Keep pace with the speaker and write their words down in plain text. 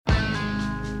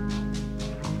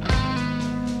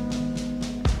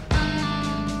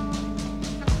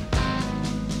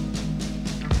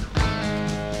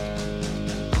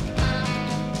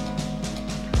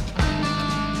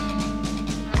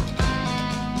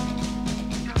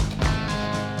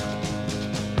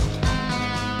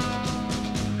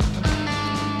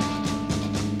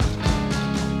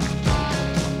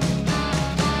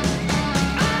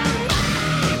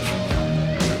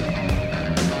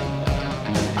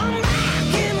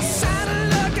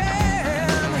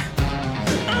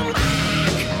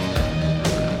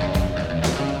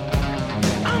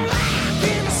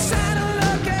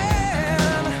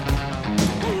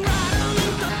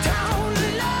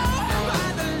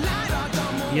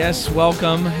Yes,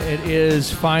 welcome. It is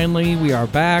finally, we are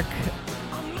back.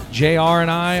 JR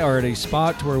and I are at a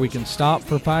spot where we can stop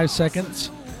for 5 seconds.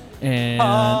 And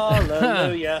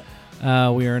hallelujah.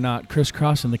 We are not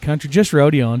crisscrossing the country, just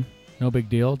rodeoing. No big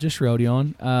deal, just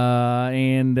rodeoing.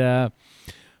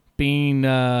 Being,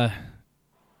 a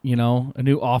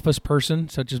new office person,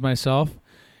 such as myself,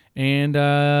 and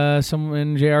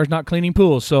JR's not cleaning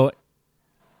pools. So,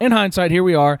 in hindsight, here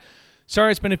we are.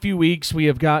 Sorry, it's been a few weeks. We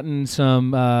have gotten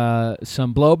some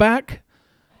blowback.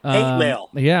 Hate mail.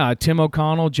 Yeah, Tim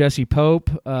O'Connell, Jesse Pope,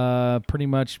 pretty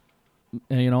much,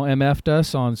 MF'd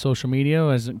us on social media.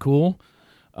 Isn't cool,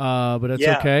 but that's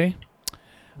okay.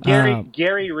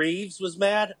 Gary Reeves was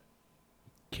mad.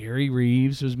 Gary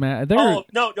Reeves was mad.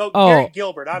 Gary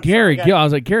Gilbert. I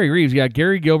was like, Gary Reeves. Yeah,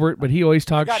 Gary Gilbert, but he always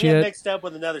talks shit. I got him mixed up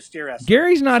with another steer wrestler.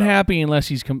 Gary's not happy unless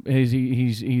he's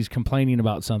complaining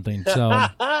about something. So,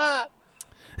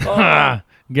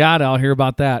 God, I'll hear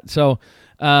about that. So,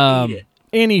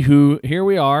 anywho, here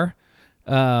we are.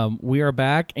 We are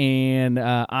back, and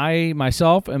I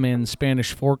myself am in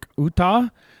Spanish Fork, Utah.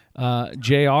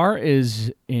 JR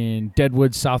is in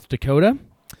Deadwood, South Dakota.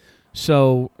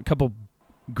 So, a couple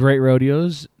great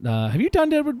rodeos. Have you done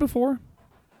Deadwood before?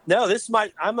 No,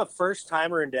 I'm a first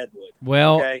timer in Deadwood.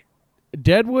 Well, okay.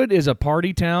 Deadwood is a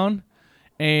party town,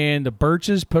 and the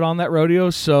Birches put on that rodeo,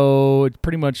 so it's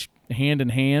pretty much hand in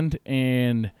hand.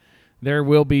 And there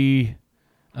will be,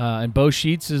 and Bo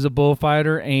Sheets is a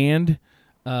bullfighter, and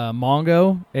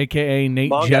Mongo, aka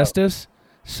Nate Justice.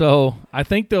 So I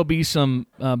think there'll be some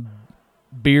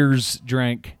beers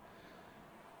drank.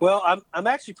 Well, I'm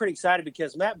actually pretty excited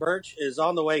because Matt Birch is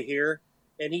on the way here,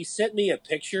 and he sent me a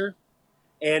picture,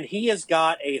 and he has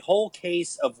got a whole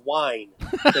case of wine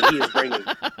that he is bringing.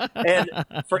 And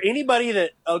for anybody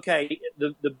that,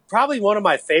 the probably one of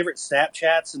my favorite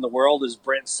Snapchats in the world is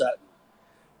Brent Sutton.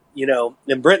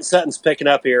 And Brent Sutton's picking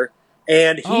up here,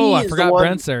 and I forgot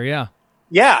Brent's there.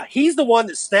 Yeah, he's the one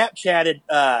that Snapchatted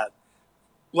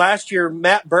last year.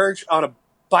 Matt Birch on a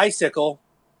bicycle.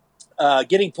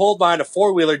 Getting pulled behind a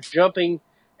four-wheeler, jumping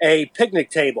a picnic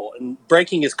table and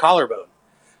breaking his collarbone.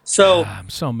 So I'm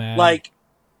so mad.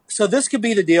 So this could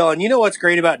be the deal. And you know what's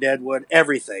great about Deadwood?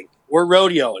 Everything. We're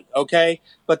rodeoing, okay?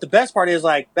 But the best part is,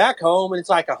 back home, and it's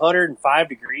 105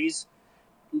 degrees.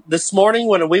 This morning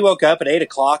when we woke up at 8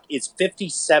 o'clock, it's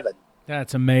 57.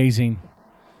 That's amazing.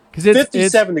 Because it's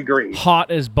 57 degrees. Hot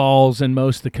as balls in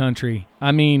most of the country.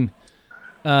 I mean,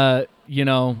 like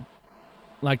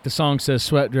the song says,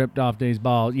 sweat dripped off Dave's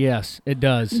balls. Yes, it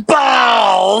does.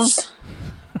 Balls!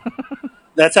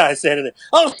 That's how I said it.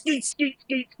 Oh, skeet, skeet,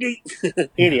 skeet, skeet.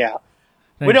 Anyhow,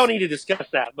 we don't need to discuss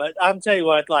that. But I'm telling you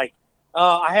what,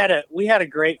 we had a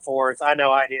great fourth. I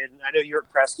know I did. I know you were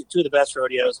at Prescott, two of the best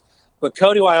rodeos. But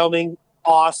Cody, Wyoming,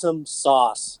 awesome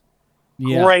sauce.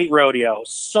 Yeah. Great rodeo.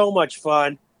 So much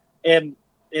fun. And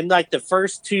in the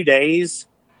first 2 days,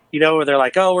 where they're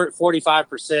like, oh, we're at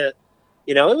 45%.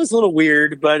 It was a little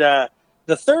weird, but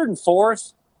the third and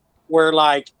fourth were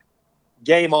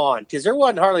game on because there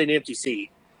wasn't hardly an empty seat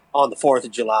on the 4th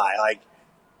of July.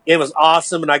 It was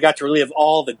awesome, and I got to relive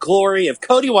all the glory of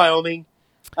Cody, Wyoming.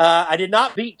 I did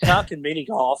not beat Tuck in mini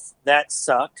golf. That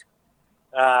sucked.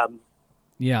 Yeah,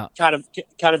 kind of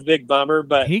a big bummer.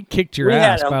 But he kicked your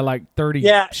ass by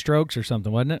 30 strokes or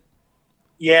something, wasn't it?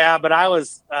 Yeah, but I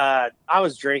was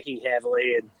drinking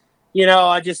heavily and.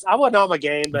 I wasn't on my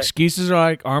game. But excuses are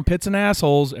like armpits and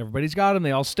assholes. Everybody's got them.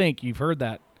 They all stink. You've heard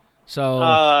that. So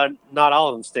not all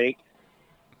of them stink.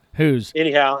 Whose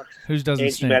doesn't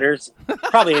Angie stink? Metters.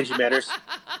 Probably Angie Metters.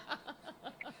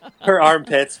 Her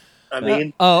armpits. I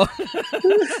mean.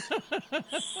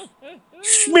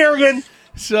 Schmirgan.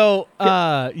 So,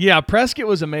 Prescott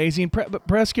was amazing.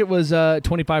 Prescott was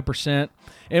 25%.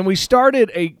 And we started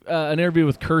an interview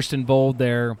with Kirsten Vold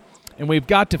there, and we've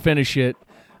got to finish it.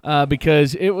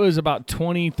 Because it was about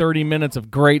 20, 30 minutes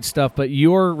of great stuff, but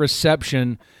your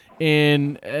reception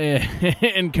in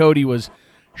Cody was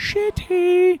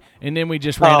shitty, and then we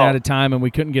just ran out of time, and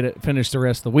we couldn't get it finished the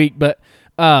rest of the week. But,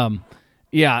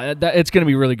 it's going to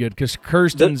be really good because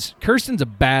Kirsten's a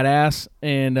badass,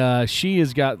 and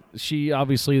she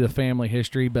obviously the family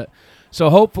history, but so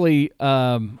hopefully,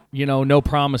 no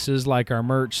promises like our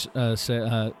merch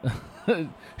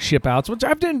ship outs, which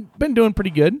I've been doing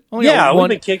pretty good. We've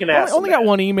been kicking ass. Only got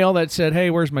one email that said, "Hey,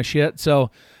 where's my shit?"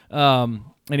 So,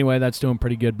 anyway, that's doing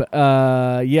pretty good. But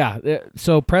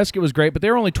so Prescott was great, but they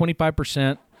were only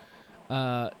 25%.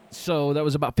 So that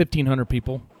was about 1,500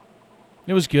 people.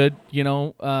 It was good,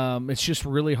 It's just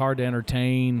really hard to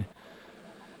entertain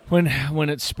when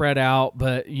it's spread out.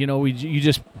 But you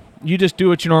just do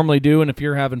what you normally do, and if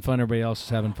you're having fun, everybody else is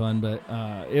having fun. But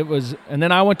it was, and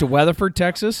then I went to Weatherford,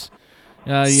 Texas.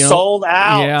 Sold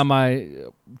out. Yeah, my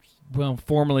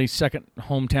formerly second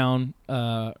hometown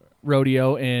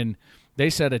rodeo, and they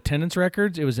set attendance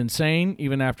records. It was insane,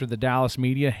 even after the Dallas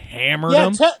media hammered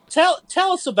them.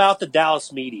 Tell us about the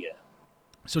Dallas media.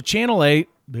 So Channel 8,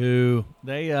 boo,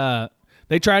 they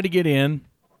tried to get in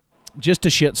just to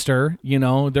shit stir.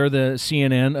 They're the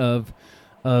CNN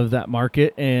of that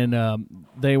market, and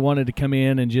they wanted to come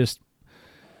in and just,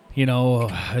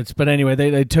 but anyway,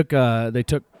 they took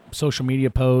social media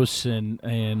posts and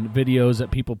videos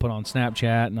that people put on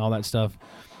Snapchat and all that stuff.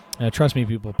 Trust me,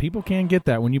 people can get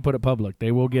that when you put it public.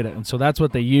 They will get it, and so that's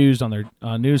what they used on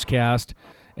their newscast.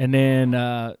 And then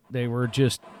they were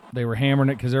hammering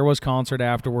it because there was concert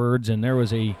afterwards, and there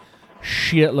was a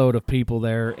shitload of people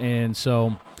there, and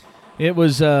so it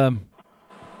was.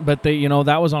 But they,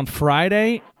 that was on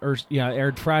Friday,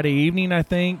 aired Friday evening, I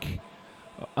think.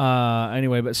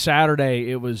 Anyway, but Saturday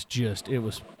it was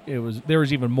there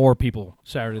was even more people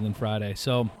Saturday than Friday.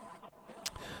 So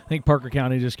I think Parker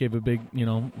County just gave a big,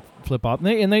 flip off.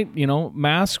 And they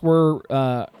masks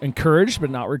were encouraged but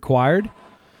not required.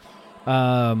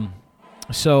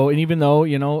 So, and even though,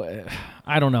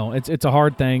 I don't know, it's a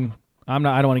hard thing. I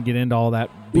don't want to get into all that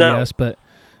BS, No.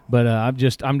 but I'm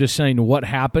just saying what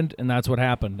happened, and that's what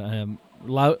happened.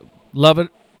 Love it,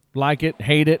 like it,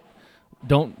 hate it,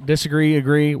 don't disagree,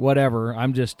 agree, whatever.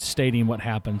 I'm just stating what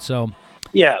happened. So,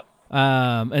 yeah.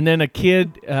 And then a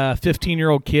kid,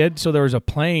 15-year-old kid. So there was a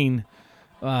plane,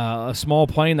 a small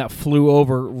plane that flew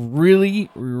over really,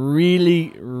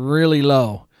 really, really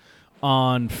low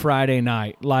on Friday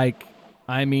night.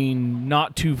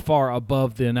 Not too far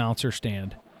above the announcer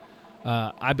stand.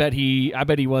 I bet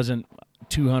he wasn't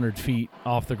 200 feet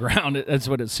off the ground. That's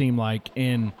what it seemed like.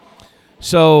 And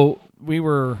so we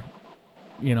were,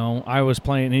 I was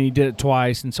playing, and he did it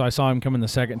twice. And so I saw him coming the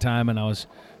second time, and I was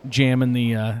jamming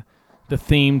the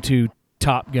theme to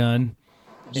Top Gun.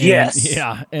 Yes.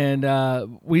 Yeah.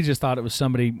 And we just thought it was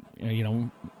somebody,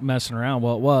 messing around.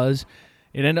 Well, it was.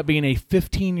 It ended up being a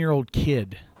 15-year-old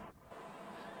kid.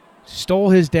 Stole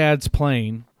his dad's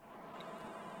plane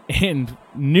and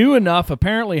knew enough,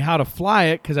 apparently, how to fly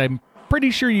it, because I'm pretty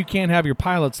sure you can't have your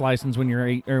pilot's license when you're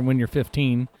 8 or when you're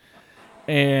 15.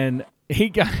 And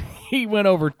he went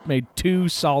over, made 2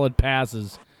 solid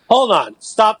passes. Hold on.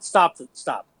 Stop.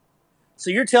 So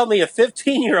you're telling me a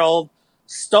 15-year-old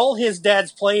stole his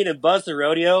dad's plane and buzzed the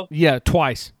rodeo? Yeah,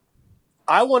 twice.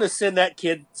 I want to send that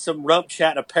kid some rump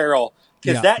chat apparel,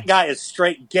 because that guy is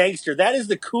straight gangster. That is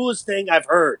the coolest thing I've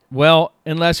heard. Well,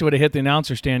 unless it would have hit the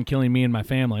announcer stand, killing me and my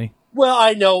family. Well,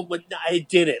 I know, but it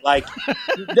didn't.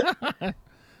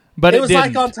 But it was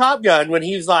like on Top Gun when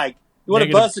he was like, "You want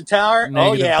to buzz the tower?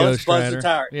 Oh yeah, let's buzz the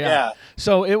tower." Yeah.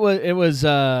 So it was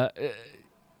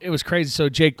crazy. So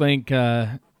Jake Link he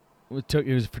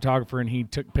was a photographer, and he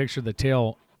took a picture of the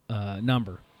tail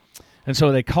number, and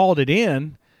so they called it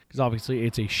in because obviously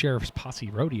it's a sheriff's posse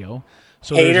rodeo.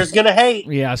 So haters gonna hate.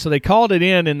 Yeah, so they called it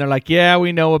in, and they're like, "Yeah,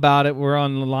 we know about it. We're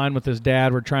on the line with his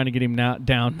dad. We're trying to get him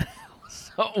down."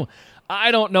 So I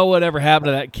don't know whatever happened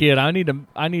to that kid. I need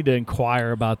to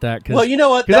inquire about that. Well, you know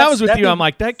what? Because I was with you. I'm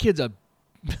like, that kid's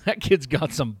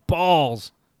got some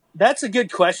balls. That's a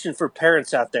good question for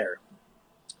parents out there.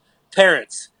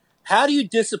 Parents, how do you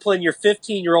discipline your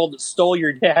 15-year-old that stole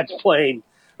your dad's plane?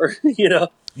 Or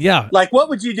Yeah. Like, what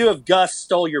would you do if Gus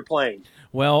stole your plane?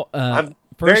 Well, I'm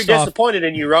very disappointed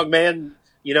in you, young man.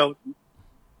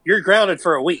 You're grounded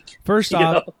for a week. First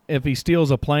off, if he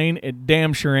steals a plane, it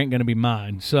damn sure ain't going to be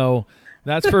mine. So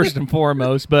that's first and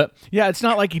foremost. But yeah, it's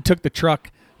not like he took the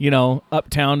truck,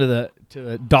 uptown to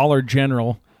the Dollar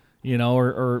General,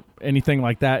 or anything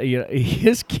like that.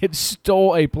 His kid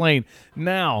stole a plane.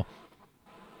 Now,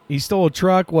 he stole a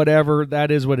truck, whatever. That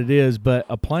is what it is. But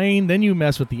a plane, then you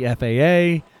mess with the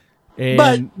FAA,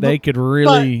 and they could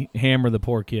really hammer the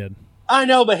poor kid. I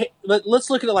know, but let's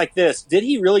look at it like this. Did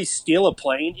he really steal a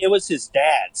plane? It was his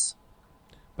dad's.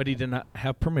 But he did not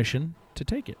have permission to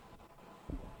take it.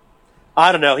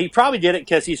 I don't know. He probably did it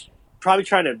because he's probably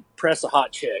trying to impress a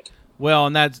hot chick. Well,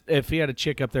 and that's if he had a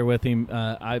chick up there with him.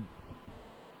 Anyway,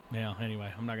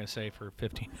 I'm not going to say for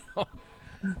 15.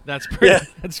 That's pretty.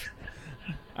 Yeah.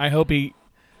 I hope he.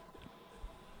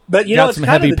 But got some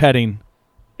heavy petting.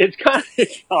 It's kind of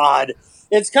God.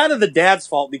 It's kind of the dad's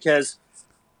fault, because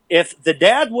if the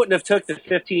dad wouldn't have took the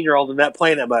 15-year-old in that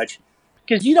plane that much,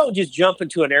 because you don't just jump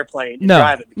into an airplane and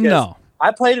drive it. Because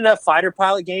I played enough fighter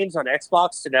pilot games on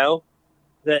Xbox to know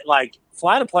that,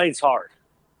 flying a plane's hard.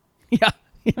 Yeah.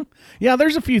 Yeah,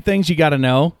 there's a few things you got to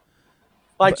know.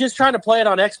 Like just trying to play it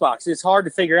on Xbox, it's hard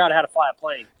to figure out how to fly a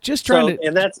plane. Just trying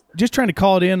to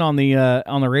call it in on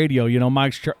the radio. You know,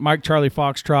 Mike Charlie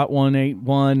Foxtrot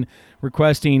 181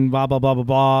 requesting blah blah blah blah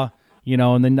blah. You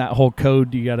know, and then that whole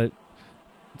code you got to.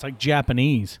 It's like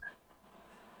Japanese.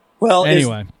 Well,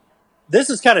 anyway, this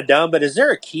is kind of dumb, but is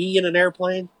there a key in an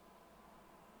airplane?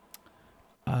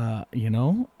 You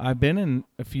know, I've been in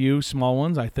a few small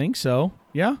ones. I think so.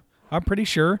 Yeah, I'm pretty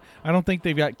sure. I don't think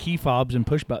they've got key fobs and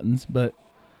push buttons, but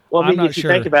well, I mean, I'm not if you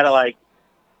sure. think about it,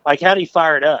 like how do you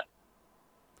fire it up?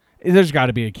 There's got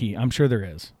to be a key. I'm sure there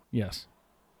is. Yes.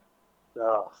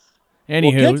 Oh.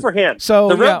 Anywho, well, good for him. So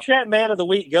the Rump Chat Man of the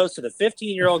Week goes to the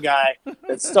 15-year-old guy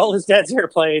that stole his dad's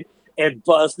airplane and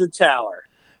buzzed the tower.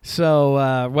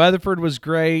 So Weatherford was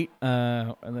great,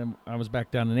 and then I was back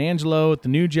down in Angelo at the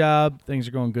new job. Things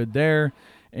are going good there,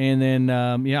 and then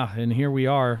and here we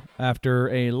are after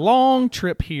a long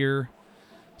trip here.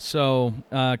 So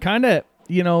kind of,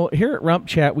 you know, here at Rump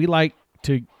Chat, we like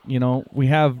to, you know, we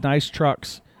have nice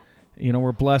trucks. You know,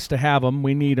 we're blessed to have them.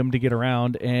 We need them to get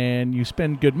around, and you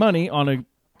spend good money on a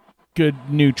good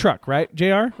new truck, right,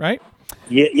 JR? Right?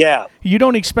 Yeah. You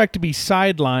don't expect to be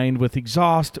sidelined with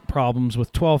exhaust problems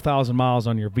with 12,000 miles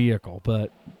on your vehicle,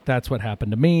 but that's what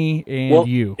happened to me and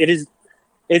you.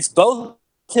 It's both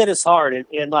hit us hard,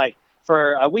 and like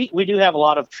for we do have a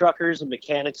lot of truckers and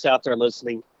mechanics out there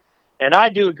listening, and I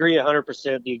do agree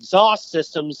 100%. The exhaust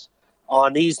systems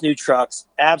on these new trucks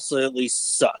absolutely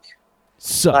suck.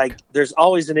 Like there's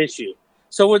always an issue.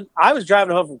 So when I was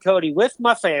driving home from Cody with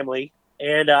my family,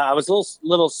 and I was a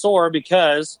little sore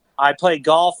because I played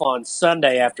golf on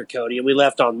Sunday after Cody, and we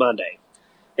left on Monday.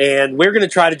 And we're going to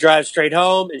try to drive straight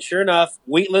home. And sure enough,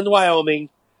 Wheatland, Wyoming,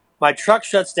 my truck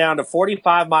shuts down to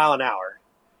 45 mile an hour.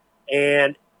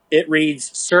 And it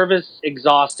reads service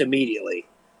exhaust immediately.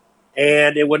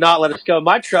 And it would not let us go.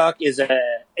 My truck is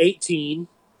a 18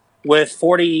 with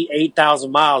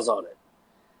 48,000 miles on it.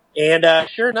 And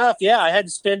sure enough, I had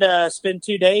to spend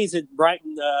 2 days at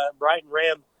Brighton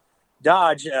Ram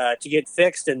Dodge to get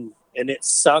fixed, and it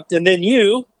sucked. And then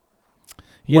you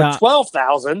were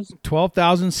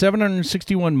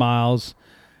 12,761 miles,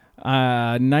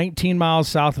 19 miles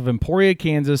south of Emporia,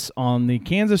 Kansas, on the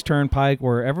Kansas Turnpike,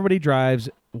 where everybody drives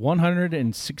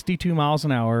 162 miles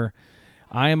an hour.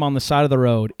 I am on the side of the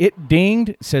road. It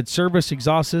dinged, said service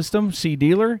exhaust system, see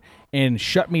dealer, and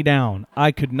shut me down.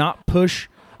 I could not push.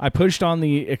 I pushed on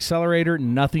the accelerator.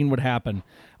 Nothing would happen.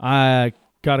 I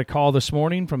got a call this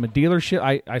morning from a dealership.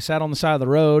 I sat on the side of the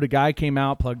road. A guy came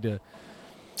out, plugged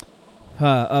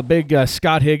a big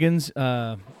Scott Higgins.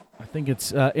 I think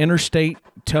it's Interstate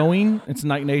Towing. It's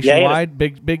like nationwide.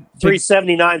 Big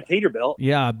 379 Peterbilt.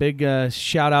 Yeah, big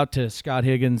shout out to Scott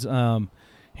Higgins.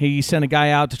 He sent a guy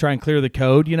out to try and clear the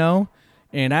code, you know,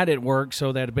 and that didn't work.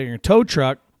 So they had a bigger tow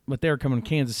truck, but they were coming to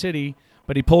Kansas City.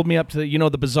 But he pulled me up to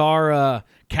the bizarre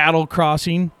cattle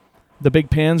crossing, the big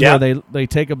pens where they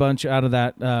take a bunch out of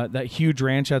that huge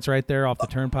ranch that's right there off the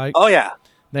turnpike. Oh, yeah.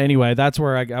 Anyway, that's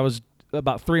where I was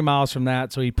about 3 miles from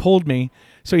that. So he pulled me.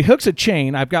 So he hooks a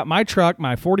chain. I've got my truck,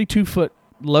 my 42-foot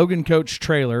Logan Coach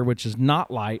trailer, which is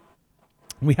not light.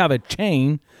 We have a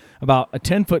chain, about a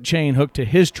 10-foot chain hooked to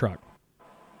his truck.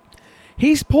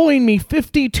 He's pulling me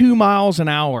 52 miles an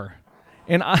hour.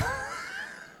 And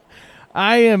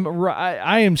I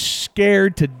am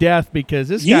scared to death because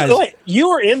this guy. You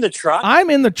were in the truck? I'm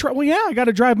in the truck. Well, yeah, I got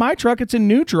to drive my truck. It's in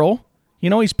neutral.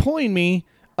 You know, he's pulling me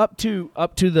up to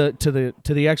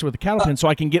the exit with the cattle pin so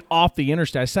I can get off the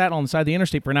interstate. I sat on the side of the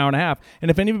interstate for an hour and a half, and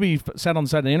if anybody sat on the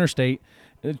side of the interstate,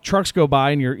 trucks go by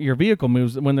and your vehicle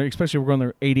moves when they're, especially if we're going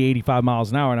there 80, 85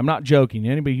 miles an hour. And I'm not joking.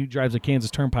 Anybody who drives a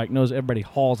Kansas Turnpike knows everybody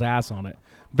hauls ass on it.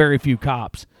 Very few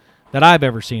cops that I've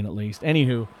ever seen, at least.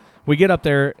 Anywho. We get up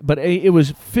there, but it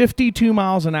was 52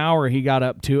 miles an hour he got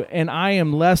up to, and I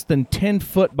am less than 10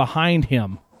 foot behind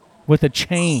him with a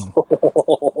chain,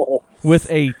 with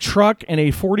a truck and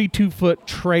a 42-foot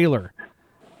trailer.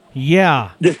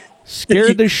 Yeah,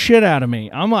 scared the shit out of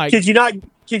me. I'm like, could you not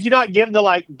give him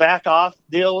the back off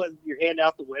deal with your hand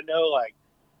out the window,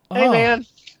 hey man,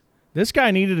 this guy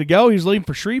needed to go. He's leaving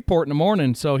for Shreveport in the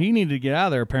morning, so he needed to get out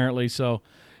of there apparently. So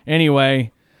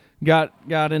anyway. Got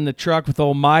in the truck with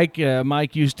old Mike.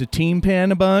 Mike used to team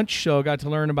pen a bunch, so I got to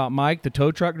learn about Mike, the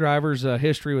tow truck driver's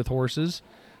history with horses,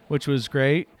 which was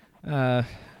great.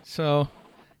 So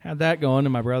had that going,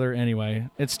 and my brother, anyway,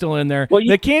 it's still in there.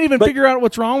 They can't even figure out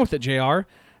what's wrong with it, JR.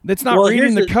 That's not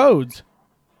reading the codes.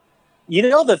 You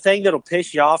know the thing that'll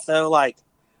piss you off, though? I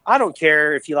don't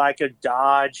care if you like a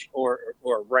Dodge or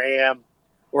a Ram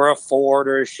or a Ford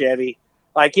or a Chevy.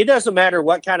 It doesn't matter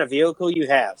what kind of vehicle you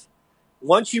have.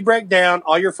 once you break down,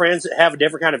 all your friends that have a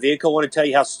different kind of vehicle want to tell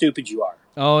you how stupid you are.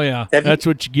 Oh yeah, that's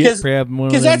what you get for having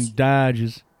one of them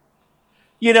Dodges.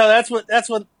 That's what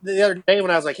the other day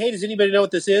when I was like, hey, does anybody know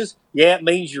what this is? Yeah, it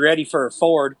means you're ready for a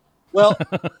Ford. Well,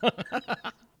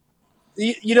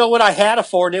 when I had a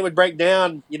Ford and it would break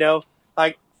down,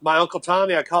 like my Uncle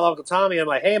Tommy, I call Uncle Tommy. I'm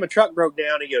like, hey, my truck broke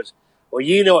down. He goes, well,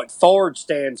 you know what Ford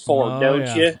stands for,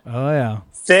 don't you? Oh, yeah.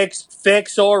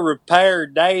 Fix or repair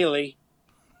daily.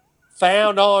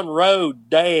 Found on road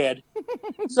dead.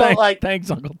 So, thanks,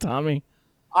 Uncle Tommy.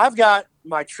 I've got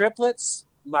my triplets,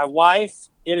 my wife.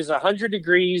 It is 100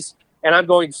 degrees, and I'm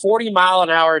going 40 mile an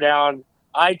hour down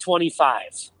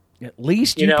I-25. At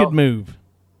least you could move.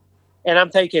 And I'm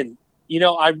thinking,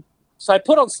 so I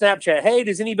put on Snapchat, hey,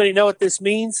 does anybody know what this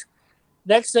means?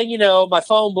 Next thing you know, my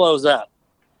phone blows up.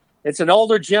 It's an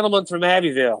older gentleman from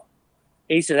Abbeville.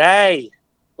 He said, hey,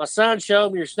 my son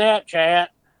showed me your Snapchat.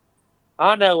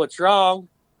 I know what's wrong.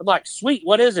 I'm like, sweet,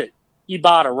 what is it? You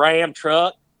bought a Ram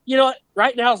truck. You know what?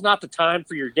 Right now is not the time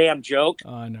for your damn joke.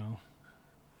 I know.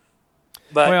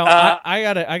 But I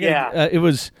gotta. It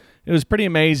was pretty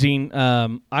amazing.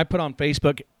 I put on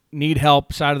Facebook, need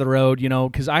help, side of the road,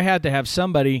 because I had to have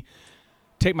somebody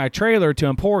take my trailer to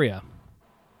Emporia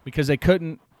because they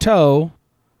couldn't tow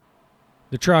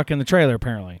the truck and the trailer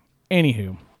apparently.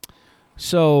 Anywho,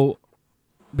 so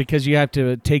because you have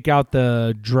to take out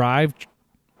the drive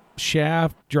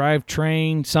shaft, drive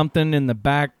train, something in the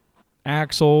back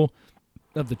axle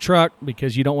of the truck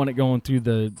because you don't want it going through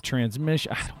the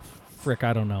transmission.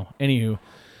 I don't know. Anywho,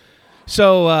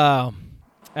 so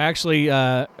actually,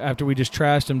 after we just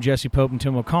trashed them, Jesse Pope and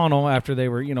Tim O'Connell, after they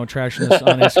were trashing us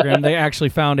on Instagram, they actually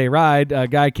found a ride. A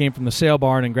guy came from the sale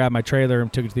barn and grabbed my trailer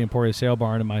and took it to the Emporia sale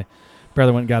barn, and my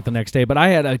brother went and got it the next day. But I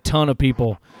had a ton of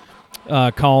people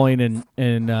calling and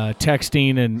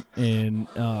texting and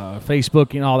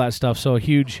Facebook and all that stuff. So a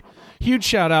huge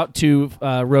shout out to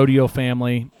Rodeo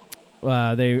family.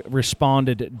 They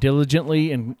responded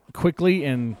diligently and quickly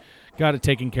and got it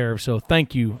taken care of. So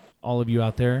thank you, all of you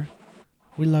out there.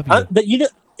 We love you. But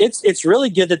it's really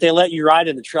good that they let you ride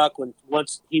in the truck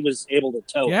once he was able to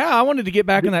tow. Yeah, I wanted to get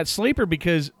back in that sleeper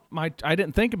because I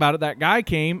didn't think about it. That guy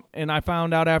came and I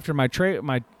found out after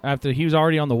after he was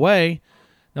already on the way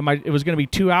that it was going to be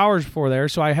 2 hours before there.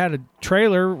 So I had a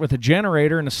trailer with a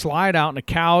generator and a slide out and a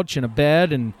couch and a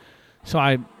bed, and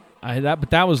so but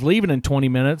that was leaving in 20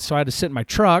 minutes. So I had to sit in my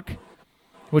truck,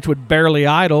 which would barely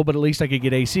idle, but at least I could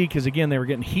get AC because again they were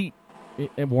getting heat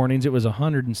warnings. It was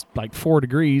 104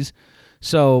 degrees.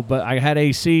 So, but I had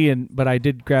AC, but I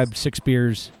did grab 6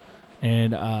 beers,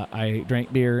 and I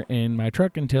drank beer in my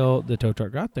truck until the tow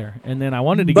truck got there. And then I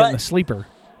wanted to get in the sleeper,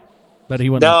 but he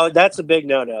wouldn't. No, that's a big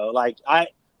no-no.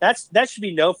 That should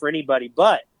be no for anybody.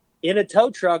 But in a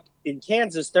tow truck in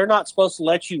Kansas, they're not supposed to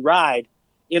let you ride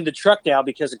in the truck now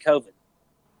because of COVID.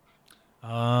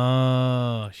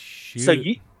 Oh, shoot. So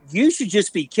you should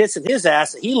just be kissing his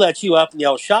ass that he lets you up in the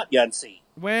old shotgun seat.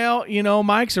 Well,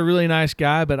 Mike's a really nice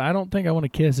guy, but I don't think I want to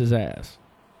kiss his ass.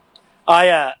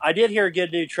 I did hear a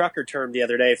good new trucker term the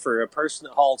other day for a person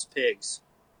that hauls pigs.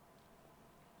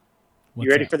 What's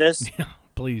you ready that? for this? Yeah,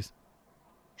 please.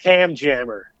 Ham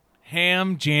jammer.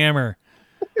 Ham jammer.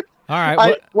 All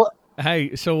right.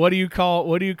 Hey, so what do you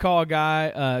call a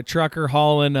guy, a trucker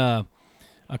hauling a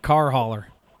car hauler?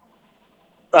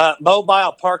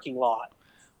 Mobile parking lot.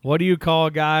 What do you call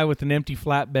a guy with an empty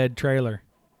flatbed trailer?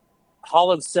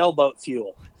 Hauling sailboat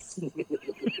fuel.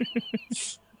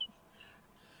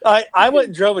 I went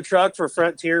and drove a truck for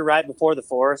Frontier right before the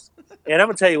 4th, and I'm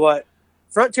gonna tell you what,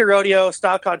 Frontier Rodeo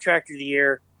Stock Contractor of the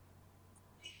Year,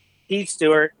 Heath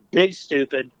Stewart, Big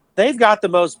Stupid. They've got the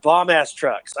most bomb ass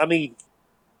trucks. I mean,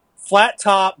 flat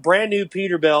top, brand new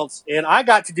Peterbilts, and I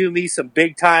got to do me some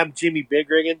big time Jimmy Big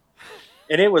rigging,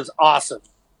 and it was awesome.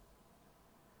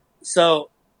 So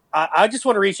I just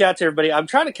want to reach out to everybody. I'm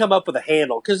trying to come up with a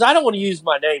handle because I don't want to use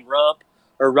my name Rump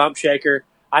or Rump Shaker.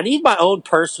 I need my own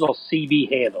personal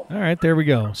CB handle. All right, there we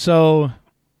go. So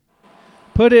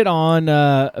put it on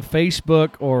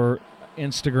Facebook or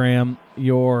Instagram,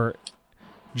 your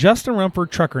Justin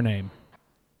Rumford trucker name.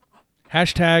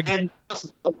 Hashtag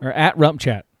or at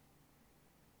RumpChat.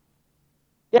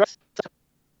 Yes.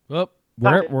 Well,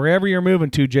 wherever you're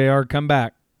moving to, JR, come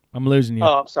back. I'm losing you.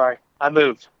 Oh, I'm sorry. I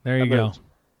moved. There you go.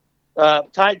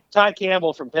 Ty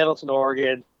Campbell from Pendleton,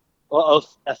 Oregon. Well,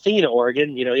 Athena,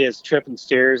 Oregon. He has Trip and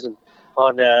Steers and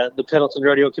on the Pendleton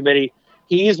Rodeo Committee.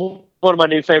 He's one of my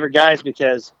new favorite guys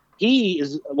because he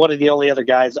is one of the only other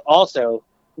guys that also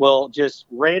will just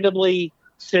randomly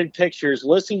send pictures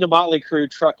listening to Motley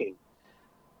Crue trucking.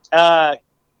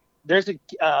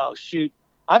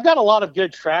 I've got a lot of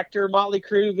good tractor Motley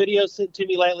Crue videos sent to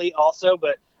me lately also,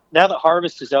 but now that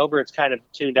harvest is over, it's kind of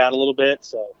tuned out a little bit.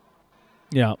 So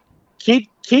yeah, keep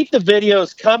the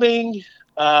videos coming.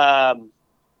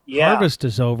 Yeah. Harvest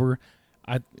is over.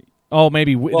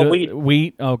 Maybe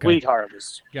wheat. Okay, wheat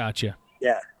harvest. Gotcha.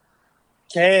 Yeah,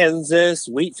 Kansas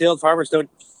wheat field farmers don't.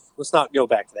 Let's not go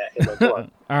back to that. Go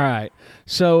on. All right,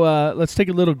 so let's take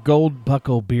a little Gold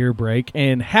Buckle beer break,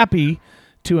 and happy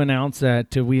to announce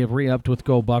that we have re-upped with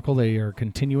Gold Buckle. They are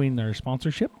continuing their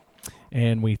sponsorship,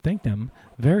 and we thank them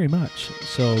very much.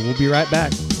 So we'll be right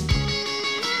back.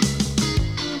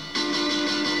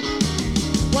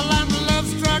 Well, I'm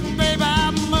love-struck, baby,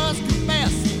 I must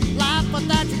confess. Life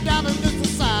without you, darling, is a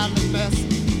silent mess.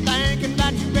 Thinking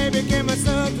about you, baby, give me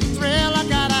such a thrill. I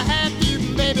gotta have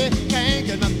you, baby, can't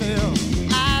get my fill.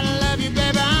 I love you,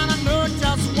 baby, and I know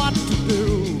just what to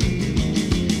do.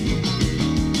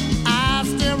 I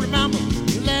still remember,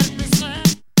 let it be said.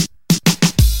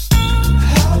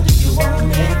 How do you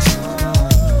want it?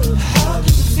 How do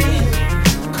you feel?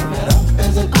 Coming up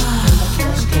as a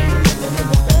cash game, living in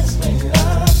the best thing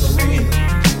of the real.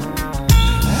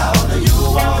 How do you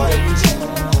want it?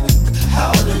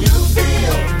 How do you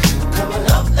feel? Coming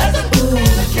up as a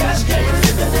cash game,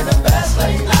 living in the best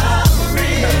thing of the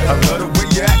real. I love the way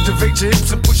you activate your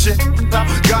hips and push it out.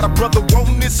 Got a brother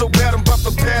wanting it so bad I'm about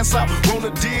to pass out.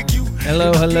 Wanna dig you?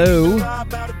 Hello.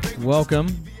 Welcome.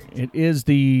 It is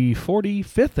the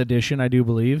 45th edition, I do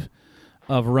believe,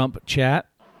 of Rump Chat.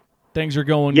 Things are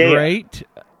going great.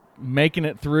 Making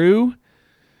it through.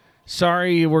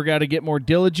 Sorry, we're got to get more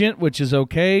diligent, which is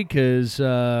okay because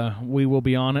we will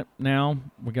be on it now.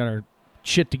 We got our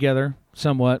shit together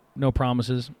somewhat. No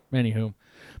promises. Anywho.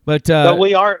 But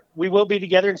we will be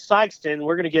together in Sikeston.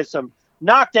 We're going to get some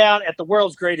knocked out at the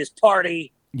world's greatest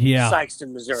party. Yeah.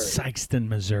 Sikeston,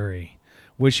 Missouri.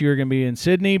 Wish you were going to be in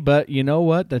Sydney, but you know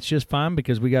what? That's just fine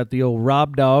because we got the old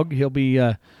Rob Dog. He'll be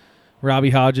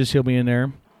Robbie Hodges. He'll be in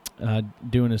there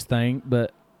doing his thing.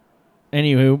 But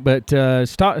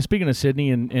anywho, speaking of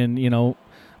Sydney, and we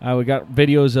got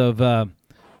videos of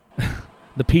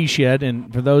the Pea Shed.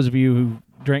 And for those of you who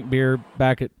drank beer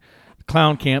back at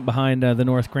Clown Camp behind the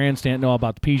North Grandstand, know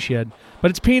about the Pea Shed. But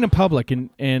it's peeing in public, and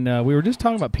we were just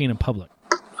talking about peeing in public.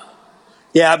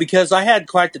 Yeah, because I had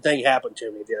quite the thing happen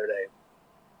to me the other day.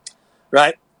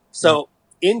 Right? So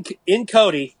in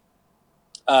Cody,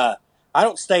 I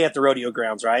don't stay at the rodeo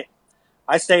grounds, right?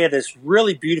 I stay at this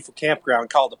really beautiful campground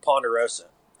called the Ponderosa.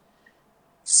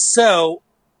 So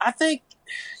I think,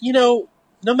 no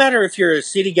matter if you're a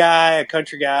city guy, a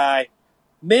country guy,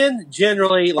 men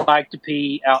generally like to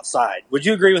pee outside. Would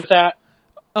you agree with that?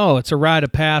 Oh, it's a rite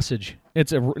of passage.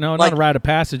 Not a rite of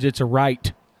passage. It's a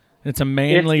right. It's a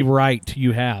manly right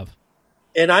you have.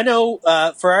 And I know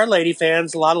for our lady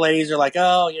fans, a lot of ladies are like,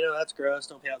 oh, that's gross.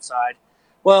 Don't pee outside.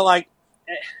 Well,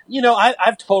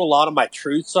 I've told a lot of my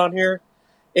truths on here.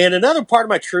 And another part of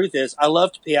my truth is I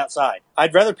love to pee outside.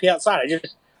 I'd rather pee outside.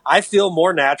 I feel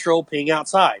more natural peeing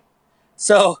outside.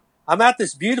 So I'm at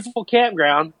this beautiful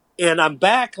campground, and I'm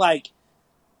back,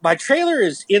 my trailer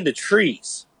is in the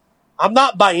trees. I'm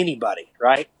not by anybody,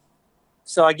 right?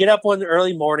 So I get up one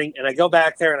early morning, and I go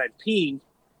back there, and I'm peeing,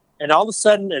 and all of a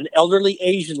sudden, an elderly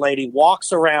Asian lady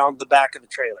walks around the back of the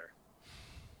trailer.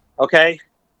 Okay?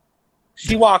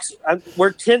 She walks,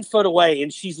 we're 10 foot away,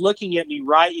 and she's looking at me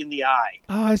right in the eye.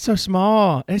 Oh, it's so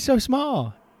small. It's so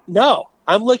small. No,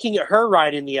 I'm looking at her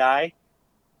right in the eye,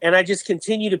 and I just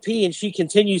continue to pee, and she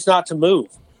continues not to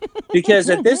move. Because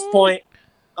at this point,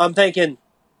 I'm thinking,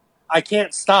 I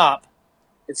can't stop.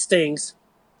 It stings.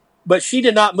 But she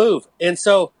did not move. And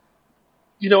so,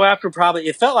 after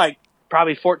it felt like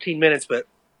probably 14 minutes, but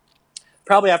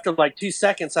probably after 2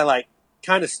 seconds, I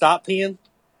kind of stopped peeing.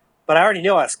 But I already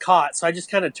knew I was caught. So I just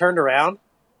kind of turned around,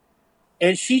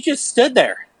 and she just stood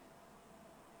there.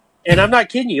 And I'm not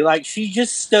kidding you. She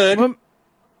just stood. Well,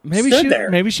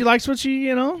 there. Maybe she likes what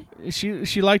she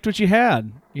liked what you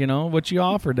had, what you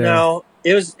offered there. No,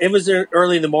 it was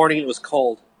early in the morning. It was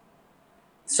cold.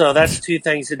 So that's two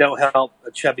things that don't help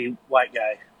a chubby white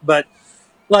guy. But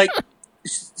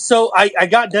so I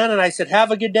got done and I said,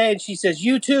 have a good day. And she says,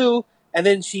 you too. And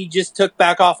then she just took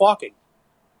back off walking.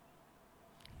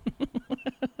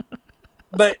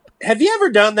 But have you ever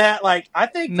done that? I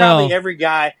think probably every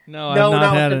guy. No, I've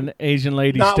not had an Asian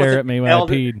lady stare at me when I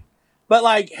peed.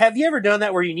 But have you ever done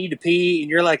that where you need to pee and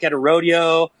you're at a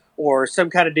rodeo or some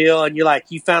kind of deal and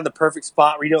you found the perfect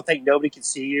spot where you don't think nobody can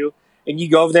see you? And you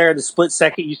go over there in the split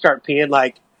second, you start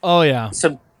peeing oh yeah,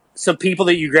 some people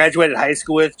that you graduated high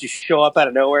school with just show up out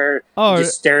of nowhere and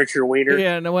just stare at your wiener.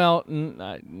 Yeah,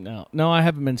 no, I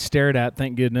haven't been stared at,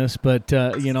 thank goodness. But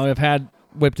I've had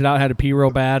whipped it out, had to pee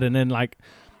real bad, and then like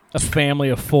a family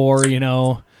of 4,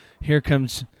 here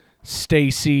comes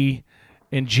Stacy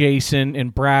and Jason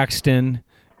and Braxton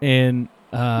and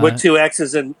with 2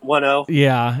 X's and 1 O.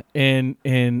 Yeah, and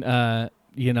I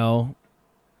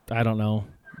don't know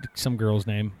some girl's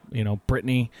name,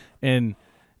 Brittany, and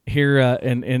here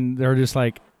and they're just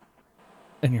like,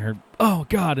 and you're, oh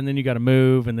God, and then you got to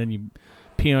move, and then you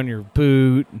pee on your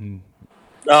boot and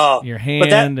your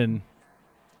hand, and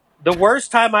the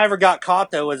worst time I ever got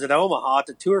caught though was at Omaha at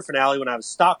the tour finale when I was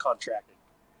stock contracted.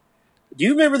 Do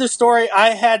you remember the story?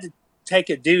 I had to take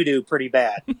a doo-doo pretty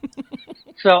bad.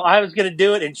 So I was going to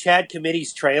do it in Chad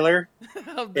Committee's trailer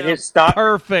in his stock.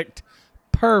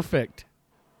 Perfect.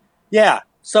 Yeah.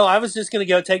 So I was just going to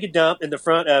go take a dump in the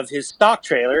front of his stock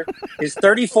trailer, his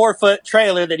 34-foot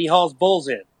trailer that he hauls bulls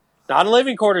in. Not a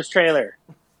living quarters trailer,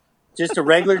 just a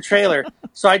regular trailer.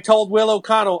 So I told Will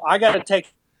O'Connell, I got to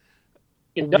take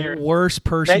a dump. Worst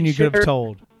person you could have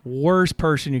told. Worst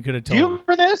person you could have told. Do you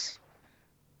remember this?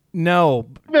 No.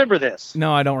 Remember this?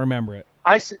 No, I don't remember it.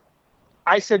 I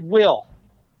said, Will,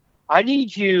 I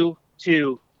need you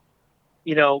to,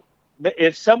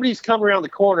 if somebody's coming around the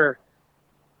corner,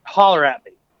 holler at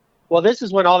me. Well, this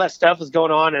is when all that stuff was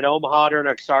going on at Omaha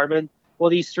during Exarban. Well,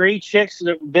 these 3 chicks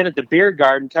that had been at the beer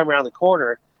garden come around the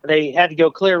corner. They had to go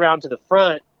clear around to the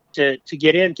front to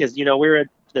get in because, we were at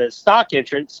the stock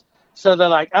entrance. So they're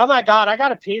like, oh, my God, I got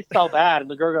to pee so bad.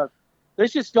 And the girl goes,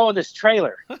 let's just go in this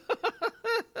trailer.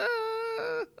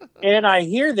 And I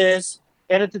hear this,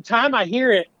 and at the time I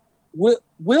hear it,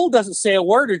 Will doesn't say a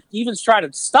word or even try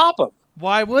to stop him.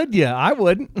 Why would you? I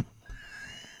wouldn't.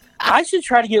 I should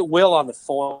try to get Will on the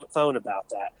phone about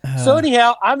that. So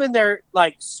anyhow, I'm in there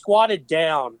like squatted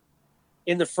down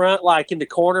in the front, like in the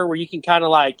corner where you can kind of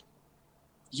like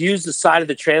use the side of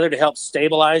the trailer to help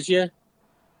stabilize you,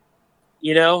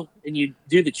 and you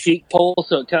do the cheek pull.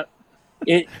 So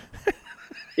and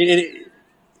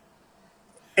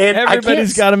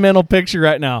everybody's got a mental picture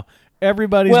right now.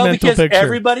 Everybody's mental because picture.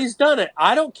 Everybody's done it.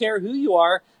 I don't care who you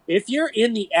are. If you're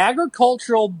in the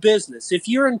agricultural business, if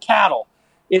you're in cattle,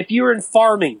 if you're in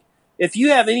farming, if you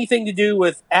have anything to do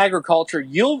with agriculture,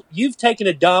 you've taken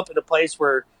a dump in a place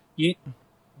where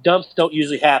dumps don't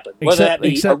usually happen.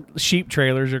 Except sheep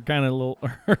trailers are kind of a little,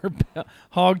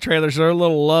 hog trailers are a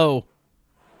little low.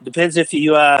 Depends if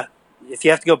you have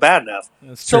to go bad enough.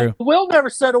 That's true. So Will never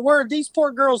said a word. These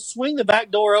poor girls swing the back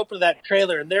door open to that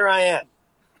trailer, and there I am.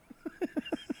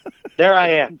 There I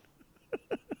am.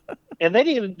 And they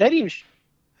didn't even.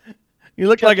 You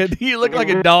look like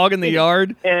a dog in the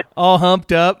yard, all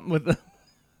humped up with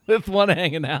one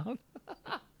hanging out.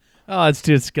 Oh, it's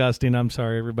disgusting. I'm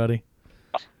sorry, everybody.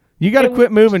 You got to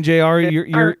quit moving, JR.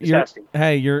 You're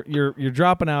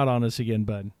dropping out on us again,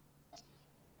 bud.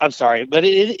 I'm sorry, but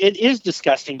it is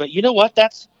disgusting. But you know what?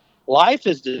 Life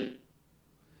is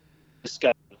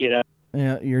disgusting. Yeah,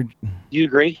 Do you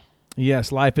agree?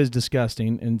 Yes, life is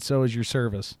disgusting, and so is your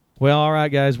service. Well, all right,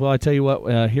 guys. Well, I tell you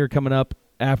what. Here coming up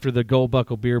after the Gold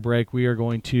Buckle beer break, we are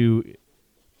going to,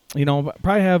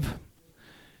 probably have,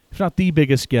 if not the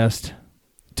biggest guest,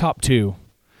 top 2.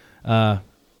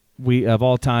 We of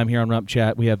all time here on Rump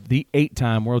Chat. We have the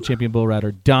 8-time world champion bull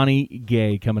rider Donnie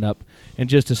Gay coming up in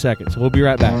just a second. So we'll be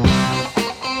right back.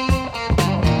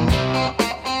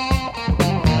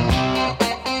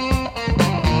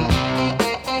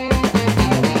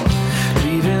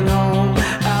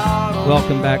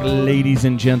 Welcome back, ladies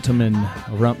and gentlemen.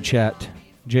 Rump Chat.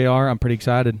 JR, I'm pretty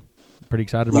excited.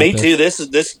 About Me this. too. This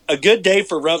is a good day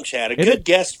for Rump Chat. Good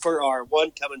guest for our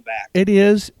one coming back. It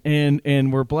is,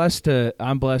 and we're blessed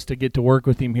I'm blessed to get to work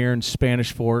with him here in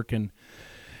Spanish Fork, and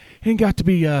got to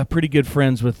be pretty good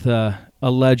friends with a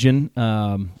legend.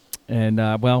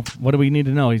 Well, what do we need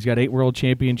to know? He's got 8 world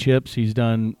championships. He's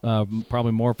done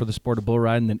probably more for the sport of bull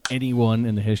riding than anyone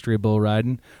in the history of bull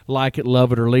riding. Like it,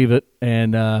 love it, or leave it.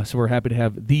 And so we're happy to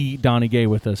have the Donnie Gay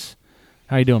with us.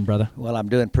 How you doing, brother? Well, I'm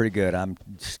doing pretty good. I'm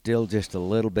still just a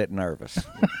little bit nervous.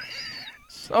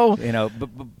 So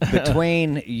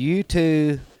between you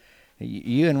two,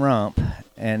 you and Rump,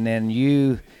 and then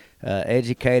you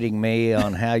educating me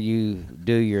on how you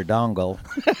do your dongle,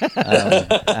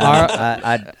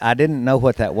 I didn't know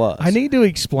what that was. I need to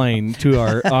explain to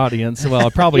our audience. Well, I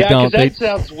probably don't. That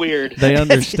sounds weird. They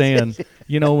understand.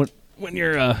 When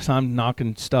you're I'm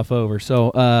knocking stuff over.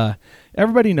 So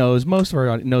everybody knows, most of our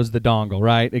audience knows the dongle,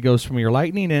 right? It goes from your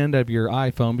lightning end of your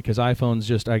iPhone, because iPhones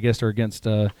just, I guess, are against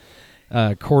quarter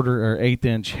or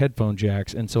 1/8-inch headphone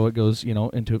jacks, and so it goes,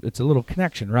 into, it's a little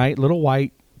connection, right? Little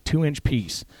white 2-inch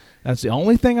piece. That's the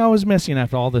only thing I was missing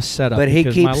after all this setup. But he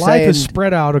because keeps my life is saying-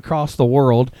 spread out across the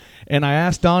world. And I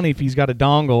asked Donnie if he's got a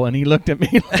dongle, and he looked at me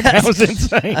like I was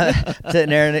insane. Sitting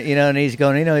there, and and he's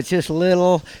going, it's just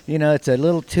little, it's a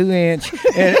little 2-inch,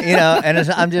 and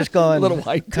I'm just going, Little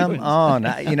white come 2-inch. on,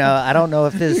 I don't know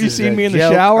if this Have you is seen a me in the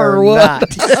joke shower or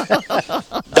what?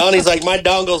 not. Donnie's like, my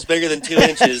dongle's bigger than 2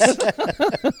 inches.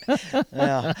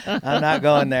 No, I'm not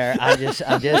going there.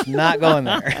 I'm just not going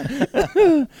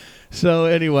there. So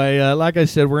anyway, like I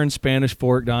said, we're in Spanish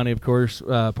Fork. Donnie, of course,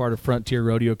 part of Frontier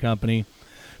Rodeo Company.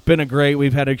 Been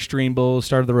we've had Extreme Bulls,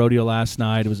 started the rodeo last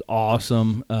night. It was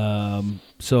awesome.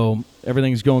 So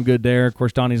everything's going good there. Of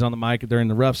course, Donnie's on the mic during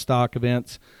the rough stock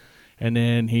events. And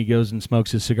then he goes and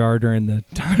smokes his cigar during the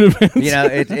tournaments.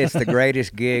 It's the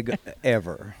greatest gig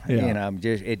ever. Yeah.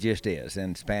 It just is.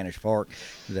 And Spanish Fork,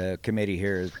 the committee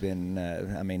here has been,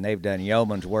 they've done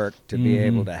yeoman's work to be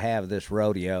able to have this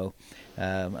rodeo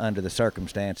under the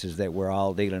circumstances that we're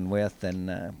all dealing with,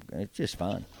 and it's just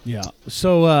fun. Yeah.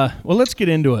 So, well, let's get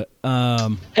into it.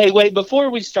 Hey, wait,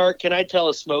 before we start, can I tell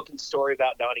a smoking story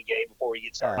about Donnie Gay before we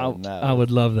get started? Oh, no. I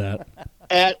would love that.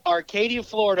 At Arcadia,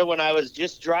 Florida, when I was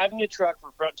just driving a truck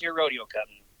for Frontier Rodeo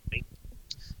Company,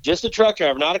 just a truck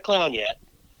driver, not a clown yet.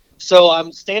 So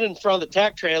I'm standing in front of the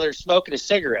tack trailer smoking a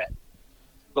cigarette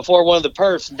before one of the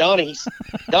perfs. And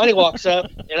Donnie walks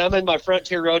up, and I'm in my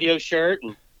Frontier Rodeo shirt,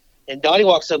 and Donnie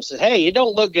walks up and says, "Hey, it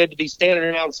don't look good to be standing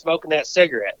around smoking that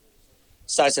cigarette."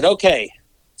 So I said, "Okay."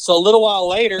 So a little while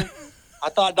later, I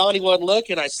thought Donnie wasn't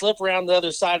looking. I slip around the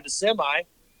other side of the semi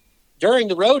during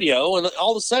the rodeo, and all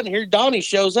of a sudden here Donnie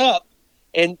shows up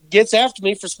and gets after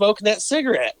me for smoking that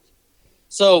cigarette.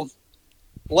 So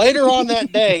later on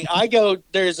that day, I go,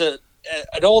 there's an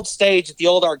old stage at the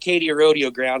old Arcadia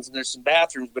Rodeo grounds, and there's some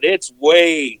bathrooms, but it's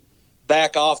way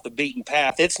back off the beaten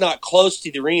path. It's not close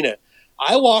to the arena.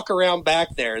 I walk around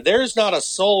back there. There's not a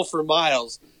soul for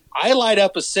miles. I light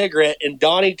up a cigarette, and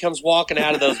Donnie comes walking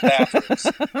out of those bathrooms.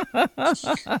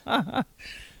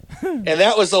 And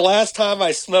that was the last time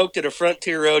I smoked at a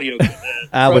Frontier Rodeo.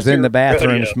 I was in the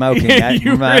bathroom rodeo. smoking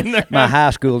You were in there. my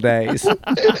high school days.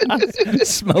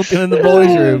 Smoking in the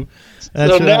boys' room.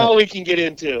 That's So right. now we can get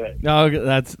into it. No,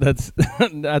 that's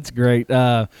that's great.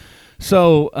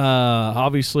 So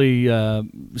obviously,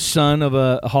 son of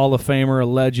a Hall of Famer, a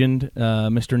legend,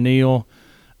 Mr. Neal.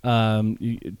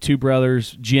 Two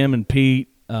brothers, Jim and Pete.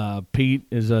 Pete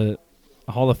is a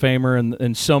Hall of Famer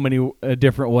in so many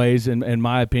different ways, in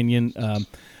my opinion.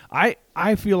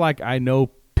 I feel like I know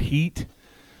Pete,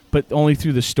 but only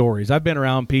through the stories. I've been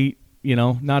around Pete,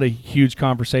 not a huge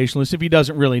conversationalist if he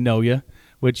doesn't really know you,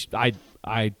 which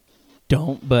I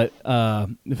don't, but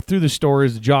through the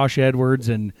stories, Josh Edwards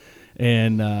and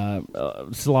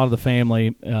it's a lot of the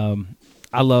family.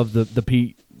 I love the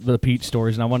Pete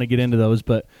stories, and I want to get into those.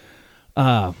 But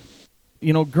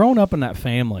growing up in that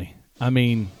family, I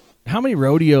mean, how many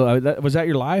rodeo was that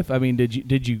your life? I mean, did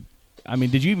you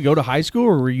even go to high school,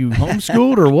 or were you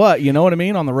homeschooled, or what? You know what I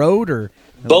mean, on the road, or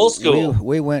Both school.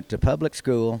 We went to public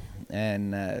school,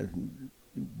 and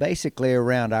basically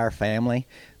around our family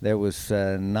there was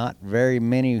not very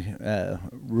many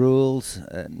rules,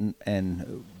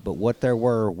 but what there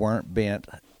weren't bent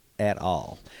at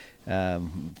all.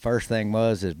 First thing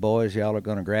is boys, y'all are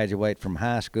going to graduate from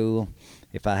high school.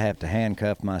 If I have to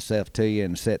handcuff myself to you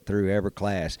and sit through every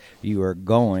class, you are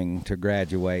going to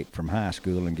graduate from high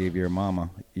school and give your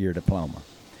mama your diploma.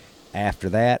 After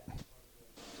that,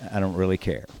 I don't really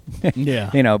care.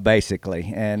 yeah,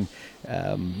 Basically. And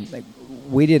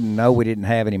we didn't know we didn't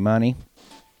have any money.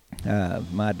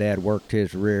 My dad worked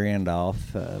his rear end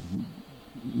off,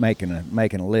 making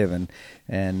a living,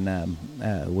 and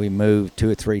we moved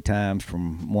 2 or 3 times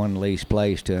from one leased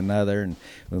place to another, and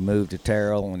we moved to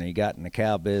Terrell when he got in the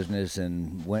cow business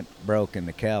and went broke in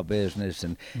the cow business,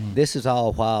 and this is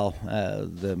all while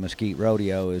the Mesquite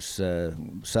Rodeo is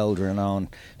soldiering on.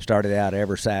 Started out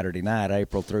every Saturday night,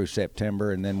 April through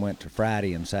September, and then went to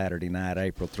Friday and Saturday night,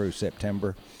 April through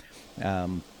September.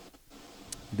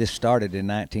 This started in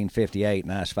 1958,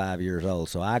 and I was 5 years old,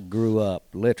 so I grew up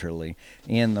literally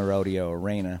in the rodeo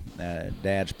arena.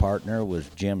 Dad's partner was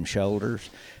Jim Shoulders,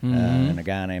 and a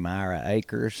guy named Ira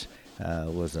Akers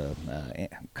was a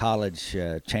college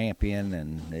champion,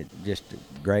 and just a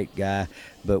great guy.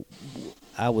 But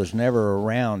I was never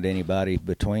around anybody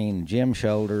between Jim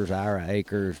Shoulders, Ira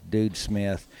Akers, Dude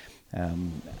Smith.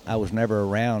 I was never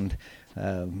around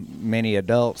many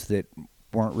adults that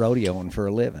weren't rodeoing for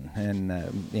a living, and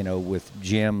with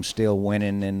Jim still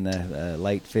winning in the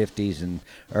late 50s and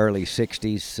early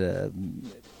 60s,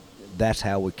 that's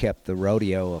how we kept the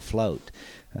rodeo afloat.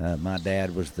 My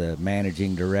dad was the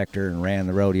managing director and ran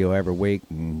the rodeo every week,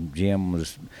 and Jim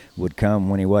would come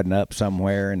when he wasn't up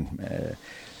somewhere, and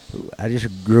I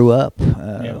just grew up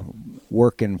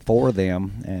working for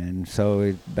them, and so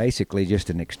it's basically just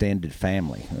an extended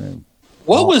family.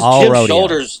 What was all Jim rodeo.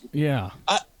 Shoulders? Yeah.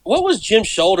 What was Jim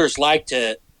Shoulders like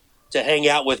to hang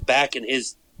out with back in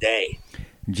his day?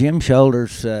 Jim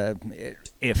Shoulders,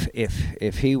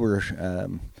 if he were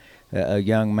a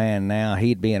young man now,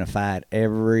 he'd be in a fight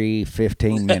every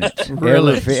 15 minutes.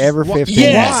 Really? Every 15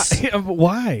 Yes. minutes.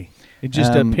 Why? It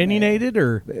just opinionated,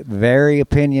 or Very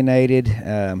opinionated.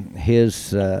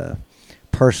 His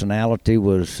personality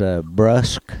was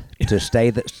brusque, to say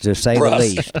the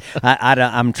least.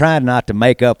 I'm trying not to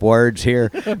make up words here.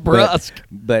 Brusque.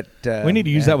 But we need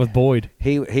to use that with Boyd.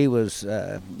 He was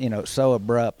so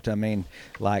abrupt. I mean,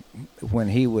 like when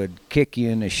he would kick you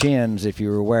in the shins if you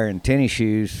were wearing tennis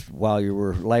shoes while you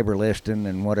were labor listing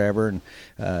and whatever, and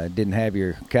didn't have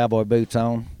your cowboy boots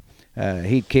on.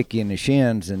 He'd kick you in the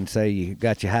shins and say you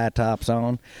got your high tops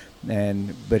on,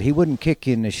 but he wouldn't kick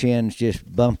you in the shins,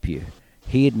 just bump you.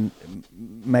 He'd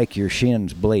make your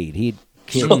shins bleed. He'd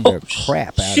kick the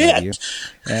crap out of you,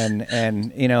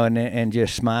 and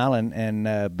just smile,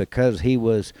 and because he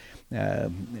was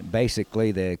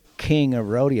basically the king of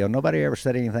rodeo, nobody ever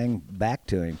said anything back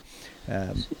to him.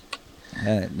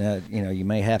 You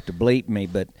may have to bleep me,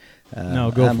 but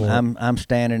No, go for it. I'm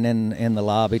standing in the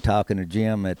lobby talking to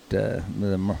Jim at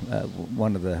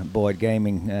one of the Boyd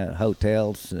Gaming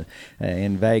hotels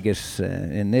in Vegas,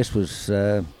 and this was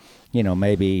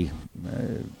maybe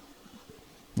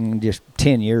just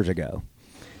 10 years ago,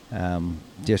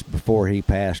 just before he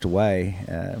passed away.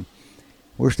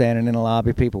 We're standing in the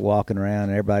lobby, people walking around,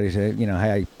 and everybody said,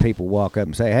 how people walk up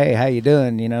and say, "Hey, how you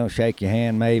doing?" Shake your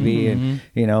hand maybe, and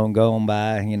go on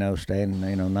by,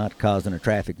 standing, not causing a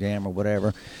traffic jam or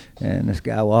whatever. And this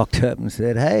guy walked up and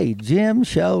said, "Hey, Jim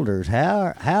Shoulders,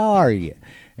 how are you?"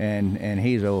 And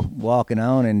he's walking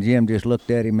on, and Jim just looked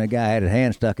at him. The guy had his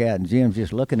hand stuck out, and Jim's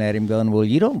just looking at him, going, "Well,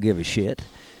 you don't give a shit."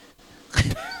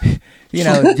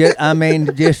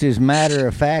 Just as matter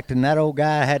of fact, and that old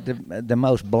guy had the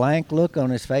most blank look on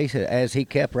his face as he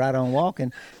kept right on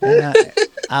walking. And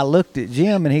I looked at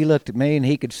Jim, and he looked at me, and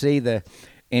he could see the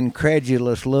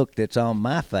incredulous look that's on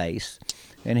my face.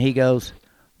 And he goes,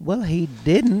 "Well, he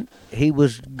didn't. He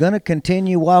was going to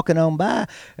continue walking on by.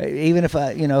 Even if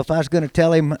I was going to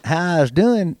tell him how I was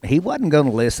doing, he wasn't going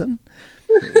to listen."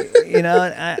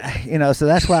 So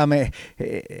that's why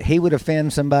he would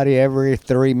offend somebody every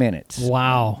 3 minutes.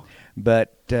 Wow.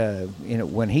 But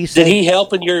when he said, did he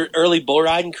help in your early bull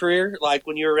riding career, like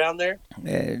when you were around there?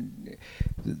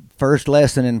 First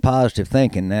lesson in positive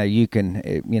thinking. Now you can,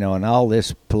 in all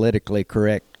this politically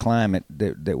correct climate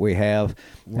that we have,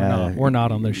 we're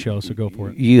not on this show, so go for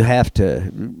it. You have to,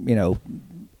 me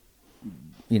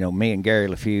and Gary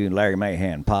LeFew and Larry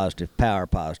Mahan, positive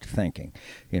thinking.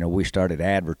 We started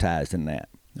advertising that.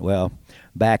 Well,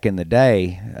 back in the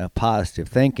day, positive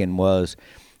thinking was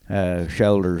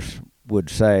Shoulders would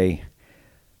say,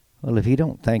 "Well, if you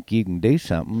don't think you can do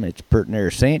something, it's pretty near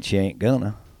sense you ain't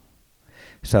gonna."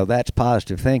 So that's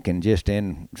positive thinking, just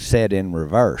said in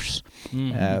reverse.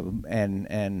 Mm-hmm.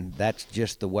 And that's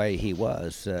just the way he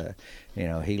was.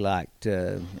 He liked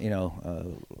a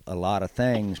lot of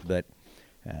things, but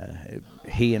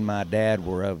he and my dad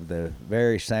were of the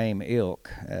very same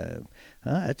ilk.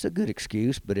 It's a good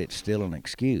excuse, but it's still an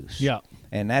excuse. Yeah.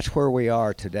 And that's where we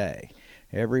are today.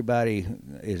 Everybody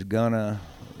is gonna,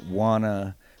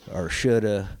 wanna, or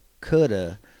shoulda,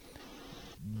 coulda,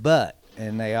 but,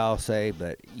 and they all say,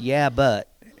 but,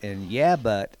 and yeah,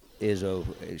 but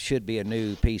it should be a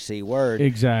new PC word.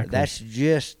 Exactly. That's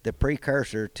just the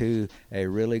precursor to a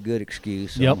really good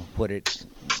excuse Yep. on what it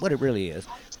really is.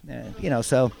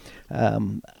 So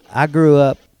I grew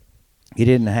up, you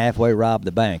didn't halfway rob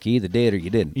the bank. You either did or you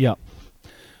didn't. Yeah.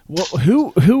 Well,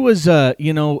 who was so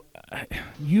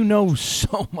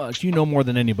much. You know more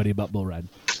than anybody about bull riding.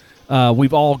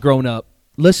 We've all grown up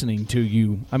listening to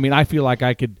you. I mean, I feel like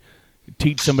I could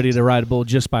teach somebody to ride a bull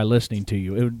just by listening to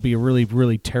you. It would be a really,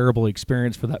 really terrible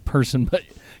experience for that person. But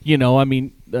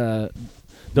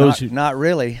those not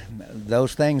really.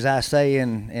 Those things I say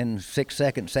in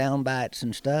 6-second sound bites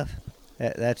and stuff,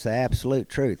 that's the absolute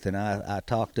truth. And I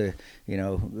talk to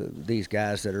these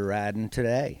guys that are riding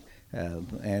today,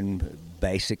 and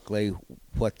basically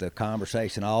what the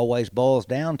conversation always boils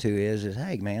down to is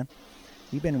hey man,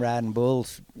 you've been riding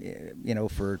bulls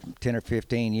for 10 or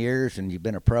 15 years, and you've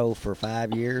been a pro for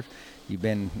 5 years. You've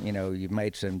been you've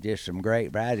made some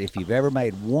great rides. If you've ever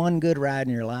made one good ride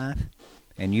in your life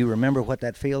and you remember what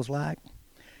that feels like,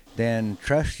 then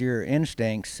trust your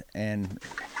instincts and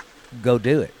go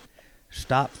do it.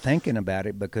 Stop thinking about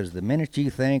it, because the minute you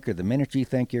think you're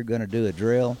going to do a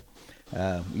drill,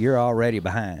 you're already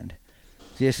behind.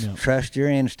 Just trust your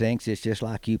instincts. It's just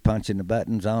like you punching the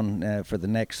buttons on for the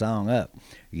next song up.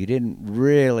 You didn't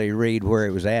really read where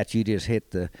it was at. You just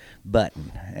hit the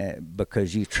button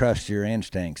because you trust your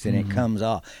instincts, and it comes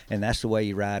off. And that's the way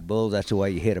you ride bulls. That's the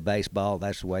way you hit a baseball.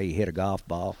 That's the way you hit a golf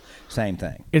ball. Same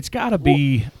thing. It's got to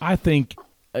be, I think,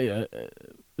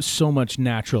 so much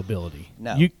natural ability.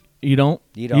 No. You don't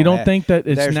think that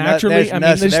it's naturally?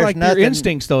 It's like your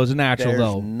instincts, though, is natural, there's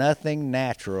though. nothing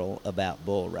natural about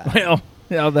bull riding.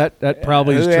 Well, that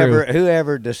probably is true.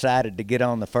 Whoever decided to get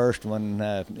on the first one,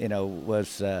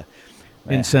 was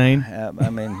insane.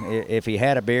 If he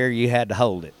had a beer, you had to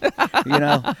hold it.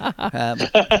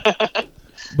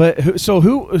 But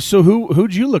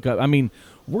who'd you look up? I mean,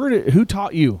 who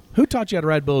taught you? Who taught you how to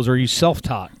ride bulls, or are you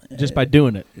self-taught just by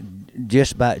doing it?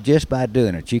 Just by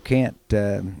doing it. You can't.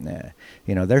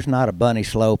 There's not a bunny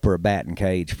slope or a batting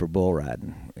cage for bull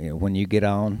riding. When you get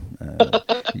on,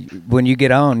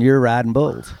 you're riding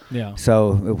bulls. Yeah.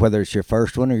 So whether it's your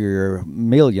first one or your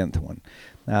millionth one,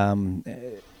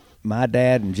 my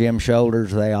dad and Jim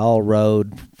Shoulders, they all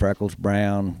rode. Freckles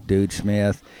Brown, Dude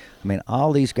Smith. I mean,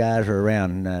 all these guys are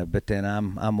around, but then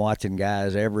I'm watching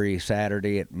guys every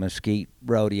Saturday at Mesquite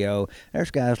Rodeo.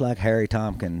 There's guys like Harry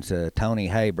Tompkins, Tony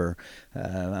Haber.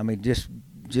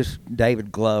 Just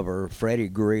David Glover, Freddie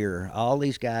Greer. All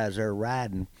these guys are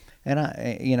riding, and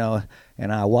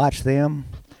I watch them.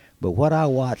 But what I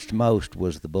watched most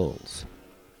was the bulls.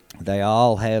 They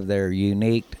all have their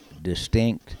unique,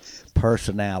 distinct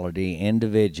personality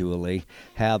individually.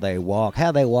 How they walk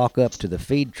up to the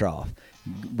feed trough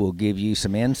will give you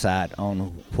some insight on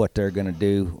what they're going to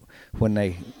do when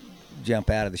they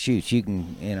jump out of the chutes. You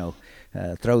can,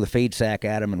 throw the feed sack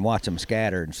at them and watch them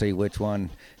scatter and see which one,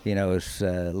 is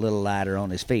a little lighter on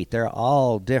his feet. They're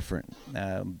all different,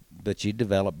 but you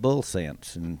develop bull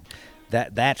sense, and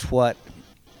that's what,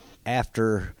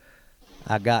 after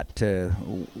I got to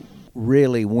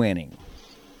really winning,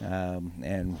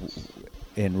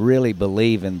 and really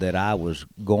believing that I was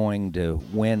going to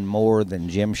win more than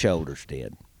Jim Shoulders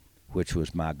did, which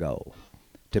was my goal,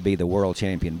 to be the world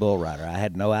champion bull rider. I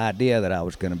had no idea that I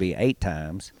was going to be 8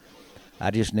 times.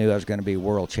 I just knew I was going to be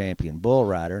world champion bull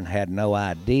rider, and had no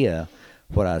idea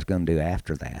what I was going to do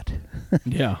after that.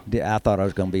 Yeah. I thought I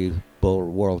was going to be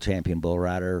world champion bull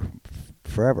rider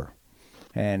forever.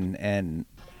 And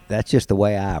that's just the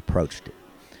way I approached it.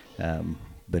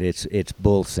 But it's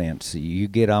bull sense. You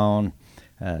get on.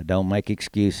 Don't make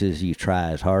excuses. You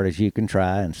try as hard as you can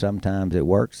try, and sometimes it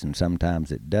works and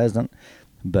sometimes it doesn't.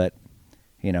 But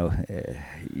you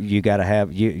gotta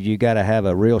have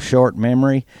a real short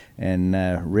memory, and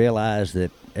realize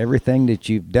that everything that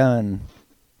you've done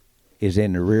is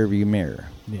in the rearview mirror.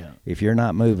 Yeah. If you're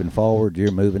not moving forward,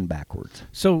 you're moving backwards.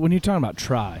 So when you're talking about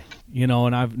try,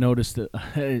 and I've noticed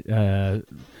that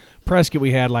Prescott,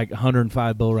 we had like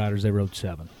 105 bull riders. They rode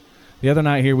 7. The other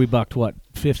night here, we bucked,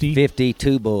 50?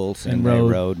 52 bulls, and they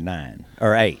rode 9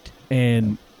 or 8.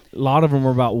 And a lot of them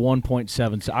were about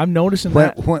 1.7. So I'm noticing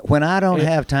that. When I don't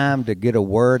have time to get a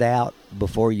word out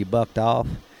before you bucked off,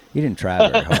 you didn't try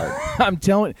very hard. I'm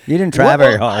telling you. didn't try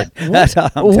very hard. That's all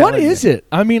I'm telling What is it?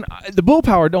 I mean, the bull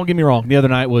power, don't get me wrong, the other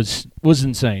night was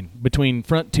insane. Between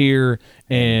Frontier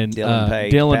and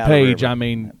Dylan Page, I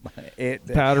mean,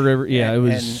 Powder River. Yeah,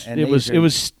 it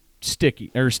was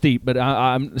sticky or steep, but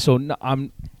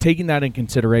I'm taking that in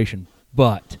consideration.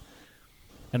 But,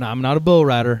 and I'm not a bull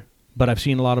rider, but I've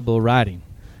seen a lot of bull riding.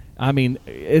 I mean,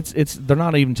 they're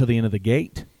not even to the end of the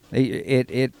gate.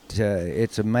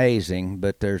 It's amazing,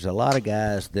 but there's a lot of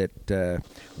guys that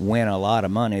win a lot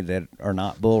of money that are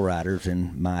not bull riders,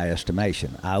 in my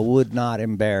estimation. I would not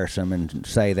embarrass them and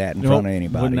say that in front of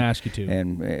anybody. Wouldn't ask you to,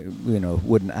 and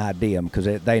wouldn't ID them,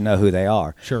 because they know who they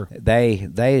are. Sure, they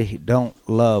don't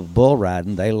love bull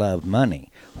riding; they love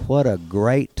money. What a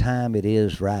great time it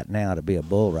is right now to be a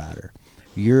bull rider.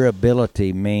 Your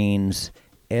ability means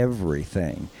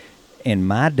everything. In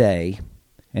my day,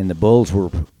 and the bulls were,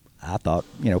 I thought,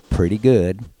 pretty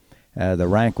good. The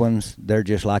rank ones, they're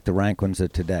just like the rank ones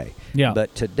of today. Yeah.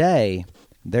 But today,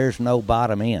 there's no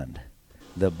bottom end.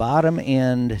 The bottom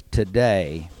end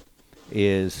today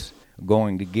is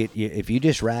going to get you, if you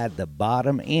just ride the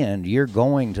bottom end, you're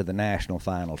going to the National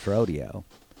Finals Rodeo.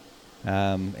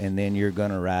 And then you're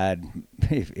going to ride,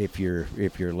 if you're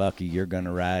lucky, you're going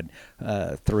to ride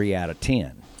 3 out of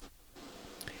 10.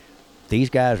 These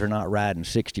guys are not riding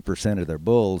 60% of their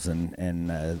bulls, and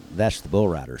that's the bull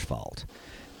rider's fault.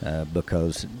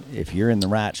 Because if you're in the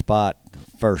right spot,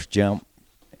 first jump,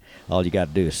 all you got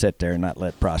to do is sit there and not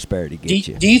let prosperity get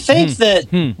you. Do you think that?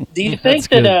 Do you think That's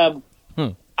that?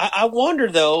 good. I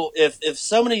wonder though if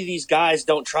so many of these guys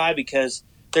don't try because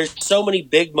there's so many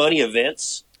big money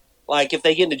events. Like if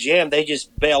they get in the jam, they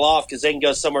just bail off because they can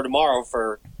go somewhere tomorrow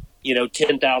for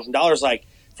 $10,000. Like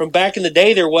from back in the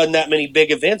day, there wasn't that many big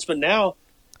events, but now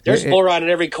there's bull riding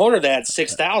every corner that had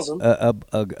 6,000.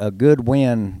 A good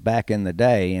win back in the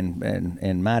day, and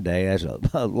in my day, that's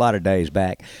a lot of days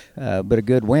back, but a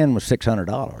good win was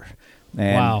 $600.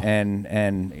 And, Wow.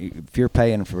 and if you're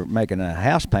paying for making a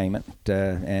house payment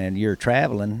and you're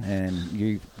traveling and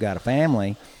you've got a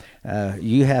family,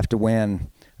 you have to win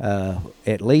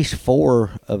at least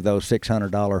 4 of those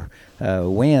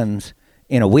 $600 wins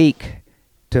in a week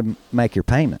to make your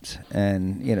payments.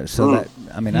 And so that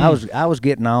I was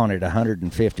getting on at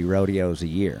 150 rodeos a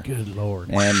year. Good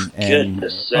Lord. And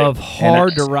Goodness sake. Of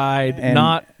hard to ride, and-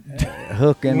 not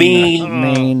hooking,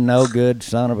 mean, no good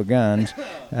son of a guns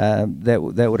that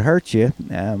would hurt you.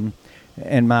 And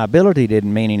my ability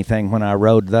didn't mean anything when I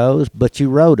rode those, but you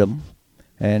rode them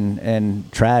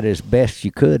and tried as best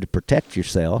you could to protect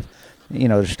yourself,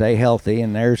 to stay healthy.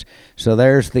 And there's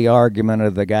the argument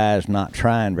of the guys not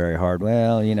trying very hard.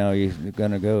 Well, you're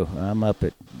going to go, I'm up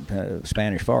at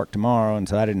Spanish Fork tomorrow, and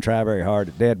so I didn't try very hard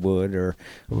at Deadwood or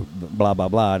blah, blah,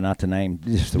 blah, not to name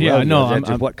just the rodeos. no, That's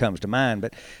just what comes to mind.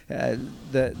 But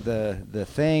the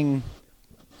thing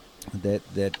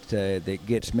that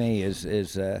gets me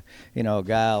is a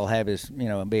guy will have his,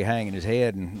 be hanging his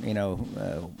head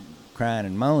and, crying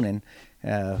and moaning.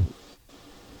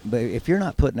 But if you're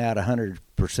not putting out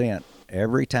 100%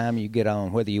 every time you get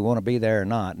on, whether you want to be there or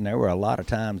not, and there were a lot of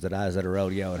times that I was at a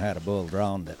rodeo and had a bull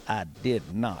drawn that I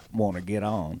did not want to get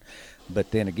on.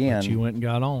 But then again, but you went and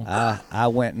got on. I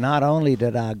went, not only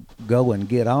did I go and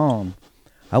get on,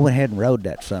 I went ahead and rode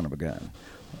that son of a gun.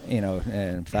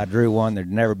 And if I drew one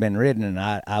that'd never been ridden, and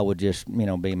I would just,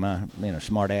 be my,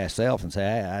 smart ass self and say,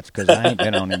 hey, that's because I ain't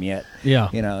been on him yet. Yeah.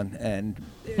 And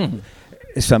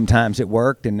sometimes it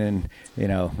worked, and then,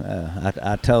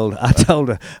 I told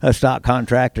a stock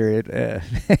contractor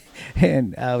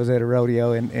and I was at a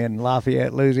rodeo in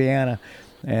Lafayette, Louisiana,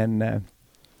 and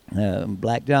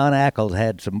Black John Ackles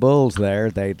had some bulls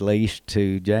there they'd leased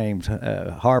to James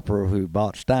Harper, who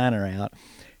bought Steiner out.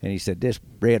 And he said, this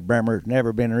red Bremer's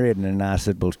never been ridden. And I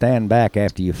said, well, stand back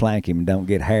after you flank him and don't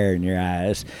get hair in your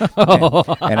eyes.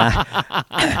 and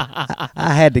I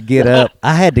had to get up.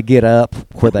 I had to get up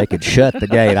where they could shut the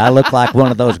gate. I looked like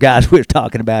one of those guys we were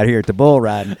talking about here at the bull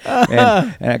riding.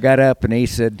 And I got up, and he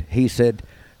said,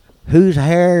 whose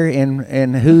hair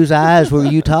and whose eyes were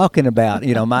you talking about?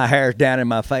 My hair's down in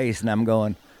my face, and I'm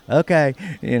going, okay,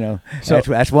 so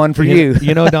that's one for you.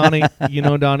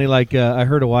 Donnie, like I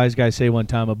heard a wise guy say one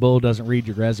time, a bull doesn't read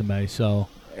your resume. So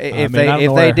if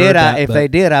they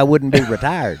did, I wouldn't be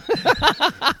retired.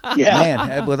 Yeah.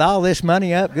 Man, with all this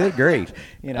money up, good grief,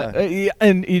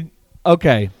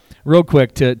 Okay, real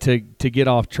quick to get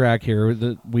off track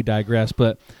here, we digress.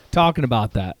 But talking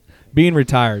about that, being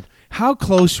retired, how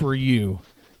close were you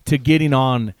to getting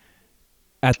on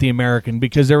at the American?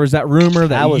 Because there was that rumor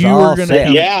that you were going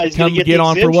to come get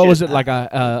on for, what was it, like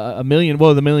a million?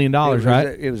 Well, the $1 million, right?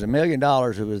 It was $1 million.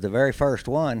 It was the very first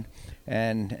one,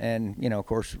 and of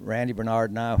course, Randy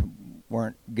Bernard and I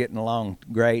weren't getting along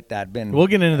great. We'll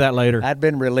get into that later. I'd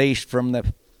been released from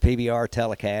the PBR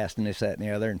telecast and this, that, and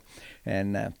the other,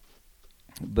 and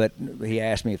but he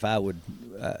asked me if I would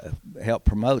help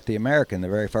promote the American, the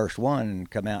very first one, and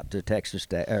come out to Texas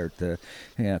or to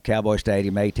Cowboy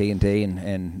Stadium, AT&T,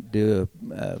 and do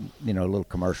a little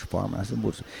commercial for him.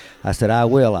 I said I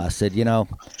will. I said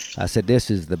this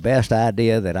is the best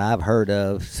idea that I've heard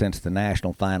of since the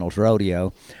National Finals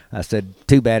Rodeo. I said,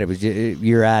 too bad it was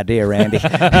your idea, Randy.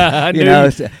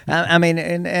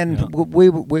 We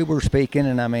were speaking,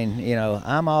 and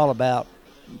I'm all about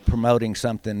promoting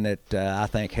something that I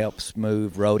think helps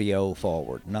move rodeo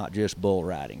forward, not just bull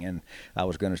riding. And I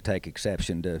was going to take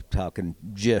exception to talking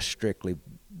just strictly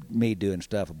me doing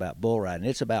stuff about bull riding.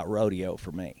 It's about rodeo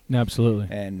for me. Absolutely.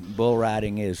 And bull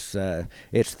riding is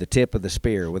it's the tip of the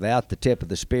spear. Without the tip of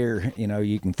the spear,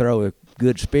 you can throw a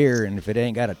good spear, and if it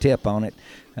ain't got a tip on it,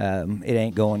 it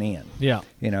ain't going in. Yeah.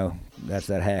 That's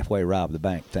that halfway rob the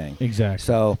bank thing. Exactly.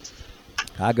 So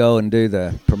I go and do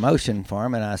the promotion for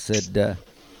him, and I said,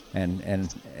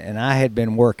 and I had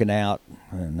been working out,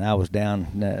 and I was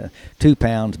down 2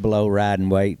 pounds below riding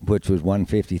weight, which was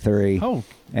 153. Oh.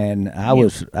 And I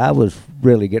was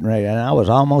really getting ready, and I was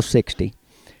almost 60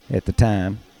 at the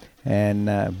time. And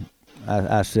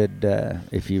I said,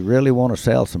 if you really want to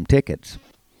sell some tickets,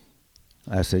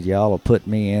 I said, y'all will put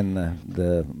me in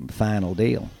the final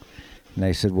deal. And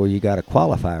they said, well, you got to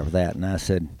qualify for that. And I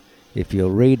said, if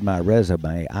you'll read my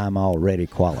resume, I'm already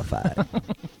qualified.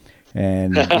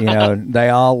 And, they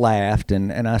all laughed.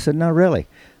 And I said, no, really.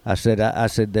 I said,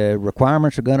 the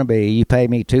requirements are going to be you pay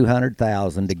me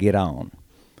 $200,000 to get on.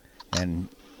 And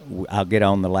I'll get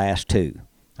on the last two.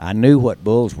 I knew what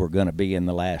bulls were going to be in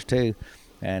the last two.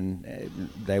 And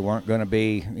they weren't going to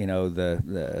be,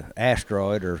 the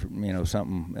asteroid or,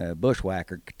 something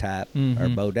bushwhacker type or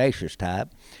bodacious type.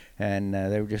 And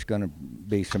they were just going to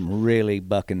be some really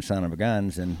bucking son of a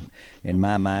guns. And in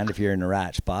my mind, if you're in the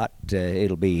right spot,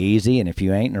 it'll be easy. And if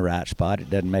you ain't in the right spot, it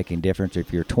doesn't make any difference.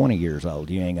 If you're 20 years old,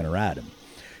 you ain't going to ride them.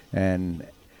 And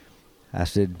I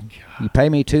said, you pay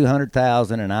me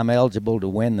 $200,000 and I'm eligible to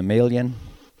win the $1 million.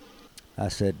 I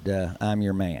said, I'm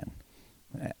your man.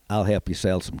 I'll help you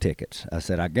sell some tickets. I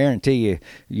said, I guarantee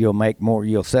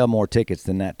you'll sell more tickets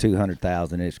than that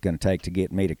 $200,000 it's going to take to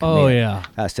get me to commit. Oh, yeah.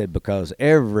 I said, because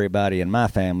everybody in my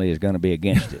family is going to be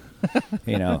against it,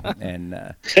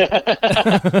 and,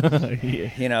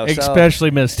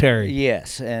 especially Miss Terry.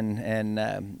 Yes. And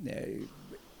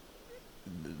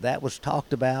that was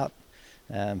talked about,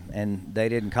 and they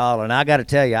didn't call. And I got to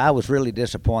tell you, I was really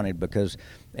disappointed because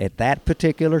at that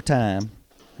particular time,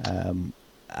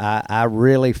 I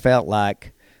really felt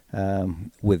like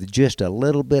with just a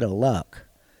little bit of luck,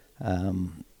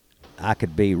 I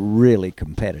could be really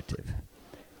competitive,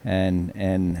 and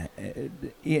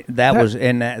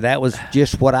that was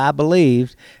just what I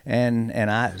believed,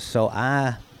 and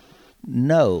I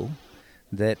know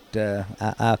that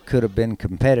I could have been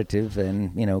competitive,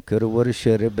 and coulda, woulda,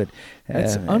 shoulda, but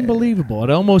that's unbelievable. At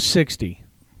almost 60,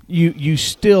 you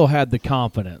still had the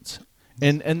confidence.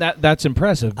 And that's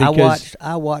impressive because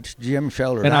I watched Jim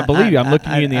Shoulders, and I believe you. I'm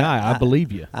looking you in the eye. I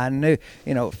believe you. I knew,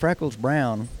 Freckles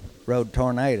Brown rode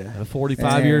Tornado.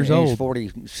 45 years old. He's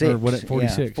 46. Or what?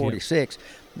 46. Yeah, 46.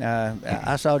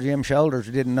 I saw Jim Shoulders.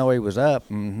 Didn't know he was up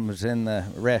and was in the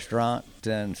restaurant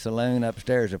and saloon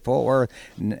upstairs at Fort Worth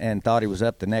and thought he was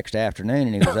up the next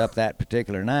afternoon, and he was up that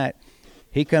particular night.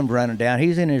 He comes running down.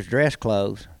 He's in his dress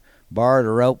clothes, borrowed a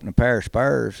rope and a pair of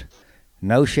spurs,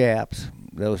 no chaps,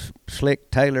 those slick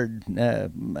tailored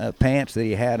pants that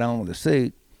he had on with a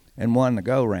suit, and won the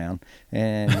go-round.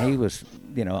 And he was,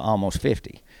 almost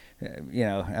 50. Wow.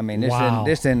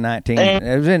 It was in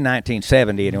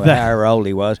 1970 anyway, however old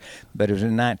he was. But it was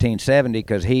in 1970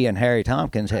 because he and Harry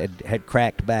Tompkins had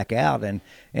cracked back out and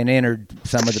entered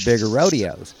some of the bigger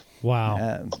rodeos.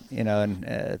 Wow.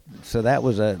 So that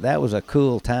was a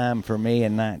cool time for me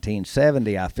in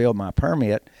 1970. I filled my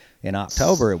permit in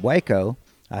October at Waco.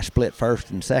 I split first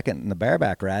and second in the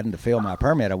bareback riding to fill my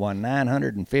permit. I won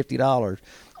 $950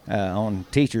 on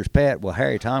Teacher's Pet. Well,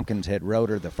 Harry Tompkins had rode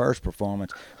her the first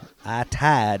performance. I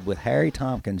tied with Harry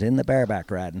Tompkins in the bareback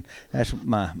riding. That's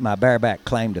my bareback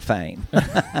claim to fame.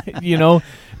 He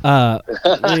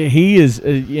is,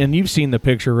 and you've seen the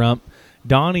picture, Rump.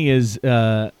 Donnie is.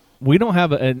 We don't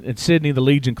have at Sydney, the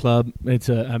Legion Club. It's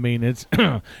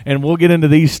and we'll get into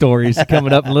these stories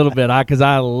coming up in a little bit, because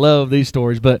I love these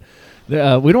stories. But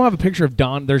we don't have a picture of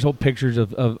Don. There's old pictures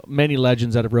of many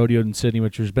legends that have rodeoed in Sydney,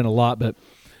 which there's been a lot, but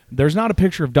there's not a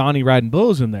picture of Donnie riding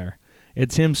bulls in there.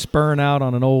 It's him spurring out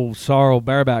on an old sorrel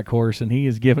bareback horse, and he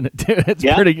is giving it to.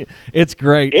 It's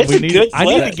great. It's good. I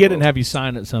need to get it and have you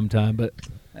sign it sometime, but.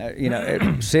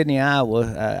 Sydney,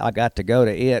 Iowa, I got to go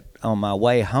to it on my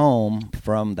way home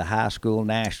from the high school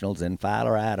nationals in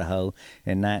Filer, Idaho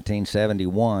in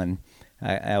 1971.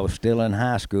 I was still in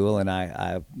high school,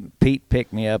 and Pete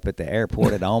picked me up at the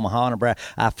airport at Omaha, Nebraska.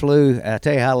 I flew. I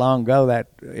tell you how long ago that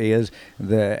is.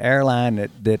 The airline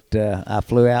that I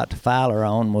flew out to Filer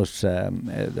on was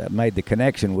that made the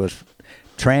connection was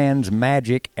Trans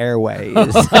Magic Airways.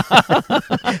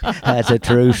 That's a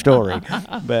true story,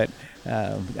 but.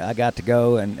 I got to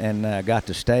go and got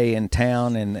to stay in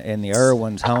town in the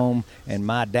Irwins' home, and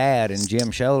my dad and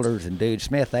Jim Shoulders and Dude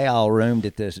Smith, they all roomed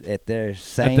at their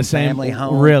same family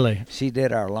home. Really? She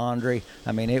did our laundry.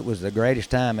 I mean, it was the greatest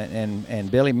time,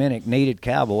 and Billy Minnick needed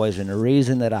cowboys, and the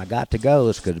reason that I got to go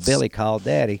is because Billy called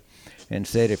Daddy and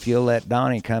said, if you'll let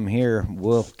Donnie come here,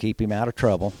 we'll keep him out of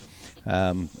trouble.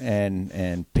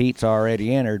 And Pete's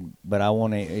already entered, but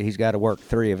he's got to work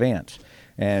 3 events.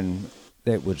 And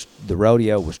the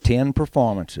rodeo was 10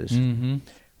 performances. Mm-hmm.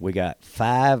 We got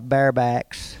 5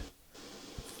 barebacks,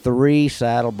 3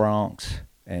 saddle broncs,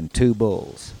 and 2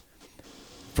 bulls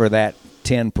for that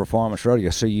 10 performance rodeo.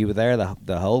 So you were there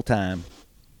the whole time.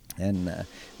 And,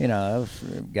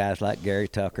 guys like Gary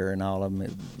Tucker and all of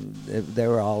them, they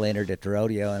were all entered at the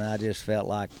rodeo, and I just felt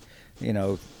like,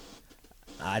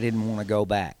 I didn't want to go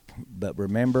back. But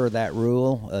remember that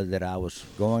rule that I was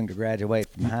going to graduate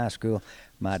from high school?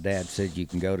 my dad said, you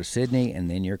can go to Sydney and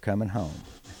then you're coming home.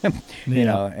 You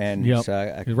know, and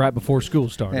so right before school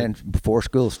started. And before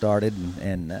school started,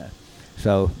 and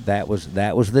so that was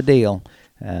the deal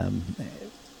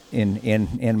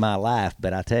in my life.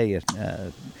 But I tell you,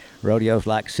 rodeos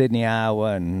like Sydney,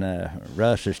 Iowa, and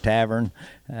Russ's Tavern,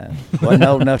 wasn't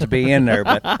old enough to be in there,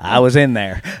 but I was in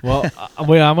there. Well, I'm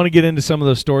going to get into some of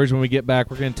those stories when we get back.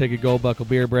 We're going to take a Gold Buckle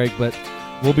beer break, but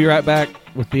we'll be right back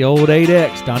with the old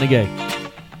 8X, Donnie Gay.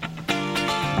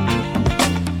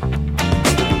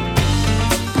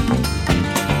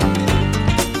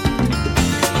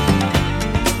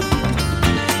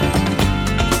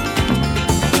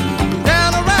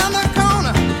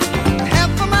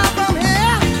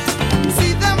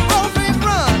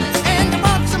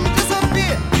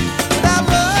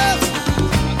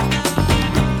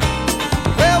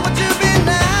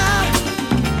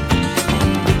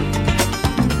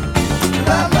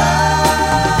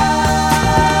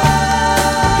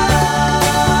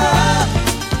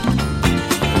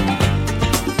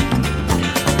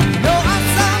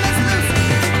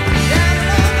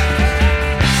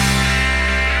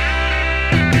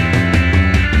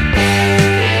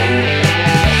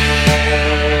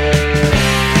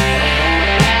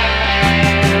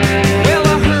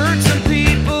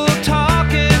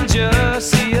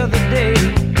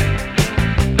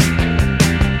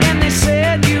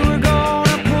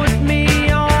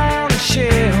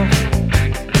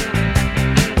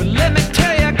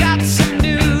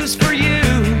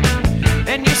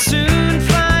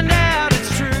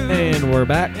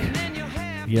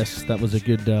 Yes, that was a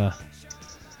good. That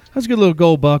was a good little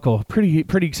Gold Buckle. Pretty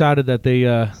excited that they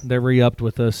re-upped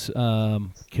with us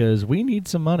because we need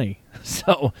some money.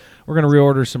 So we're gonna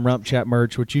reorder some Rump Chat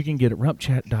merch, which you can get at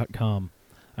rumpchat.com.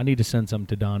 I need to send some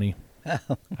to Donnie.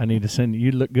 I need to send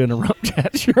you. Look good in a Rump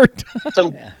Chat shirt.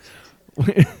 some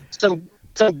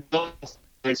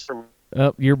from.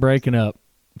 Oh, you're breaking up.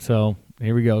 So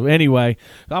here we go. Anyway,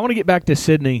 I want to get back to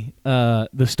Sydney,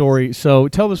 the story. So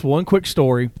tell us one quick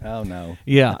story. Oh, no.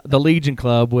 Yeah, the Legion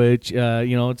Club, which,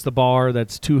 it's the bar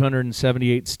that's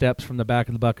 278 steps from the back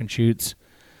of the Buck and Shoots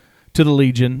to the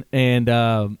Legion. And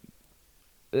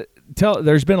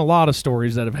there's been a lot of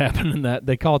stories that have happened in that.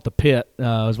 They call it the pit,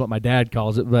 is what my dad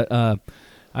calls it. But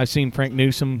I've seen Frank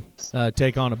Newsom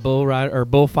take on a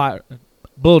bulldogger,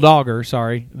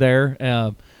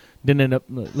 there. Didn't end up.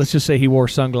 Let's just say he wore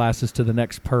sunglasses to the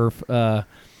next perf,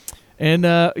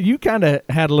 and you kind of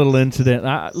had a little incident.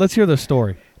 Let's hear the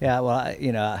story. Yeah, well,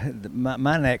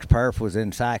 my next perf was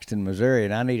in Sikeston, Missouri,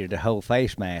 and I needed a whole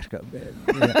face mask.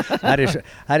 I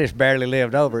just barely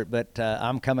lived over it, but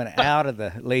I'm coming out of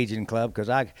the Legion Club because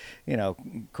of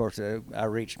course, I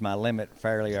reached my limit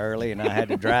fairly early, and I had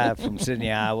to drive from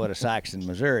Sydney, Iowa to Sikeston,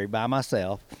 Missouri by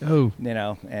myself. Oh.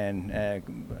 And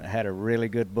had a really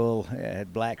good bull.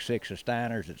 Had Black Six of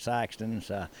Steiners at Sikeston,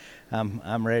 so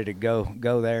I'm ready to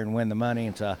go there and win the money.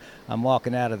 And so I'm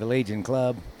walking out of the Legion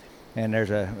Club. And there's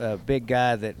a big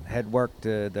guy that had worked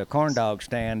the corn dog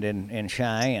stand in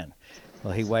Cheyenne.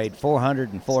 Well, he weighed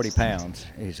 440 pounds.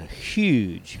 He's a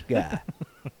huge guy.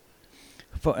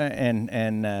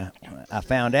 And I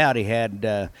found out he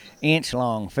had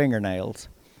inch-long fingernails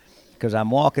because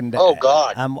I'm walking. Oh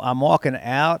God! I'm walking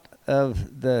out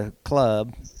of the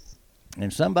club,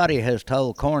 and somebody has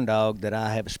told Corn Dog that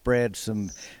I have spread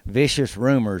some vicious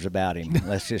rumors about him.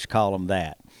 Let's just call them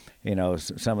that.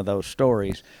 Some of those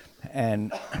stories.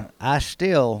 And I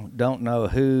still don't know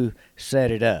who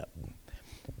set it up.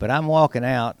 But I'm walking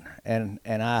out, and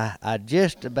I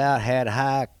just about had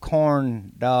High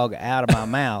Corn Dog out of my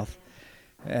mouth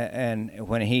and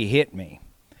when he hit me.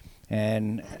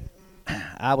 And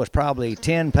I was probably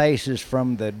 10 paces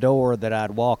from the door that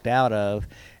I'd walked out of,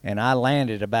 and I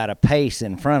landed about a pace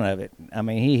in front of it. I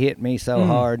mean, he hit me so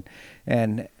hard,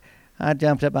 and I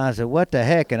jumped up and I said, what the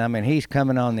heck? And, he's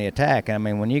coming on the attack.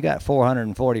 When you got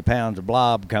 440 pounds of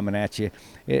blob coming at you,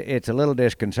 it's a little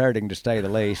disconcerting to say the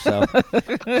least. So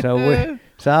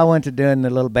so I went to doing the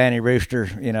little Banny Rooster,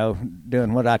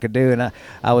 doing what I could do. And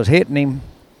I was hitting him,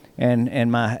 and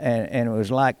it was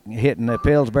like hitting the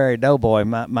Pillsbury Doughboy.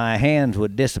 My hands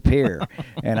would disappear,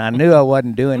 and I knew I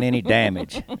wasn't doing any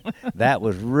damage. That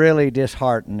was really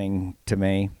disheartening to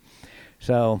me.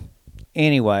 So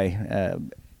anyway,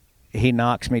 he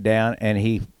knocks me down, and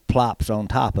he plops on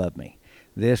top of me.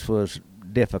 This was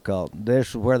difficult.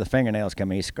 This is where the fingernails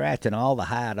come in. He's scratching all the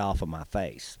hide off of my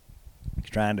face. He's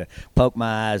trying to poke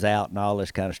my eyes out and all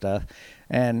this kind of stuff.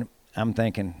 And I'm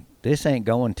thinking, this ain't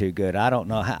going too good. I don't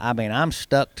know how. I'm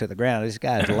stuck to the ground. This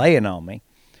guy's laying on me,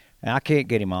 and I can't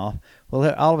get him off.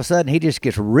 Well, all of a sudden, he just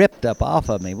gets ripped up off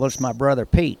of me. Well, it's my brother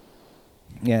Pete.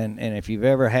 And if you've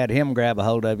ever had him grab a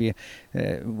hold of you,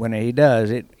 when he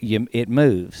does, it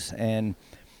moves. And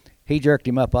he jerked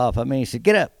him up off of me. He said,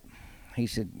 "Get up." He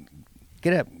said,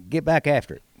 "Get up, get back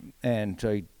after it." And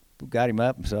so he got him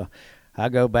up. And so I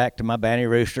go back to my Banny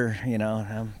Rooster,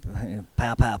 I'm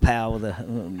pow, pow, pow with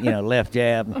a, left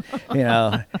jab,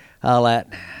 all that.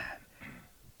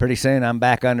 Pretty soon I'm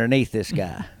back underneath this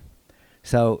guy.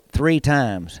 So 3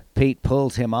 times Pete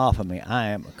pulls him off of me. I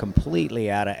am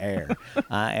completely out of air.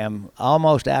 I am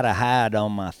almost out of hide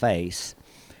on my face.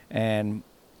 And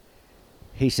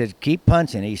he said, "Keep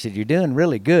punching." He said, "You're doing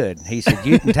really good." He said,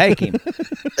 "You can take him."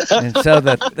 And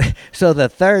so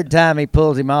the third time he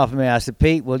pulls him off of me, I said,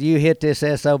 "Pete, will you hit this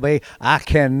SOB? I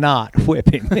cannot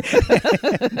whip him."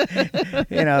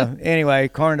 Anyway,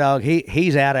 Corn Dog,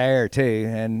 he's out of air too.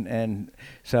 And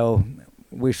so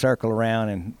we circle around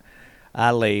and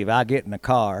I leave. I get in the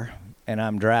car and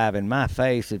I'm driving. My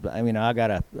face is, I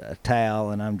got a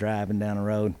towel and I'm driving down the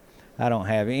road. I don't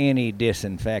have any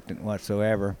disinfectant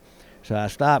whatsoever. So I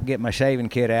stop, get my shaving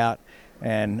kit out,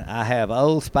 and I have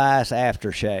Old Spice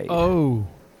aftershave. Oh,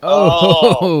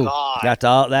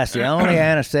 God. That's the only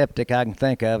antiseptic I can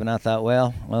think of. And I thought,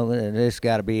 well, this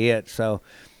got to be it. So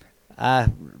I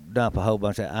dump a whole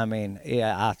bunch of.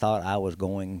 I thought I was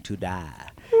going to die.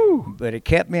 But it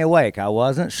kept me awake. I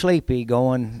wasn't sleepy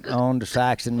going on to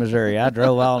Saxon, Missouri. I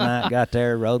drove all night, got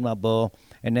there, rode my bull,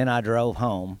 and then I drove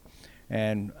home.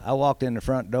 And I walked in the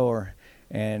front door,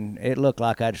 and it looked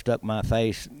like I'd stuck my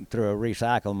face through a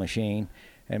recycle machine.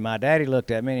 And my daddy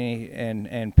looked at me,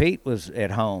 and Pete was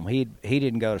at home. He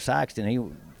didn't go to Saxton. He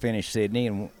finished Sydney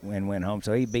and went home,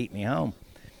 so he beat me home.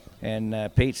 And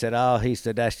Pete said, he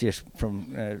said, "That's just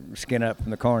from skin up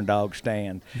from the Corn Dog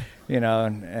stand,"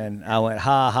 and I went,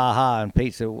 "Ha, ha, ha." And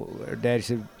Pete said, Daddy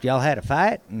said, "Y'all had a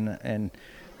fight?" And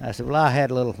I said, "Well, I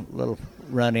had a little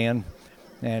run in."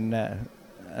 And I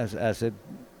said,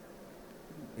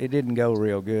 "It didn't go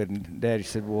real good." And Daddy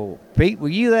said, "Well, Pete, were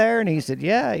you there?" And he said,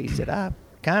 "Yeah." He said, "I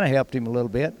kind of helped him a little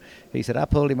bit." He said, "I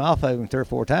pulled him off of him 3 or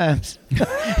 4 times."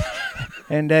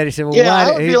 And Daddy said, "Well, Yeah, why?"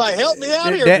 I would be like, "Help me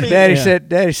out here, Pete."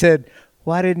 Daddy said,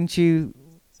 "Why didn't you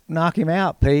knock him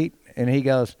out, Pete?" And he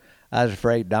goes, "I was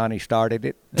afraid Donnie started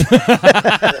it."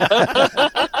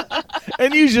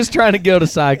 And you was just trying to go to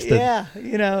Sykeston.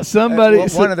 Yeah, somebody.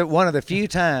 One of the few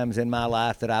times in my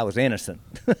life that I was innocent.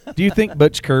 Do you think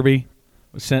Butch Kirby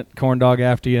sent Corn Dog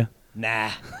after you? Nah.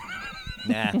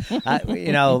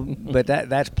 But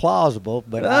that's plausible.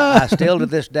 But I still to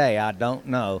this day I don't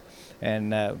know.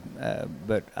 And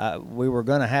but we were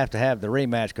going to have the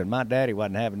rematch because my daddy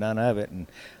wasn't having none of it, and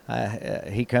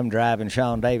he come driving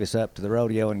Sean Davis up to the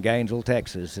rodeo in Gainesville,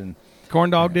 Texas, and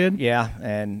Corn Dog did. Yeah,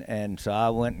 and so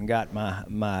I went and got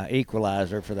my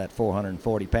equalizer for that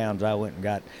 440 pounds. I went and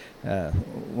got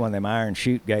one of them iron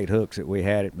shoot gate hooks that we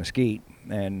had at Mesquite,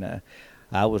 and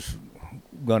I was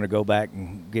going to go back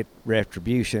and get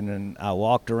retribution, and I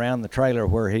walked around the trailer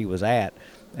where he was at,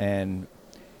 and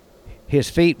his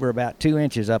feet were about 2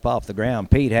 inches up off the ground.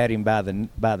 Pete had him by the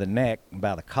neck,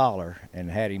 by the collar,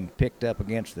 and had him picked up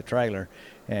against the trailer,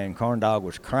 and Corn Dog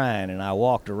was crying, and I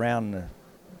walked around the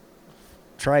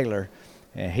trailer,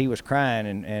 and he was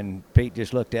crying, and Pete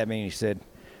just looked at me and he said,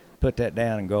 "Put that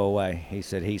down and go away." He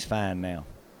said, "He's fine now."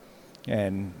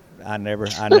 And I never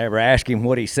asked him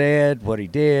what he said, what he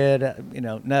did,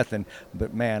 nothing.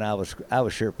 But man, I was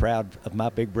sure proud of my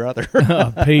big brother.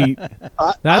 Pete.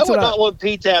 I would not want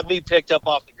Pete to have me picked up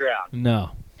off the ground.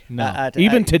 No.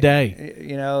 Even today.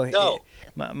 No.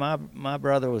 My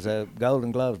brother was a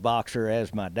Golden Gloves boxer,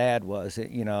 as my dad was.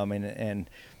 And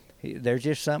there's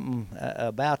just something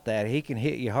about that. He can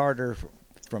hit you harder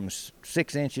from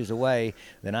 6 inches away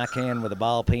than I can with a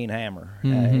ball peen hammer.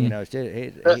 Mm-hmm. It's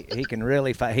just, he can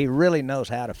really fight. He really knows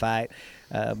how to fight.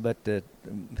 But the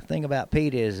thing about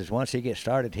Pete is once he gets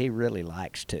started, he really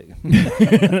likes to.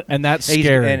 And that's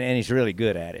scary. And he's really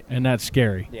good at it. And that's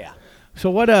scary. Yeah. So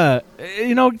what?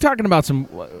 Talking about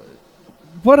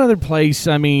what other place?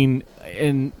 I mean,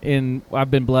 in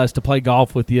I've been blessed to play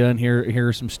golf with you and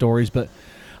hear some stories, but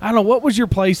I don't know, what was your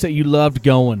place that you loved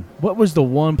going? What was the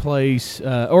one place,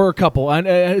 or a couple?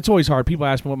 It's always hard. People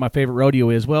ask me what my favorite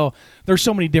rodeo is. Well, there's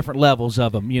so many different levels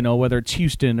of them, whether it's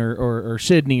Houston or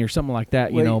Sydney or something like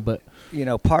that, But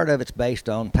part of it's based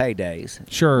on paydays.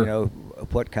 Sure.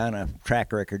 What kind of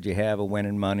track record you have of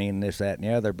winning money and this, that, and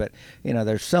the other. But,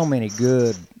 there's so many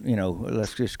good,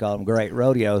 let's just call them great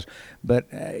rodeos. But,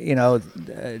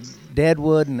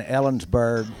 Deadwood and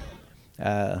Ellensburg,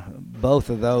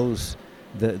 both of those,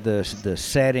 the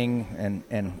setting and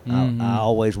Mm-hmm. I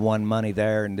always won money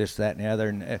there and this, that, and the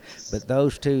other. But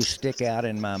those two stick out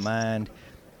in my mind.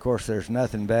 course, there's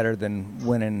nothing better than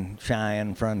winning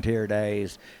Cheyenne Frontier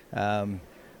Days.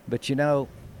 But you know,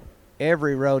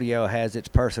 every rodeo has its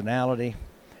personality,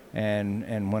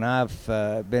 and when I've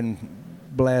been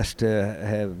blessed to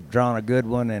have drawn a good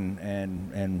one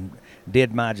and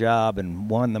did my job and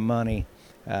won the money,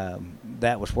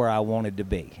 that was where I wanted to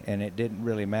be. And it didn't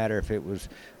really matter if it was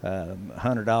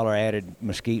 $100 added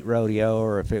Mesquite Rodeo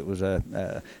or if it was a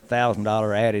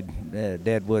 $1,000 added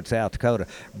Deadwood, South Dakota.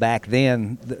 Back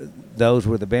then, those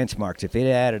were the benchmarks. If it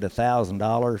added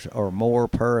 $1,000 or more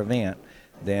per event,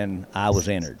 then I was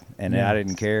entered. And I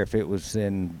didn't care if it was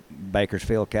in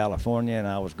Bakersfield, California, and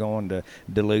I was going to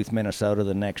Duluth, Minnesota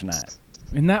the next night.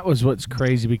 And that was what's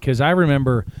crazy, because I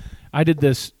remember I did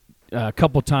this a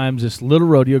couple times, this little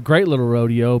rodeo, great little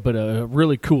rodeo, but a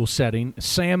really cool setting,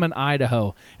 Salmon,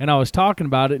 Idaho. And I was talking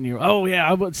about it, and you're, oh, yeah,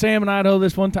 I went Salmon, Idaho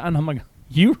this one time. And I'm like,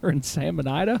 you were in Salmon,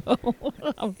 Idaho?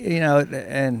 You know,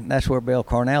 and that's where Bill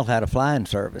Cornell had a flying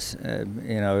service,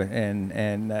 you know,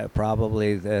 and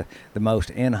probably the most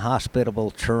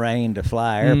inhospitable terrain to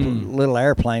fly, little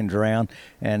airplanes around.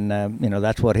 And, you know,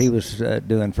 that's what he was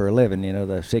doing for a living, you know,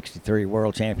 the 63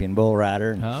 world champion bull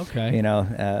rider. Okay. You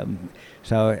know,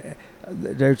 so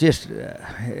there's just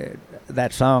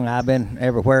that song, I've Been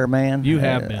Everywhere, Man. You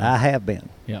have been. I have been.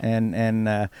 Yeah.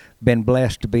 And been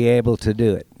blessed to be able to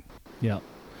do it. Yeah.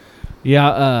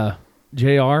 Yeah,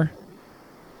 JR,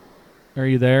 are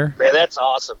you there? Man, that's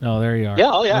awesome. Oh, there you are.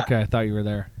 Yeah, oh, yeah. Okay, I thought you were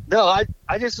there. No,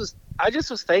 I just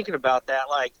was thinking about that.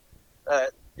 Like,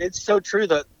 it's so true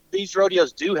that these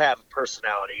rodeos do have a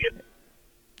personality. And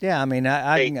yeah, I mean,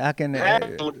 I can.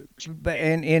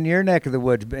 In your neck of the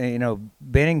woods, you know,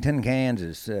 Bennington,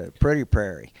 Kansas, Pretty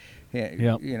Prairie.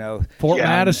 Yeah, you know, Fort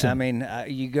Madison. I mean,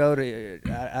 you go to,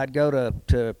 I'd go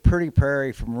to Pretty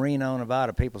Prairie from Reno,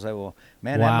 Nevada. People say, "Well,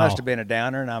 man, that must have been a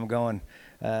downer." And I'm going,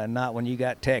 not when you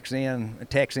got Tex M, a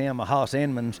Hoss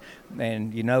Inmans,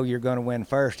 and you know you're going to win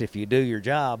first if you do your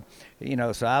job. You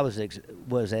know, so I was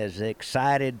as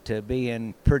excited to be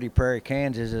in Pretty Prairie,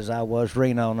 Kansas, as I was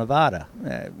Reno, Nevada.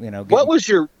 You know, what was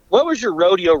your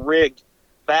rodeo rig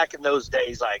back in those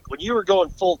days like? When you were going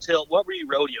full tilt, what were you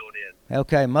rodeoing in?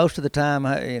 Okay, most of the time,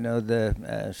 you know, the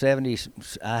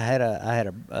 70s,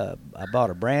 I bought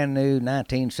a brand new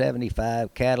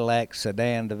 1975 Cadillac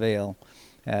sedan DeVille,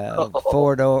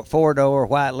 four door,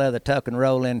 white leather tuck and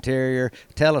roll interior,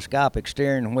 telescopic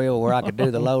steering wheel where I could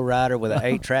do the low rider with an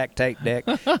 8-track tape deck,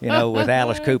 you know, with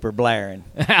Alice Cooper blaring.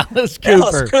 Alice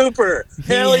Cooper.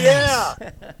 Hell yeah!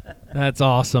 That's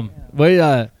awesome. We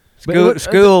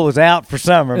School was out for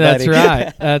summer, That's buddy.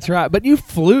 right. That's right. But you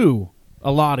flew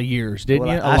a lot of years, didn't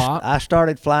you? A lot. I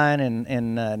started flying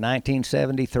in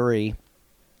 1973.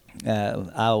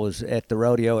 I was at the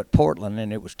rodeo at Portland,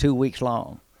 and it was 2 weeks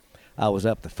long. I was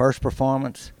up the first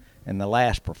performance and the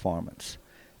last performance,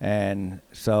 and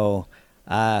so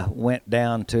I went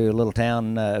down to a little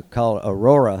town called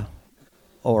Aurora,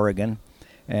 Oregon,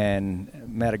 and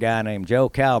met a guy named Joe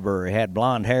Calber. He had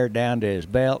blonde hair down to his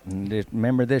belt, and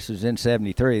remember, this was in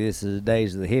 '73. This is the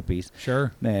days of the hippies.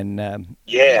 Sure. And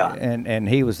yeah. And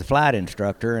he was the flight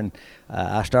instructor, and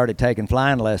I started taking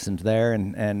flying lessons there,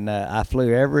 and I flew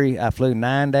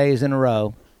 9 days in a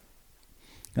row,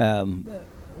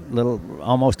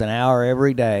 almost an hour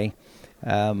every day,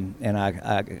 and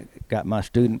I got my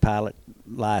student pilot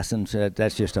license.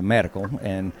 That's just a medical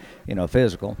and, you know,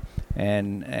 physical,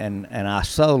 and I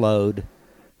soloed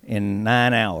in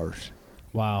 9 hours.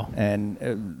 Wow. And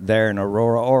there in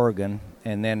Aurora, Oregon,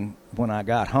 and then when I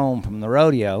got home from the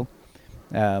rodeo,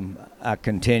 I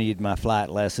continued my flight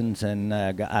lessons, and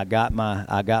I got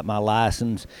my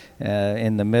license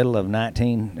in the middle of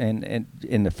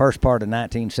in the first part of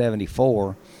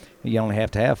 1974. You only have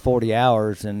to have 40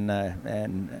 hours, and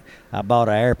I bought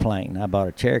an airplane. I bought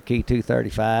a Cherokee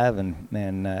 235,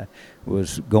 and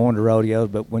was going to rodeos.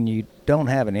 But when you don't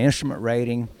have an instrument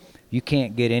rating, you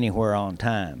can't get anywhere on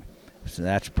time. So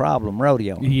that's a problem,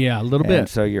 rodeo. Yeah, a little bit.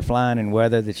 So you're flying in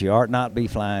weather that you ought not be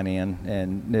flying in,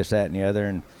 and this, that, and the other,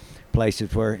 and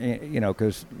places where, you know,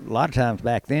 because a lot of times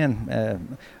back then,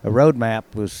 a road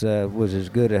map was as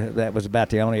good. That was about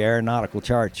the only aeronautical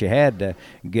chart you had to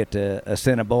get to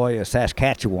Assiniboia,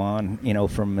 Saskatchewan, you know,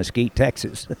 from Mesquite,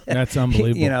 Texas. That's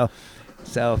unbelievable. You know,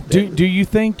 so do you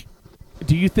think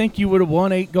you would have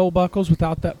won 8 gold buckles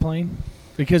without that plane?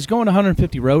 Because going to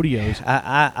 150 rodeos.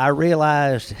 I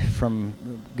realized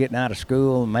from getting out of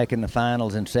school and making the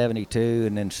finals in 72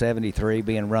 and then 73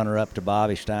 being runner-up to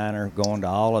Bobby Steiner, going to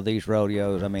all of these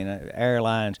rodeos. I mean,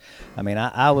 airlines. I mean, I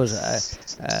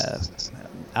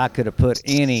could have put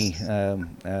any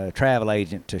travel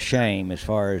agent to shame as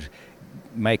far as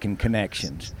making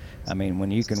connections. I mean,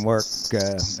 when you can work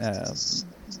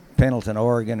Pendleton,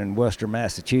 Oregon, and Worcester,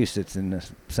 Massachusetts in the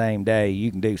same day.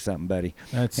 You can do something, buddy.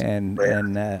 And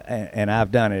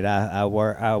I've done it.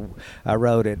 I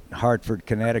rode at Hartford,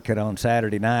 Connecticut on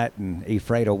Saturday night and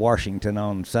Ephrata, Washington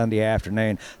on Sunday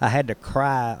afternoon. I had to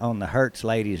cry on the Hertz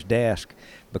lady's desk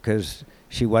because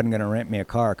she wasn't going to rent me a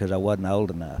car because I wasn't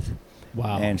old enough.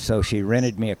 Wow. And so she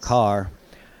rented me a car.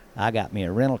 I got me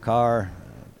a rental car.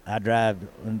 I drive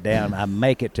down. I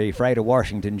make it to Ephrata,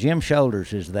 Washington. Jim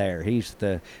Shoulders is there. He's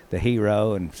the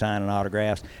hero and signing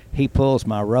autographs. He pulls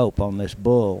my rope on this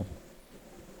bull,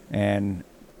 and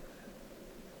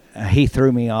he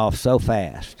threw me off so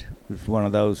fast. It was one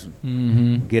of those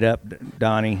get up,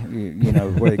 Donnie, you know,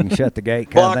 where you can shut the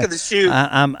gate. Block of the chute.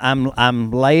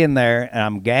 I'm laying there and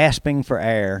I'm gasping for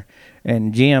air,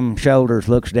 and Jim Shoulders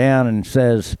looks down and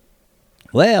says,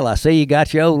 "Well, I see you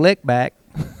got your old lick back."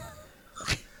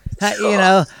 You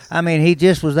know, I mean, he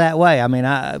just was that way. I mean,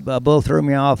 a bull threw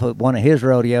me off at one of his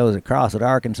rodeos across at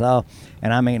Arkansas,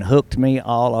 and I mean, hooked me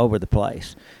all over the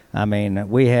place. I mean,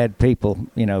 we had people,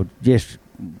 you know, just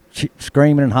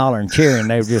screaming and hollering, cheering.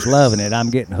 They were just loving it. I'm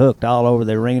getting hooked all over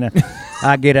the arena.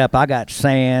 I get up, I got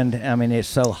sand. I mean, it's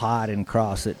so hot and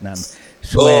cross it, and I'm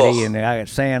sweaty, and I got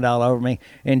sand all over me.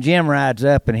 And Jim rides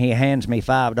up, and he hands me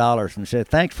 $5 and said,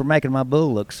 "Thanks for making my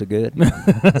bull look so good."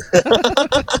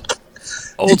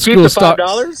 Old school stock.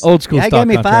 Old school He stock. gave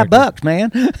me $5,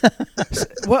 man.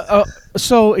 Well,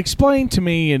 so explain to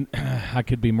me, and I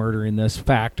could be murdering this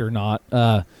fact or not.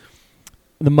 The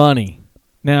money.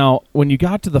 Now, when you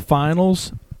got to the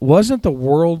finals, wasn't the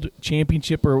world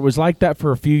championship, or it was like that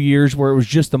for a few years, where it was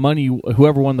just the money?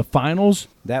 Whoever won the finals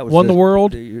won the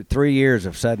world. 3 years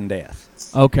of sudden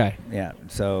death. Okay. Yeah.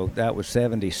 So that was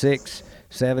 76,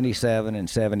 77, and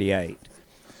 78.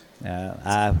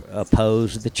 I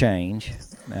opposed the change.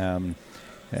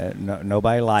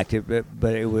 Nobody liked it,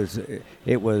 but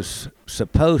it was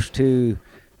supposed to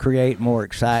create more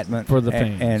excitement for the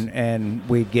fans, and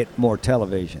we'd get more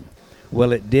television.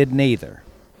 Well, it did neither.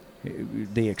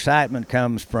 The excitement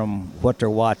comes from what they're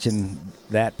watching,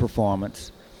 that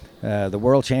performance. The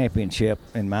World Championship,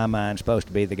 in my mind, is supposed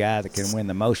to be the guy that can win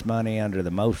the most money under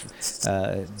the most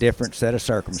different set of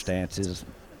circumstances,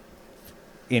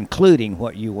 including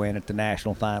what you win at the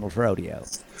National Finals Rodeo.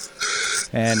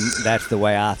 And that's the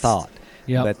way I thought.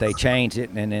 Yep. But they changed it,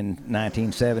 and in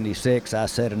 1976, I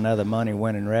set another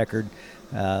money-winning record.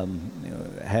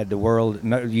 Had the world,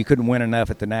 no, you couldn't win enough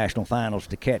at the National Finals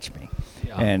to catch me.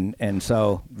 Yeah. And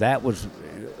so that was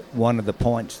one of the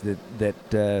points that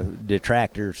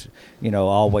detractors, you know,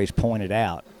 always pointed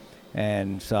out.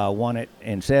 And so I won it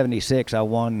in 76. I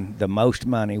won the most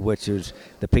money, which was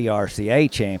the PRCA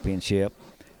championship.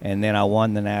 And then I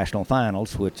won the National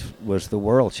Finals, which was the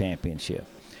World Championship.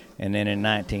 And then in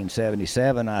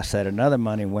 1977, I set another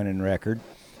money-winning record,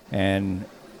 and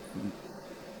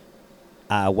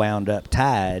I wound up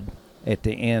tied at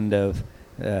the end of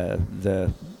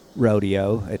the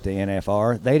rodeo at the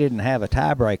NFR. They didn't have a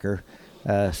tiebreaker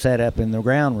set up in the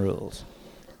ground rules.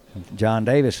 John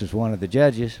Davis was one of the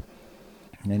judges,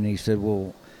 and he said,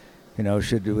 "Well, you know,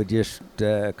 should we just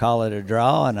call it a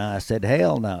draw?" And I said,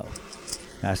 "Hell no."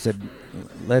 I said,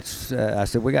 I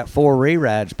said, we got 4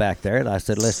 re-rides back there. I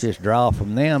said, let's just draw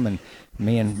from them. And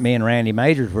me and Randy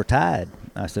Majors were tied.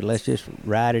 I said, let's just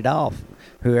ride it off.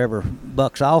 Whoever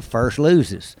bucks off first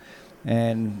loses.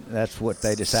 And that's what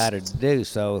they decided to do.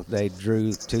 So they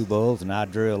drew 2 bulls, and I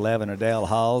drew 11 of Dale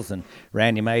Hall's, and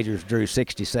Randy Majors drew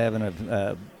 67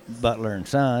 of Butler and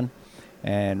Son.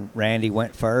 And Randy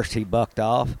went first. He bucked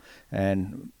off,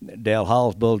 and Dale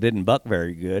Hall's bull didn't buck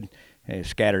very good. He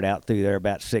scattered out through there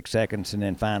about 6 seconds and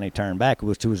then finally turned back,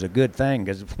 which was a good thing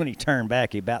because when he turned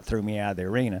back, he about threw me out of the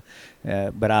arena.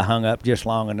 But I hung up just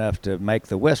long enough to make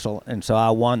the whistle, and so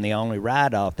I won the only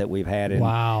ride-off that we've had in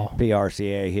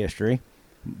PRCA history.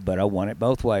 But I won it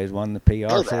both ways, won the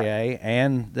PRCA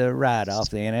and the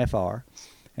ride-off, the NFR.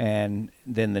 And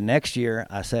then the next year,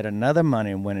 I set another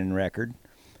money-winning record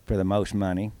for the most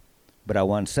money, but I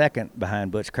won second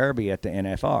behind Butch Kirby at the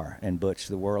NFR, and Butch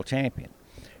the world champion.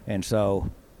 And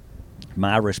so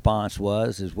my response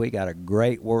is we got a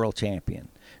great world champion,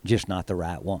 just not the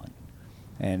right one.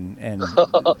 And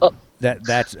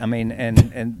that's I mean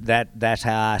and that's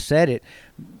how I said it.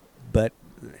 But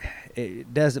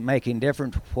it doesn't make any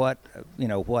difference what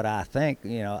I think.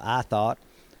 I thought,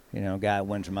 guy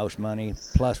wins the most money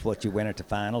plus what you win at the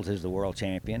finals is the world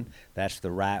champion. That's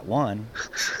the right one.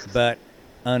 But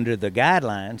under the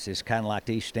guidelines, it's kind of like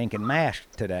these stinking masks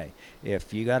today.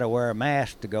 If you got to wear a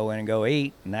mask to go in and go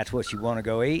eat, and that's what you want to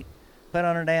go eat, put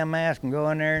on a damn mask and go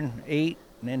in there and eat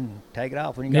and then take it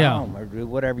off when you go Yeah. home, or do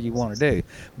whatever you want to do.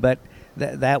 But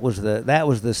that was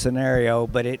the scenario.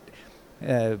 But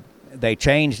they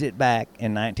changed it back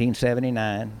in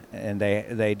 1979, and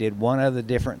they did one other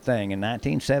different thing. In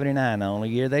 1979, the only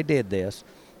year they did this,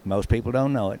 most people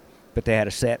don't know it, but they had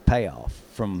a set payoff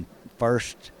from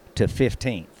 1st to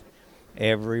 15th.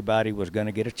 Everybody was going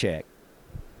to get a check.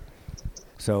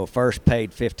 So first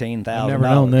paid $15,000. I've never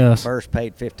known this. First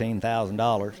paid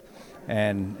 $15,000,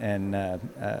 and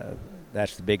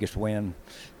that's the biggest win.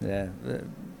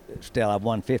 Still, I've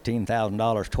won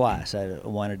 $15,000 twice. I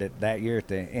won it that year at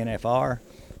the NFR,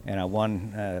 and I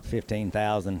won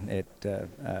 $15,000 at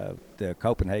the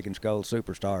Copenhagen Gold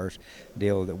Superstars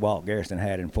deal that Walt Garrison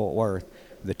had in Fort Worth.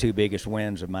 The two biggest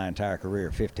wins of my entire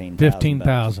career, $15,000.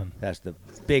 $15,000. That's the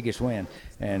biggest win.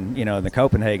 And in the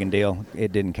Copenhagen deal,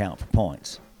 it didn't count for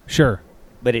points, Sure.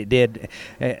 but it did.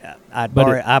 I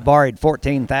But borrowed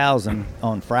 $14,000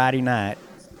 on Friday night.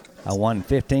 I won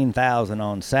 $15,000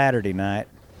 on Saturday night,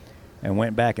 and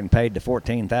went back and paid the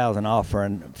 $14,000 off for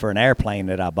an airplane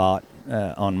that I bought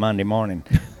on Monday morning.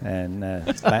 And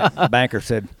banker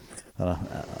said,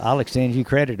 I'll extend you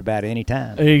credit about any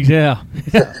time. Yeah.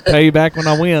 Pay you back when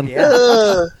I win.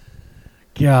 Yeah.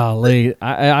 Golly,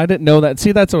 I didn't know that.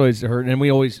 See, that's always hurt, and we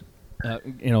always,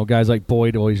 guys like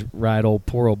Boyd always ride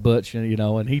poor old Butch,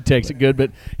 and he takes it good,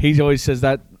 but he always says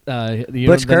that.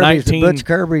 Butch Kirby's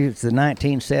the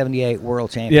 1978 world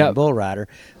champion bull rider,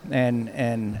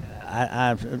 and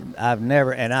I've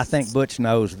never, and I think Butch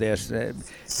knows this.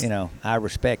 I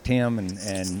respect him,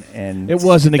 and it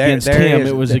wasn't against him;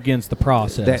 it was against the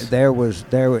process. There was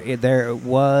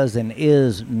and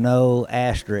is no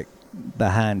asterisk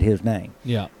behind his name.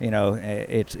 Yeah,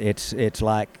 it's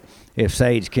like if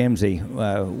Sage Kimzey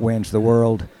wins the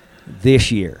world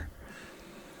this year,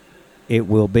 it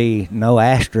will be no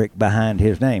asterisk behind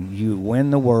his name. You win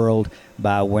the world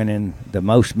by winning the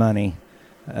most money,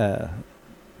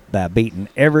 by beating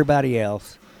everybody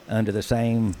else under the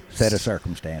same set of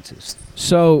circumstances.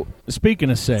 So, speaking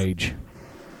of Sage,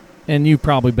 and you've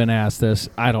probably been asked this,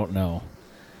 I don't know,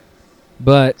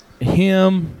 but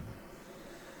him,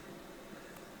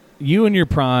 you in your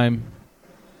prime,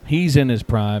 he's in his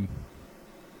prime.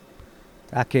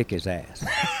 I kick his ass.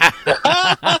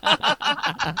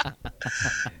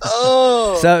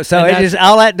 Oh, So it just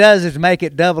all that does is make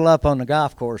it double up on the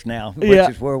golf course now, which Yeah.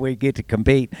 is where we get to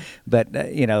compete. But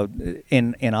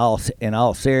in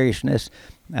all seriousness,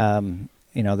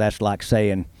 that's like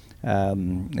saying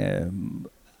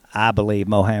I believe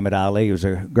Muhammad Ali was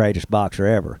the greatest boxer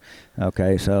ever.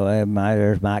 Okay, so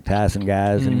there's Mike Tyson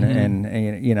guys,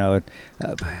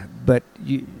 but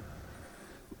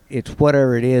it's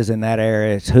whatever it is in that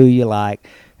area. It's who you like.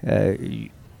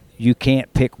 You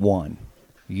can't pick one.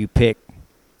 You pick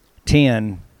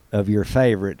 10 of your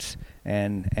favorites,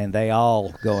 and they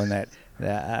all go in that.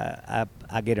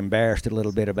 I get embarrassed a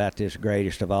little bit about this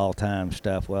greatest of all time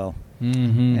stuff. Well,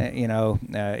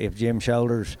 if Jim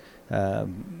Shoulders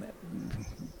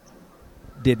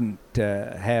didn't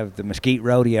have the Mesquite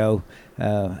Rodeo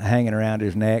hanging around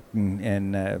his neck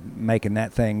and making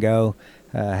that thing go,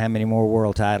 how many more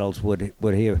world titles would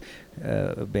he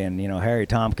have been? Harry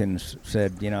Tompkins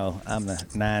said, I'm the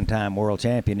 9-time world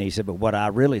champion. He said, but what I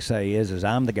really say is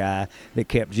I'm the guy that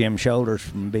kept Jim Shoulders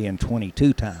from being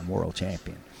 22-time world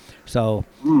champion. So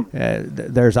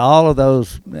there's all of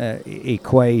those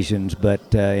equations,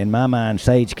 but in my mind,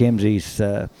 Sage Kimzey's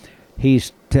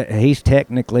he's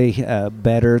technically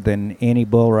better than any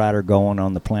bull rider going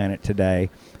on the planet today.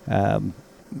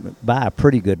 By a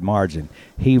pretty good margin.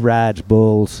 He rides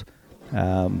bulls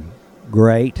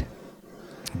great,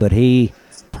 but he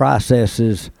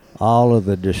processes all of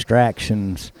the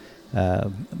distractions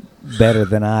better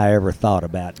than I ever thought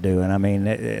about doing. I mean,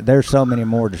 there's so many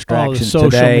more distractions social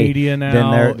today media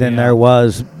now, than there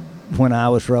was when I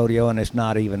was rodeoing. It's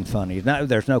not even funny.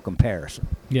 There's no comparison.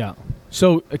 Yeah.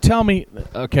 So tell me,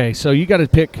 okay, so you got to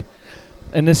pick,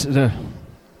 and this is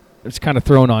it's kind of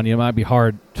thrown on you. It might be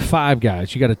hard. 5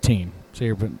 guys. You got a team. So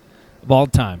you're of all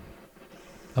time.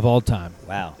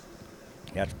 Wow,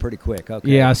 that's pretty quick. Okay.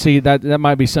 Yeah, I see that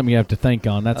might be something you have to think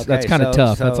on. That's kind of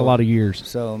tough. That's a lot of years.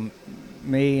 So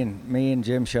me and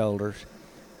Jim Shoulders,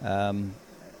 and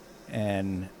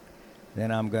then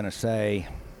I'm going to say,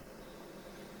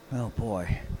 oh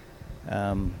boy,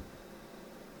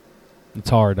 It's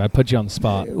hard. I put you on the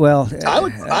spot. Well, I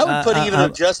would put even a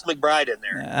Justin McBride in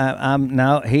there. I'm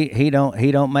no, he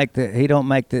don't make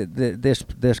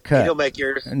this cut. He don't make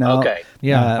yours. No. Okay.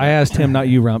 Yeah, I asked him, not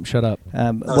you, Rump. Shut up.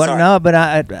 sorry. No, but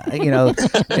I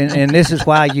and this is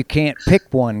why you can't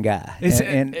pick one guy.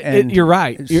 You're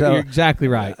right. You're, so- you're exactly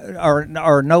right.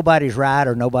 Or nobody's right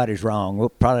or nobody's wrong. We'll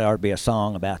probably ought to be a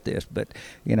song about this, but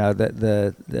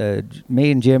the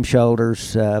me and Jim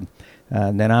Shoulders.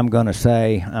 Then I'm going to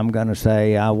say I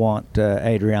want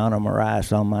Adriano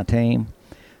Moraes on my team,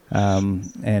 and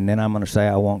then I'm going to say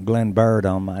I want Glenn Bird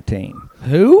on my team.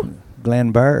 Who?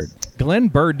 Glenn Bird. Glenn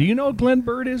Bird. Do you know who Glenn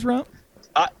Bird is, Rump?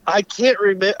 I can't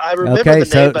remember. I remember Okay,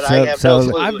 the name, but I have no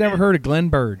clue. I've never heard of Glenn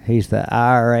Bird. He's the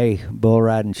IRA bull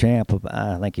riding champ.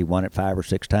 I think he won it 5 or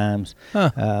 6 times.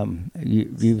 Huh.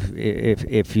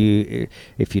 If you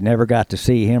never got to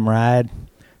see him ride,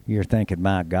 you're thinking,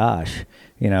 my gosh,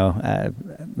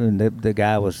 the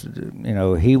guy was,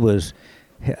 he was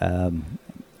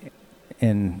in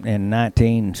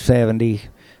 1970.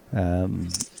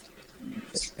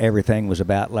 Everything was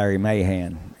about Larry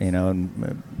Mahan,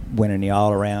 and winning the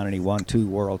all around, and he won 2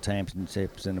 world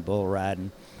championships in the bull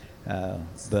riding.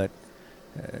 But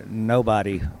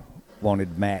nobody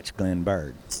wanted to match Glenn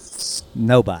Bird.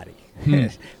 Nobody.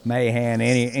 Mahan,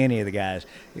 any of the guys,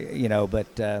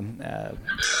 but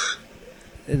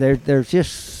there's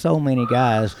just so many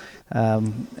guys.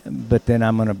 But then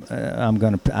I'm gonna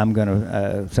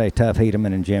say Tuff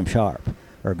Hedeman and Jim Sharp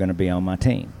are going to be on my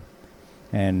team,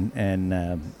 and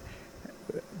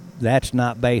that's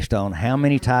not based on how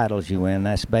many titles you win.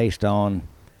 That's based on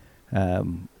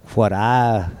what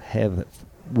I have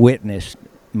witnessed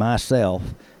myself,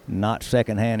 not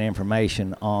secondhand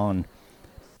information on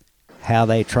how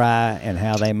they try and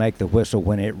how they make the whistle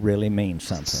when it really means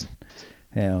something.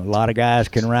 A lot of guys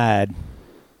can ride,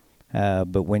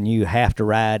 but when you have to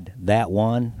ride that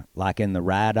one, like in the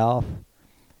ride-off,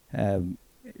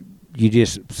 you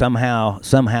just somehow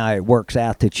it works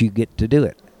out that you get to do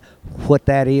it. What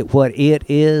it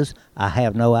is, I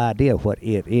have no idea what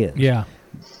it is. Yeah.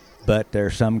 But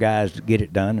there's some guys that get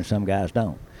it done and some guys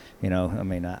don't.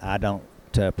 I don't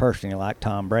personally like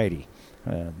Tom Brady.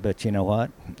 But you know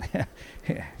what?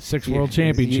 6 world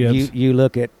championships. You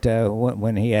look at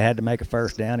when he had to make a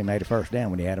first down, he made a first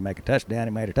down. When he had to make a touchdown,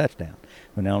 he made a touchdown.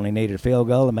 When they only needed a field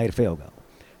goal, he made a field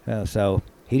goal. So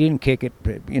he didn't kick it,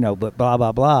 but blah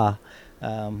blah blah.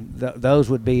 Those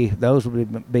would be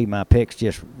my picks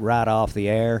just right off the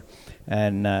air,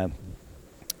 and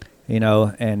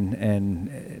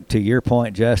and to your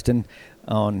point, Justin,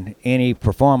 on any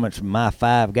performance, my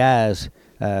 5 guys.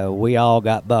 We all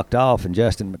got bucked off, and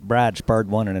Justin McBride spurred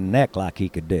one in the neck like he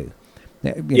could do.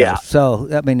 So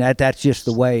that's just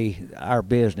the way our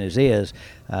business is.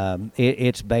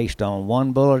 It's based on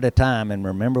one bull at a time. And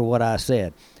remember what I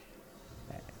said: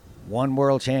 1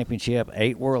 world championship,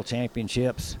 8 world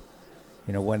championships.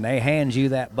 When they hand you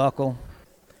that buckle,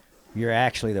 you're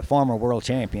actually the former world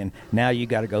champion. Now you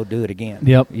got to go do it again.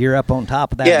 Yep. You're up on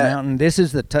top of that mountain. This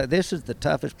is the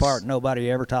toughest part nobody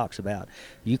ever talks about.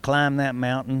 You climb that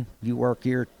mountain, you work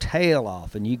your tail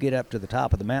off, and you get up to the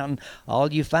top of the mountain.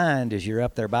 All you find is you're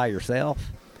up there by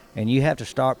yourself, and you have to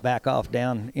start back off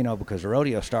down, because the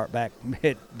rodeo start back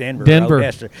at Denver.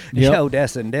 Odessa, Yep.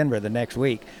 Odessa and Denver the next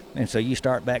week. And so you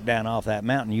start back down off that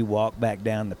mountain, you walk back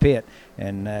down the pit,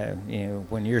 and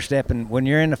when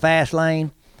you're in the fast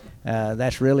lane,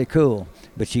 that's really cool,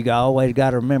 but you always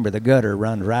got to remember the gutter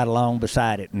runs right along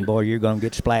beside it, and boy, you're going to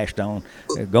get splashed on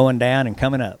going down and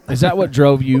coming up. Is that what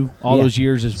drove you all Yeah. those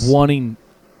years, is wanting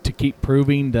to keep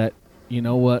proving that,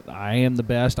 I am the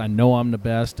best, I know I'm the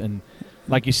best, and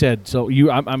like you said, so as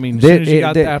soon as you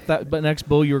got that next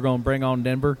bull, you were going to bring on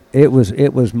Denver? It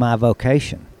was my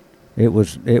vocation. It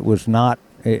was not,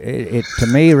 to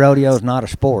me, rodeo is not a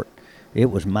sport. It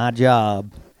was my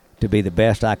job to be the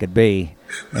best I could be,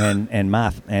 and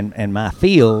my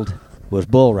field was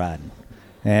bull riding,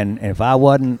 and if I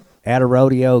wasn't at a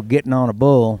rodeo getting on a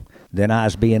bull, then I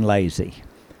was being lazy.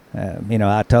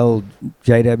 I told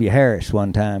J.W. Harris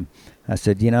one time, I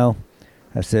said, you're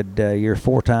a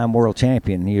 4-time world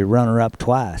champion, you're runner-up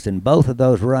twice, and both of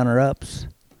those runner-ups,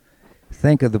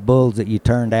 think of the bulls that you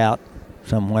turned out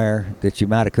somewhere that you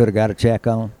could have got a check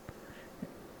on.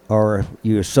 Or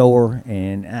you're sore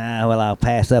and, I'll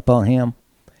pass up on him.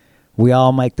 We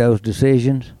all make those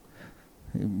decisions.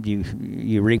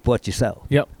 You reap what you sow.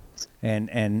 Yep.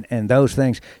 And those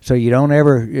things. So you don't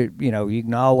ever, you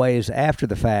can always after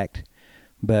the fact,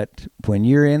 but when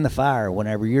you're in the fire,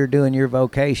 whenever you're doing your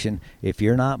vocation, if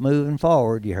you're not moving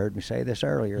forward, you heard me say this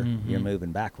earlier, you're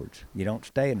moving backwards. You don't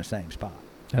stay in the same spot.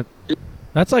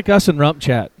 That's like us and Rump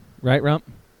Chat, right, Rump?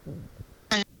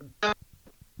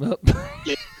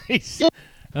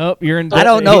 You're in. I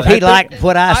don't know if he liked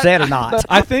what I said or not.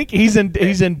 I think he's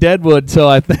in Deadwood, so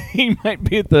I think he might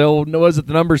be at the old. Was it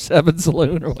the number 7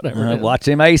 saloon or whatever? it is. Watch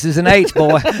them aces and eights,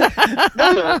 boy.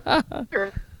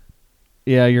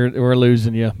 Yeah, we're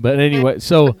losing you. But anyway,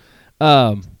 so,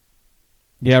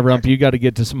 yeah, Rump, you got to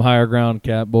get to some higher ground,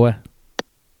 cat boy.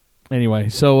 Anyway,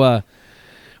 so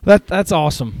that's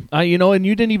awesome. And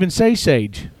you didn't even say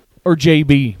Sage or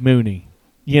JB Mooney.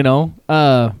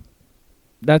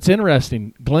 That's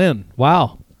interesting. Glenn,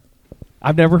 wow,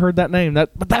 I've never heard that name.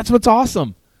 But that's what's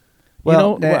awesome.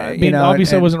 Well,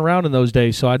 obviously I wasn't around in those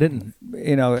days, so I didn't.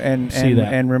 See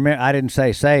that. And remember, I didn't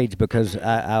say Sage because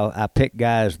I picked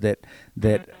guys that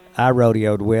I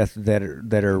rodeoed with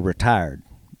that are retired.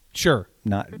 Sure.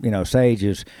 Not Sage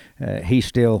is he's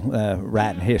still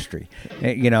writing history,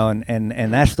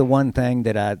 and that's the one thing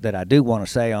that I do want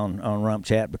to say on Rump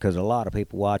Chat because a lot of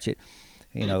people watch it.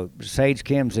 Sage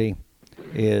Kimzey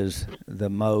is the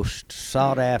most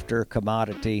sought after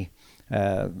commodity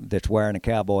that's wearing a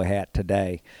cowboy hat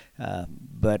today.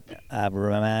 But I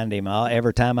remind him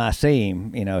every time I see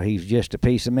him, he's just a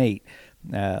piece of meat.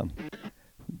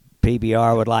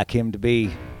 PBR would like him to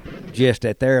be just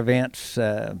at their events,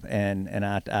 and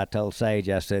I told Sage,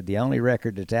 I said, the only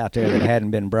record that's out there that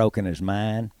hadn't been broken is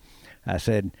mine. I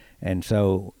said, and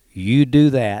so you do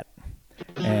that,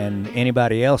 and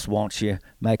anybody else wants you,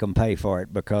 make them pay for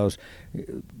it, because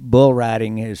bull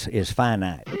riding is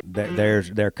finite.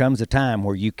 There comes a time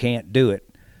where you can't do it,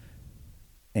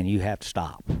 and you have to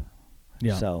stop.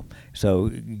 Yeah. So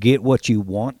get what you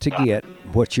want to get,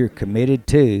 what you're committed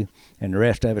to, and the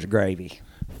rest of it's gravy.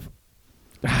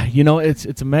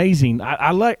 It's amazing.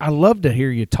 I love to hear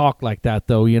you talk like that,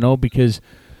 though. Because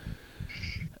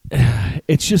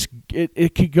it's just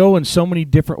it could go in so many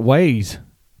different ways.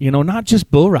 Not just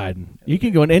bull riding. You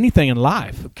can go in anything in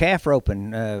life. Calf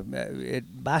roping,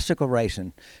 bicycle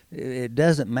racing, it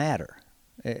doesn't matter.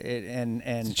 And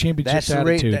it's a championship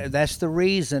attitude. That's the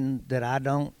reason that I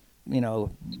don't,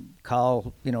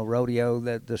 call rodeo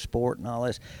the sport and all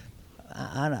this.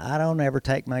 I don't ever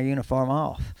take my uniform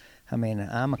off. I mean,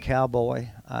 I'm a cowboy,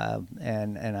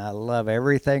 and I love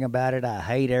everything about it. I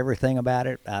hate everything about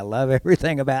it. I love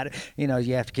everything about it. You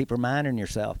have to keep reminding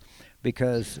yourself,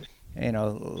 because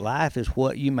life is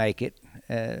what you make it.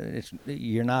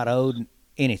 You're not owed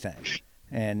anything,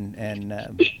 and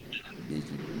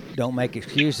don't make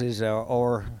excuses,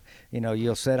 or you'll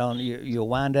you'll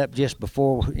wind up just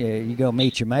before you go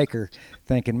meet your maker,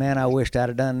 thinking, man, I wished I'd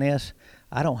have done this.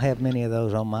 I don't have many of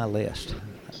those on my list.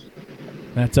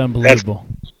 That's unbelievable.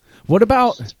 What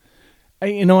about,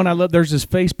 and I love, there's this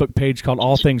Facebook page called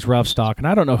All Things Rough Stock, and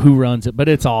I don't know who runs it, but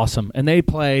it's awesome. And they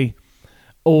play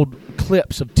old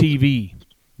clips of TV,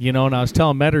 and I was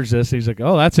telling Metters this. He's like,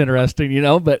 oh, that's interesting,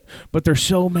 but there's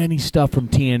so many stuff from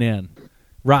TNN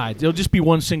rides. It'll just be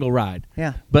one single ride.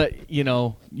 Yeah. But,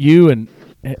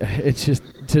 it's just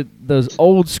to those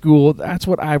old school, that's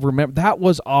what I remember. That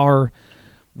was our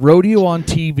rodeo on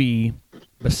TV,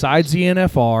 besides the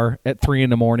NFR at 3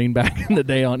 a.m. back in the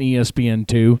day on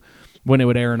ESPN2 when it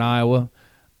would air in Iowa,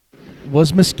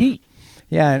 was Mesquite.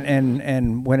 Yeah,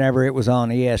 and whenever it was on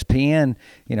ESPN,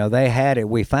 they had it.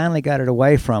 We finally got it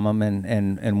away from them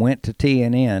and went to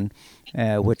TNN,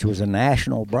 which was a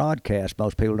national broadcast.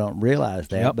 Most people don't realize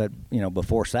that, Yep. But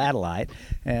before satellite.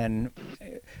 And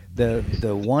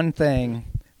the one thing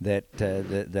that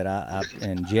I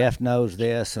and Jeff knows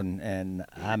this, and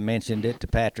I mentioned it to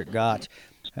Patrick Gotch.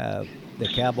 The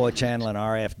Cowboy Channel and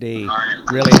RFD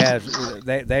really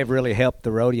they've really helped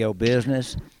the rodeo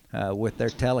business with their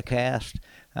telecast,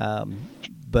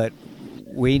 but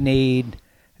we need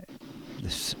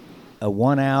a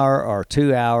 1 hour or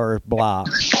 2 hour block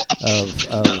of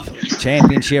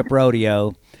championship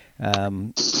rodeo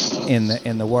in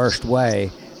the worst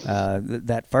way.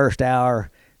 That first hour,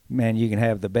 man, you can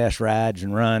have the best rides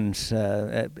and runs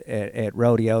at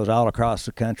rodeos all across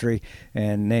the country,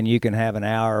 and then you can have an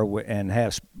hour and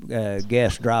have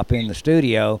guests drop in the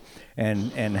studio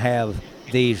and have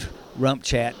these Rump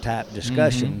Chat type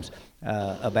discussions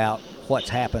about what's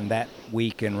happened that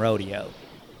week in rodeo.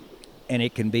 And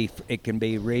it can be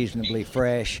reasonably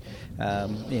fresh,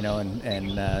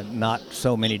 and not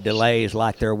so many delays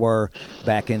like there were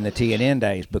back in the TNN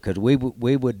days, because we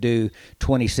would do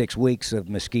 26 weeks of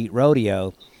Mesquite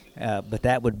rodeo, but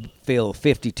that would fill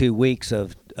 52 weeks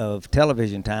of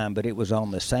television time, but it was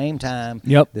on the same time,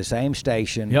 the same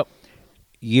station,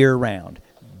 year round.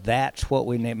 That's what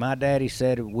we need. My daddy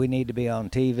said we need to be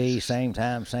on TV, same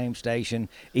time, same station,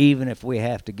 even if we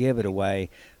have to give it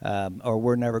away, or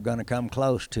we're never going to come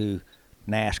close to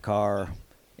NASCAR,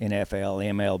 NFL,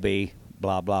 MLB,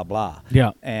 blah, blah, blah.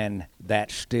 Yeah. And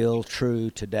that's still true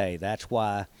today. That's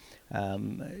why,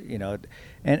 you know,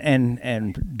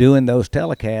 and doing those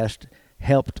telecasts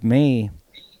helped me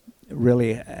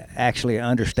really actually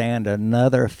understand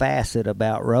another facet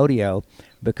about rodeo,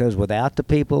 because without the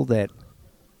people that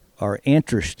are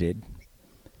interested,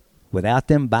 without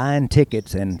them buying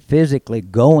tickets and physically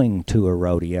going to a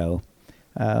rodeo,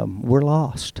 we're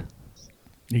lost.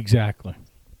 Exactly.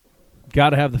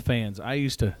 Got to have the fans. I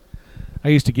used to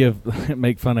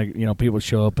make fun of, you know, people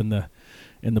show up in the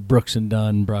Brooks and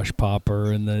Dunn brush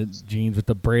popper and the jeans with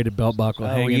the braided belt buckle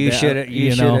hanging you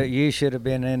down. You should have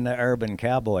been in the urban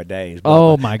cowboy days. Bubba.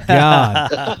 Oh my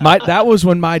God! That was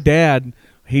when my dad,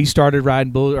 he started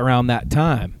riding bulls around that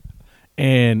time,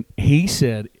 and he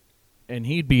said, and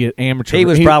he'd be an amateur. He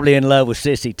was probably in love with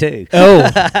Sissy too. Oh,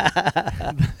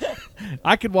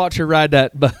 I could watch her ride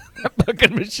that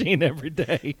bucket machine every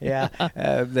day. Yeah,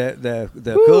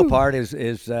 the cool part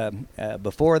is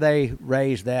before they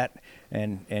raised that,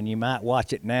 and you might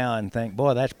watch it now and think,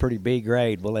 boy, that's pretty B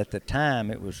grade. Well, at the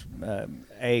time, it was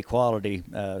A quality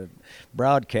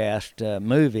broadcast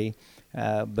movie.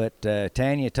 But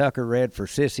Tanya Tucker read for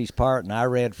Sissy's part, and I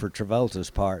read for Travolta's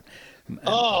part.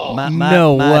 Oh,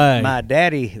 no way! My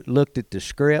daddy looked at the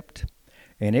script,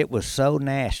 and it was so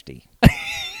nasty.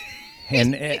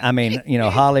 And I mean, you know,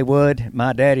 Hollywood.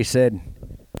 My daddy said,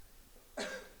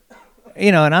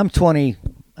 you know, and I'm 20,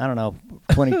 I don't know,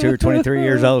 22 or 23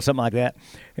 years old, something like that.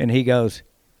 And he goes,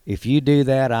 if you do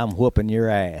that, I'm whooping your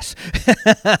ass.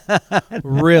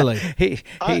 Really? He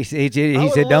would said,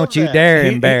 don't love you that. dare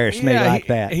embarrass me like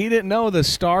that. He didn't know the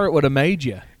star it would have made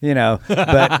you. You know,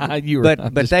 but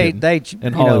I'm but just they kidding. you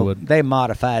In know, Hollywood. they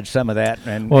modified some of that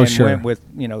and Sure. went with,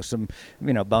 you know, some,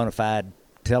 you know, bona fide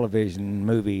television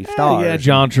movie stars. Yeah,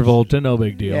 John Travolta, no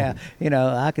big deal. Yeah, you know,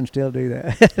 I can still do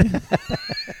that.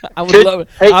 I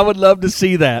would love to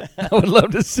see that. I would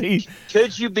love to see.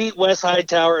 could you beat Wes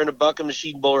Hightower in a bucket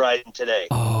machine bull riding today?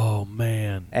 Oh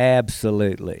man,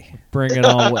 Absolutely. bring it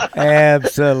on!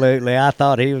 Absolutely. I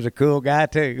thought he was a cool guy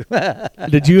too.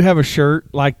 Did you have a shirt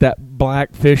like that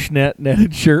black fishnet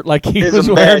netted shirt like he Is was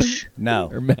a wearing? mesh. No.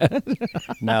 Or me-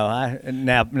 No,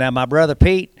 now my brother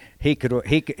Pete, he could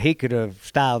have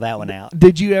styled that one out.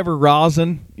 Did you ever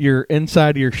rosin your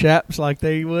inside of your shaps like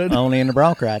they would? Only in the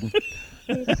bronc riding.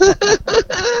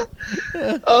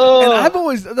 Oh, And I've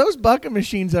always, those bucket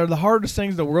machines are the hardest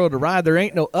things in the world to ride. There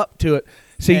ain't no up to it.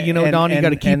 See, you know, And- Don, you and- got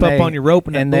to keep and up they- on your rope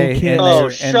and that and little they- kid. and oh,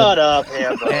 the- shut up,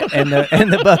 Hambo.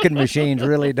 and the bucking machines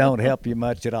really don't help you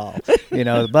much at all. You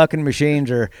know, the bucking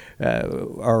machines are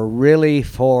really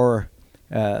for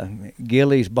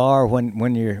Gilly's bar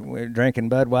when you're drinking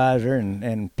Budweiser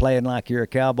and playing like you're a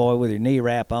cowboy with your knee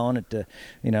wrap on it,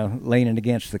 you know, leaning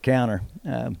against the counter.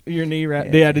 Your knee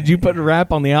wrap. Yeah, did you put a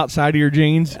wrap on the outside of your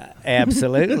jeans?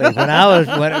 Absolutely.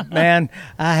 Man,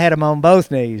 I had them on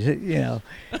both knees. You know,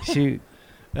 shoot.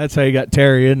 That's how you got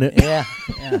Terry, isn't it? Yeah.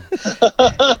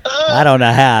 I don't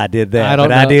know how I did that, I don't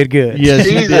but I know. did good. Yes,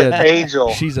 you She's did. an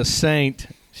angel. She's a saint.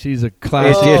 She's a It's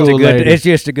classy, just cool lady. It's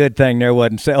just a good thing there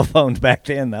wasn't cell phones back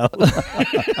then, though.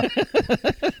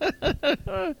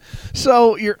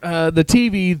 So you're the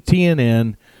TV,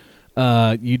 TNN.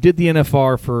 You did the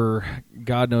NFR for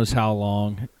God knows how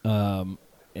long,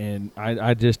 and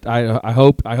I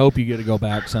hope you get to go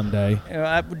back someday.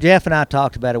 Jeff and I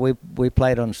talked about it. We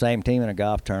played on the same team in a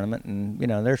golf tournament, and you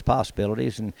know, there's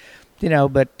possibilities, and you know,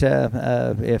 but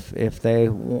if they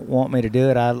want me to do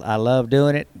it, I love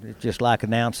doing it. It's just like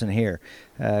announcing here,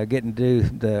 getting to do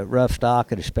the rough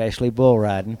stock and especially bull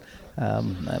riding.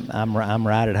 I'm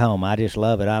right at home. I just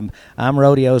love it. I'm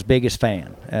rodeo's biggest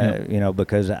fan. You know,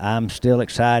 because I'm still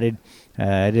excited.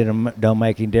 It don't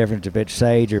make any difference if it's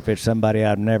Sage or if it's somebody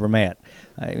I've never met.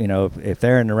 You know, if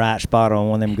they're in the right spot on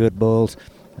one of them good bulls,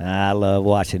 I love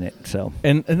watching it. So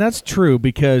And that's true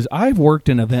because I've worked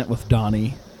an event with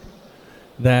Donnie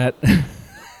that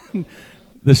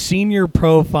the senior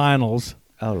pro finals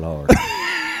oh Lord.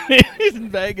 in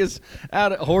Vegas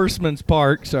out at Horseman's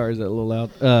Park. Sorry, is that a little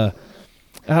loud?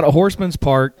 Out at Horseman's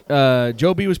Park,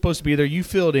 Joe B was supposed to be there. You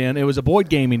filled in. It was a Boyd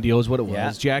Gaming deal, is what it was.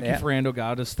 Yeah, Jackie yeah. Ferrando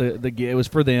got us the. It was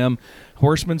for them.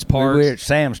 Horseman's Park. We were at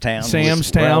Sam's Town.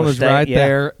 Samstown was right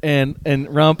there, and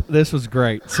Rump. This was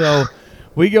great. So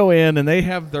we go in, and they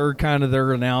have their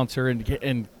announcer,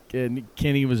 and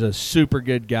Kenny was a super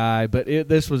good guy, but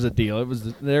this was a deal. It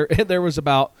was there was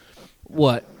about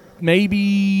what,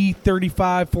 maybe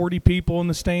 35, 40 people in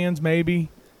the stands, maybe.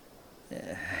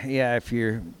 Yeah, if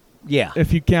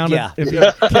you counted. Yeah. If you,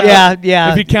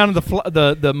 yeah. If you counted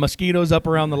the mosquitoes up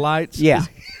around the lights. Yeah.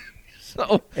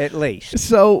 So At least.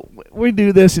 we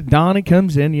do this, and Donnie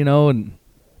comes in, you know, and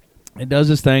and does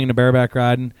his thing in the bareback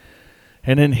riding.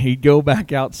 And then he'd go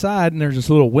back outside, and there's this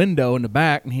little window in the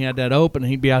back, and he had that open, and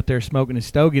he'd be out there smoking his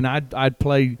stogie, and I'd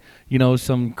play,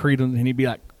 some Creedence, and he'd be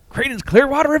like, Creedence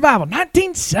Clearwater Revival,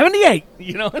 1978,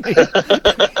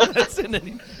 and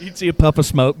then you'd see a puff of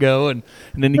smoke go, and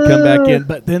then he'd come back in.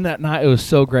 But then that night, it was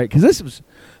so great, because this is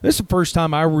the first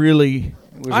time I really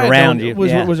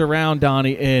was around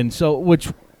Donnie, and so, it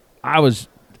was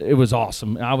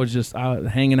awesome. I was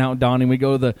hanging out with Donnie, and we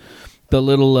go to the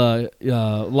little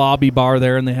lobby bar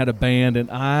there, and they had a band, and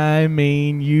I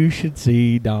mean, you should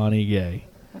see Donnie Gay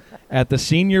at the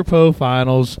Senior Pro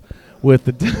Finals with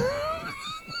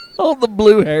all the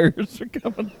blue hairs are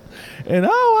coming, and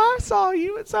I saw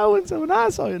you at so and so, and I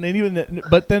saw you, and then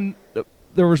but then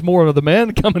there was more of the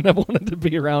men coming that wanted to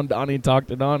be around Donnie and talk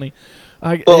to Donnie.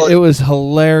 It was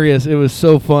hilarious. It was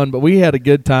so fun, but we had a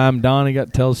good time. Donnie got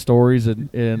to tell stories, and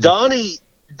Donnie's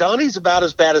about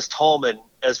as bad as Tallman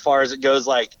as far as it goes.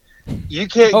 Like, you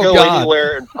can't go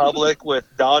anywhere in public with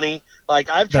Donnie. Like,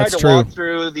 I've tried to walk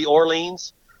through the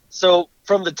Orleans. So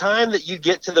from the time that you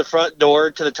get to the front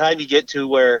door to the time you get to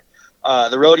where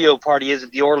the rodeo party is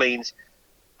at the Orleans,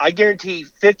 I guarantee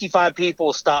 55 people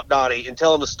will stop Donnie and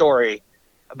tell him a story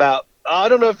about, I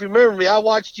don't know if you remember me, I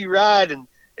watched you ride in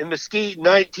Mesquite in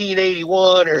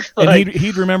 1981, or and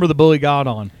he'd remember the Bully God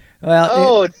on.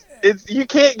 Well, it's you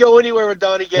can't go anywhere with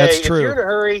Donnie Gay. That's true. If you're in a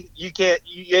hurry, you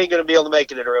ain't going to be able to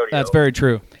make it at a rodeo. That's very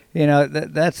true.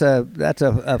 That's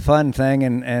a fun thing,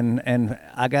 and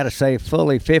I got to say,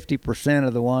 fully 50%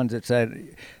 of the ones that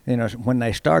said, when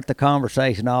they start the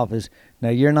conversation off is, now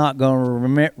you're not going to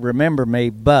remember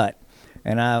me, but,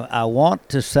 and I want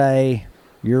to say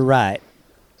you're right,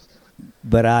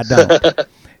 but I don't.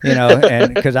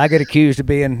 And because I get accused of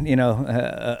being,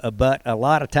 a butt a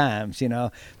lot of times,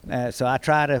 so I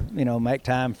try to, make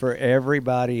time for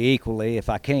everybody equally if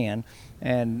I can.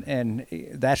 And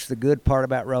that's the good part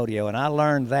about rodeo. And I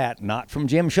learned that not from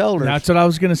Jim Shoulders. That's what I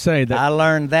was going to say. I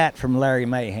learned that from Larry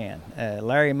Mahan.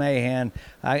 Larry Mahan,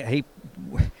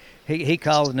 he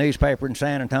called the newspaper in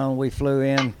San Antonio. We flew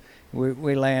in.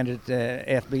 We landed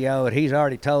at FBO, and he's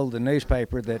already told the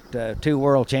newspaper that 2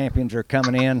 world champions are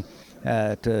coming in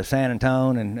to San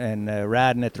Antonio and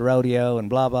riding at the rodeo and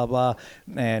blah, blah, blah.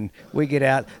 And we get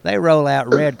out. They roll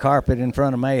out red carpet in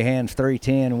front of Mahan's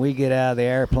 310, and we get out of the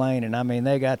airplane. And, I mean,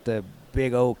 they got the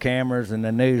big old cameras and the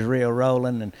newsreel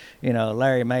rolling. And,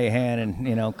 Larry Mahan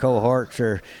and, cohorts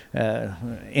are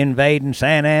invading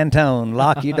San Antonio.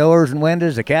 Lock your doors and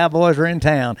windows. The Cowboys are in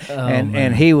town.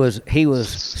 And he was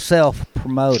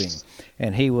self-promoting.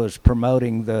 And he was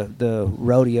promoting the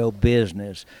rodeo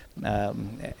business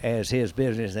as his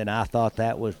business, and I thought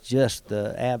that was just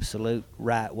the absolute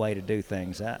right way to do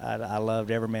things. I loved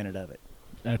every minute of it.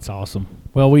 That's awesome.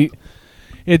 Well,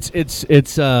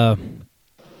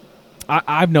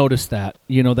 I've noticed that,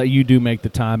 that you do make the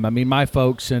time. I mean, my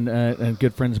folks and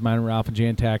good friends of mine, Ralph and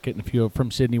Jan Tackett, and a few from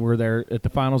Sydney, were there at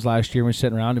the finals last year. And we were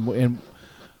sitting around and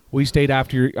we stayed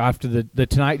after the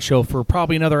Tonight Show for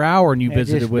probably another hour, and you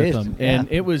visited with them, and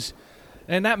it was,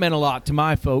 and that meant a lot to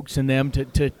my folks and them to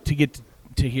get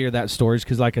to hear that stories,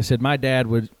 because like I said, my dad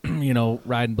was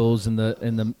riding bulls in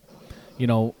the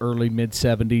early mid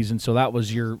 70s, and so that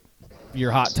was your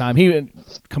hot time. He went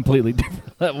completely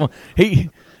different. He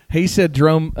said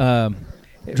Drum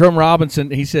Robinson.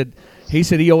 He said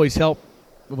he always helped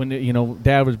when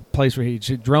Dad was a place where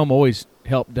Drum always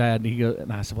helped Dad,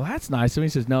 and I said, well, that's nice. And he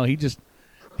says, no, he just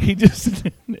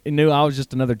knew I was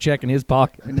just another check in his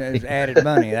pocket. And there's added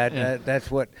money.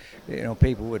 That's what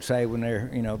people would say when they're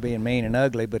being mean and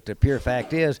ugly. But the pure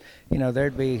fact is,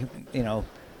 there'd be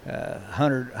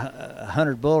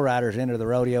 100 bull riders into the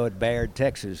rodeo at Baird,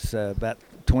 Texas, about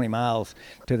 20 miles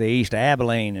to the east of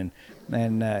Abilene, and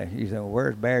you say, well,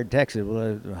 where's Baird, Texas?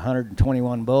 Well,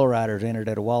 121 bull riders entered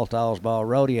at a Waltallsball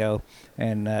rodeo,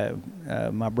 and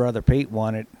my brother Pete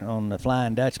won it on the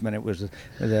Flying Dutchman. It was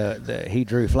he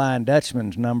drew Flying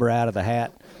Dutchman's number out of the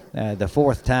hat. The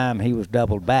 4th time he was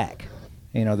doubled back.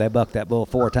 They bucked that bull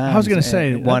 4 times. I was going to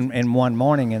say one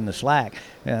morning in the slack,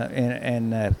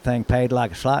 and the thing paid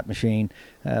like a slot machine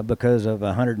because of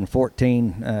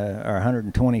 114 or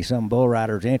 120 some bull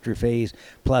riders entry fees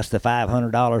plus the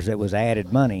 $500 that was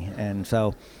added money, and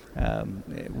so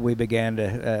we began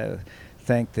to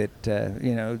think that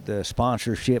the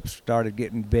sponsorships started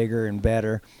getting bigger and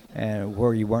better, and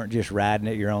where you weren't just riding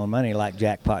at your own money like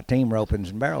jackpot team ropings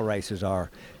and barrel races are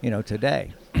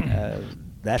today.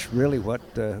 That's really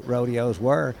what the rodeos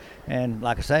were, and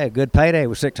like I say, a good payday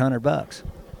was $600.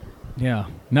 Yeah,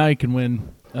 now you can win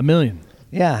 $1 million.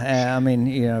 Yeah, I mean,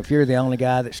 if you're the only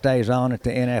guy that stays on at the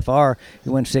NFR,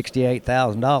 you win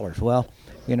 $68,000. Well,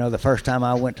 the first time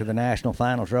I went to the National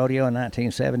Finals Rodeo in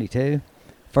 1972,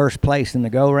 first place in the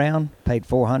go-round paid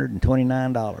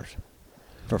 $429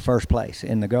 for first place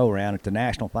in the go-round at the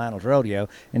National Finals Rodeo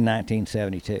in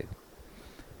 1972.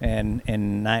 And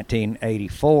in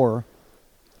 1984,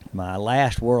 my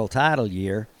last world title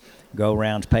year,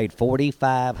 go-rounds paid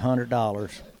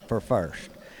 $4,500 for first.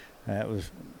 That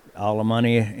was all the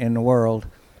money in the world.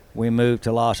 We moved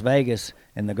to Las Vegas,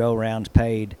 and the go-rounds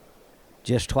paid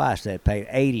just twice that, paid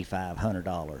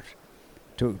 $8,500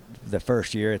 to the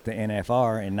first year at the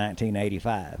NFR in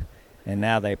 1985. And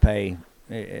now they pay,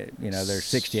 they're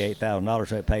 $68,000,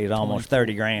 so it pays almost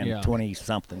 30 grand, yeah.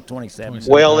 20-something, 27.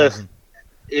 Well,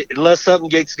 unless something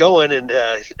gets going and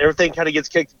everything kind of gets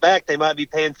kicked back, they might be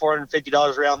paying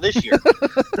 $450 around this year.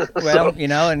 Well,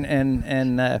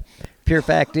 and pure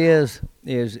fact is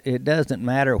it doesn't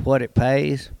matter what it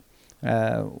pays.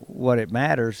 What it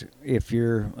matters, if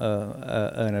you're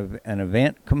an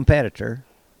event competitor,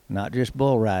 not just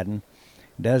bull riding,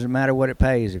 it doesn't matter what it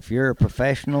pays. If you're a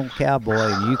professional cowboy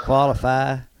and you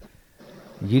qualify,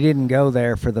 you didn't go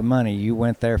there for the money. You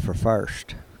went there for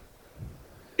first.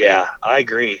 Yeah, I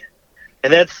agree,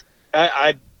 and that's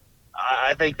I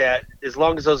think that as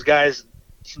long as those guys,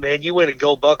 man, you win a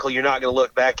gold buckle, you're not going to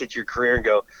look back at your career and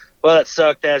go, well, it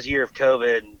sucked as a year of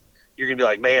COVID. And you're going to be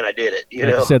like, man, I did it.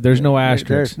 Like I said, there's no asterisk.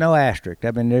 There's no asterisk.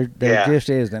 I mean, there just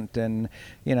isn't. And,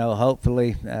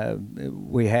 hopefully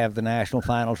we have the National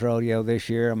Finals Rodeo this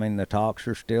year. I mean, the talks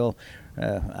are still,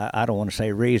 I don't want to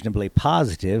say reasonably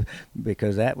positive,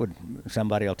 because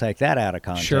somebody will take that out of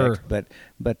context. Sure. But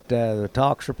the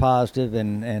talks are positive,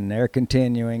 and they're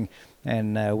continuing.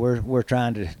 And we're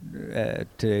trying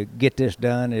to get this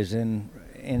done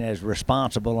in as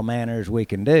responsible a manner as we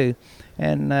can do.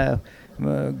 And,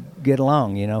 get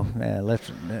along,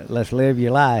 let's live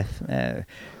your life,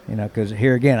 because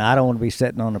here again, I don't want to be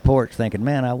sitting on the porch thinking,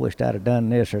 man, I wished I'd have done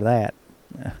this or that.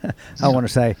 I want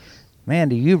to say, man,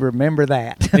 do you remember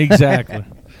that? Exactly.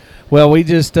 Well, we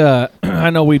just, I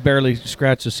know we barely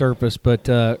scratched the surface, but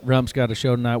Rump's got a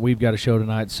show tonight. We've got a show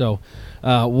tonight. So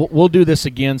we'll do this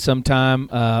again sometime,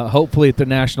 hopefully at the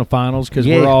National Finals, because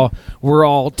we're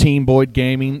all Team Boyd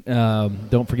Gaming.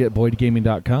 Don't forget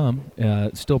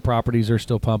BoydGaming.com. Still properties are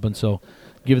still pumping, so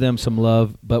give them some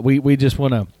love. But we just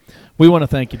want to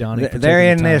thank you, Donnie.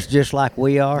 They're in this just like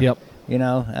we are. Yep.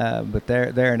 But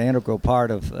they're an integral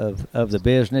part of the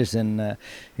business, and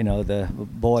the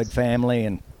Boyd family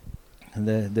and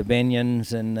the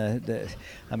Binions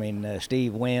and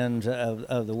Steve Wins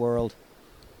of the world.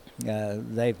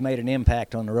 They've made an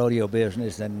impact on the rodeo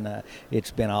business, and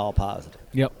it's been all positive.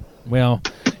 Yep. Well,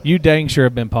 you dang sure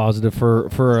have been positive for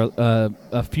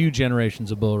a few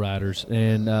generations of bull riders,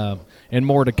 and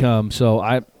more to come. So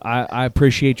I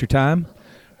appreciate your time.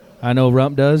 I know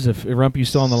Rump does. If Rump, you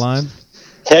still on the line?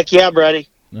 Heck yeah, buddy.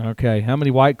 Okay. How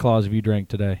many White Claws have you drank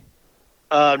today?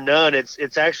 None.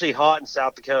 It's actually hot in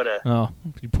South Dakota. Oh,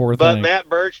 you poor thing. But Matt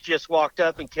Birch just walked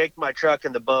up and kicked my truck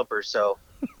in the bumper, so.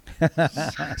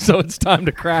 So it's time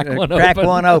to crack one open. Crack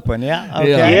one open, yeah. Okay.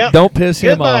 Yeah. Yep. Don't piss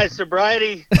him off. Goodbye,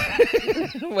 sobriety.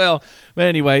 Well,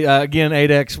 anyway, again,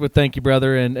 8X, thank you,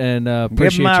 brother, and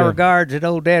appreciate Give my regards at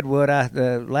Old Deadwood.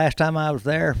 The last time I was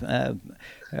there,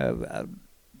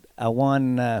 I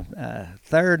won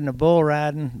third in the bull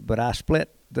riding, but I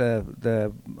split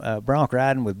the bronc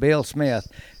riding with Bill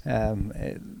Smith,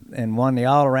 and won the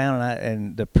all around,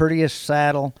 and the prettiest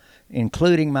saddle,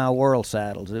 including my world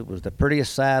saddles. It was the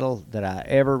prettiest saddle that I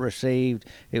ever received.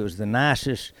 It was the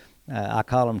nicest. I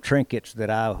call them trinkets that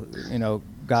I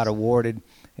got awarded.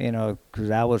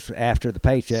 Because I was after the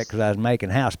paycheck because I was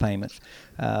making house payments.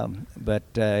 But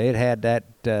it had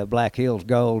that Black Hills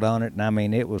gold on it, and I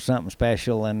mean, it was something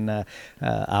special. And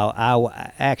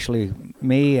I actually,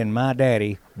 me and my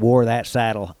daddy wore that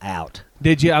saddle out.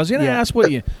 Did you? I was going to ask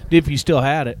if you still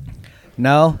had it.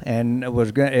 No, and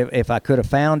was going if I could have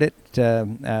found it,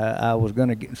 I was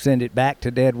going to send it back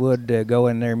to Deadwood to go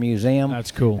in their museum.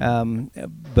 That's cool.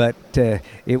 But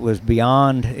it was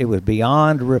beyond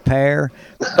repair,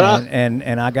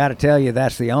 and I got to tell you,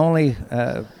 that's the only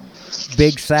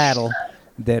big saddle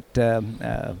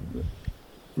that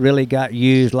really got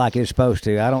used like it's supposed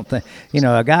to. I don't think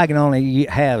a guy can only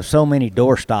have so many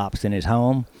door stops in his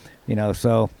home,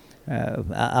 so.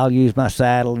 I'll use my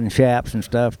saddle and chaps and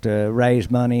stuff to raise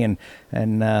money,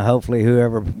 and hopefully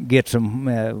whoever gets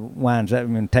them winds up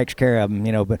and takes care of them.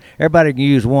 But everybody can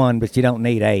use one, but you don't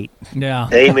need 8. Yeah.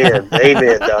 Amen,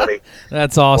 Donnie.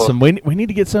 That's awesome. We need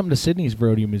to get something to Sydney's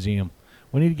Rodeo Museum.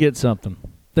 We need to get something.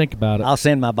 Think about it. I'll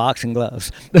send my boxing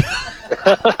gloves.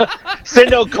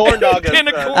 Send no corn dog. Send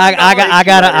a corn I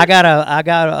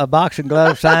got a boxing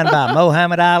glove signed by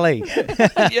Muhammad Ali.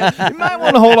 Yeah, you might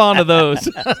want to hold on to those.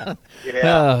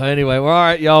 Yeah. Anyway, well, all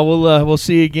right, y'all. We'll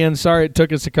see you again. Sorry it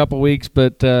took us a couple weeks,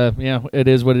 but yeah, it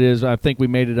is what it is. I think we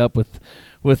made it up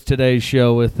with today's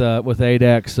show with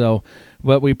ADAC. So,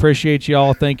 but we appreciate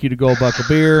y'all. Thank you to Gold Buckle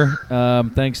Beer.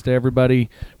 Thanks to everybody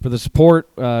for the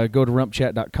support. Go to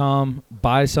rumpchat.com,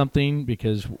 buy something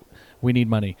because we need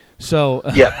money. So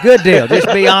Yeah. Good deal. Just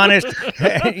be honest.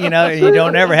 You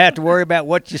don't ever have to worry about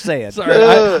what you said. sorry,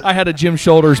 I had a Jim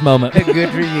Shoulders moment. Good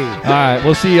for you. All right,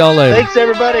 we'll see y'all later. Thanks,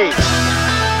 everybody.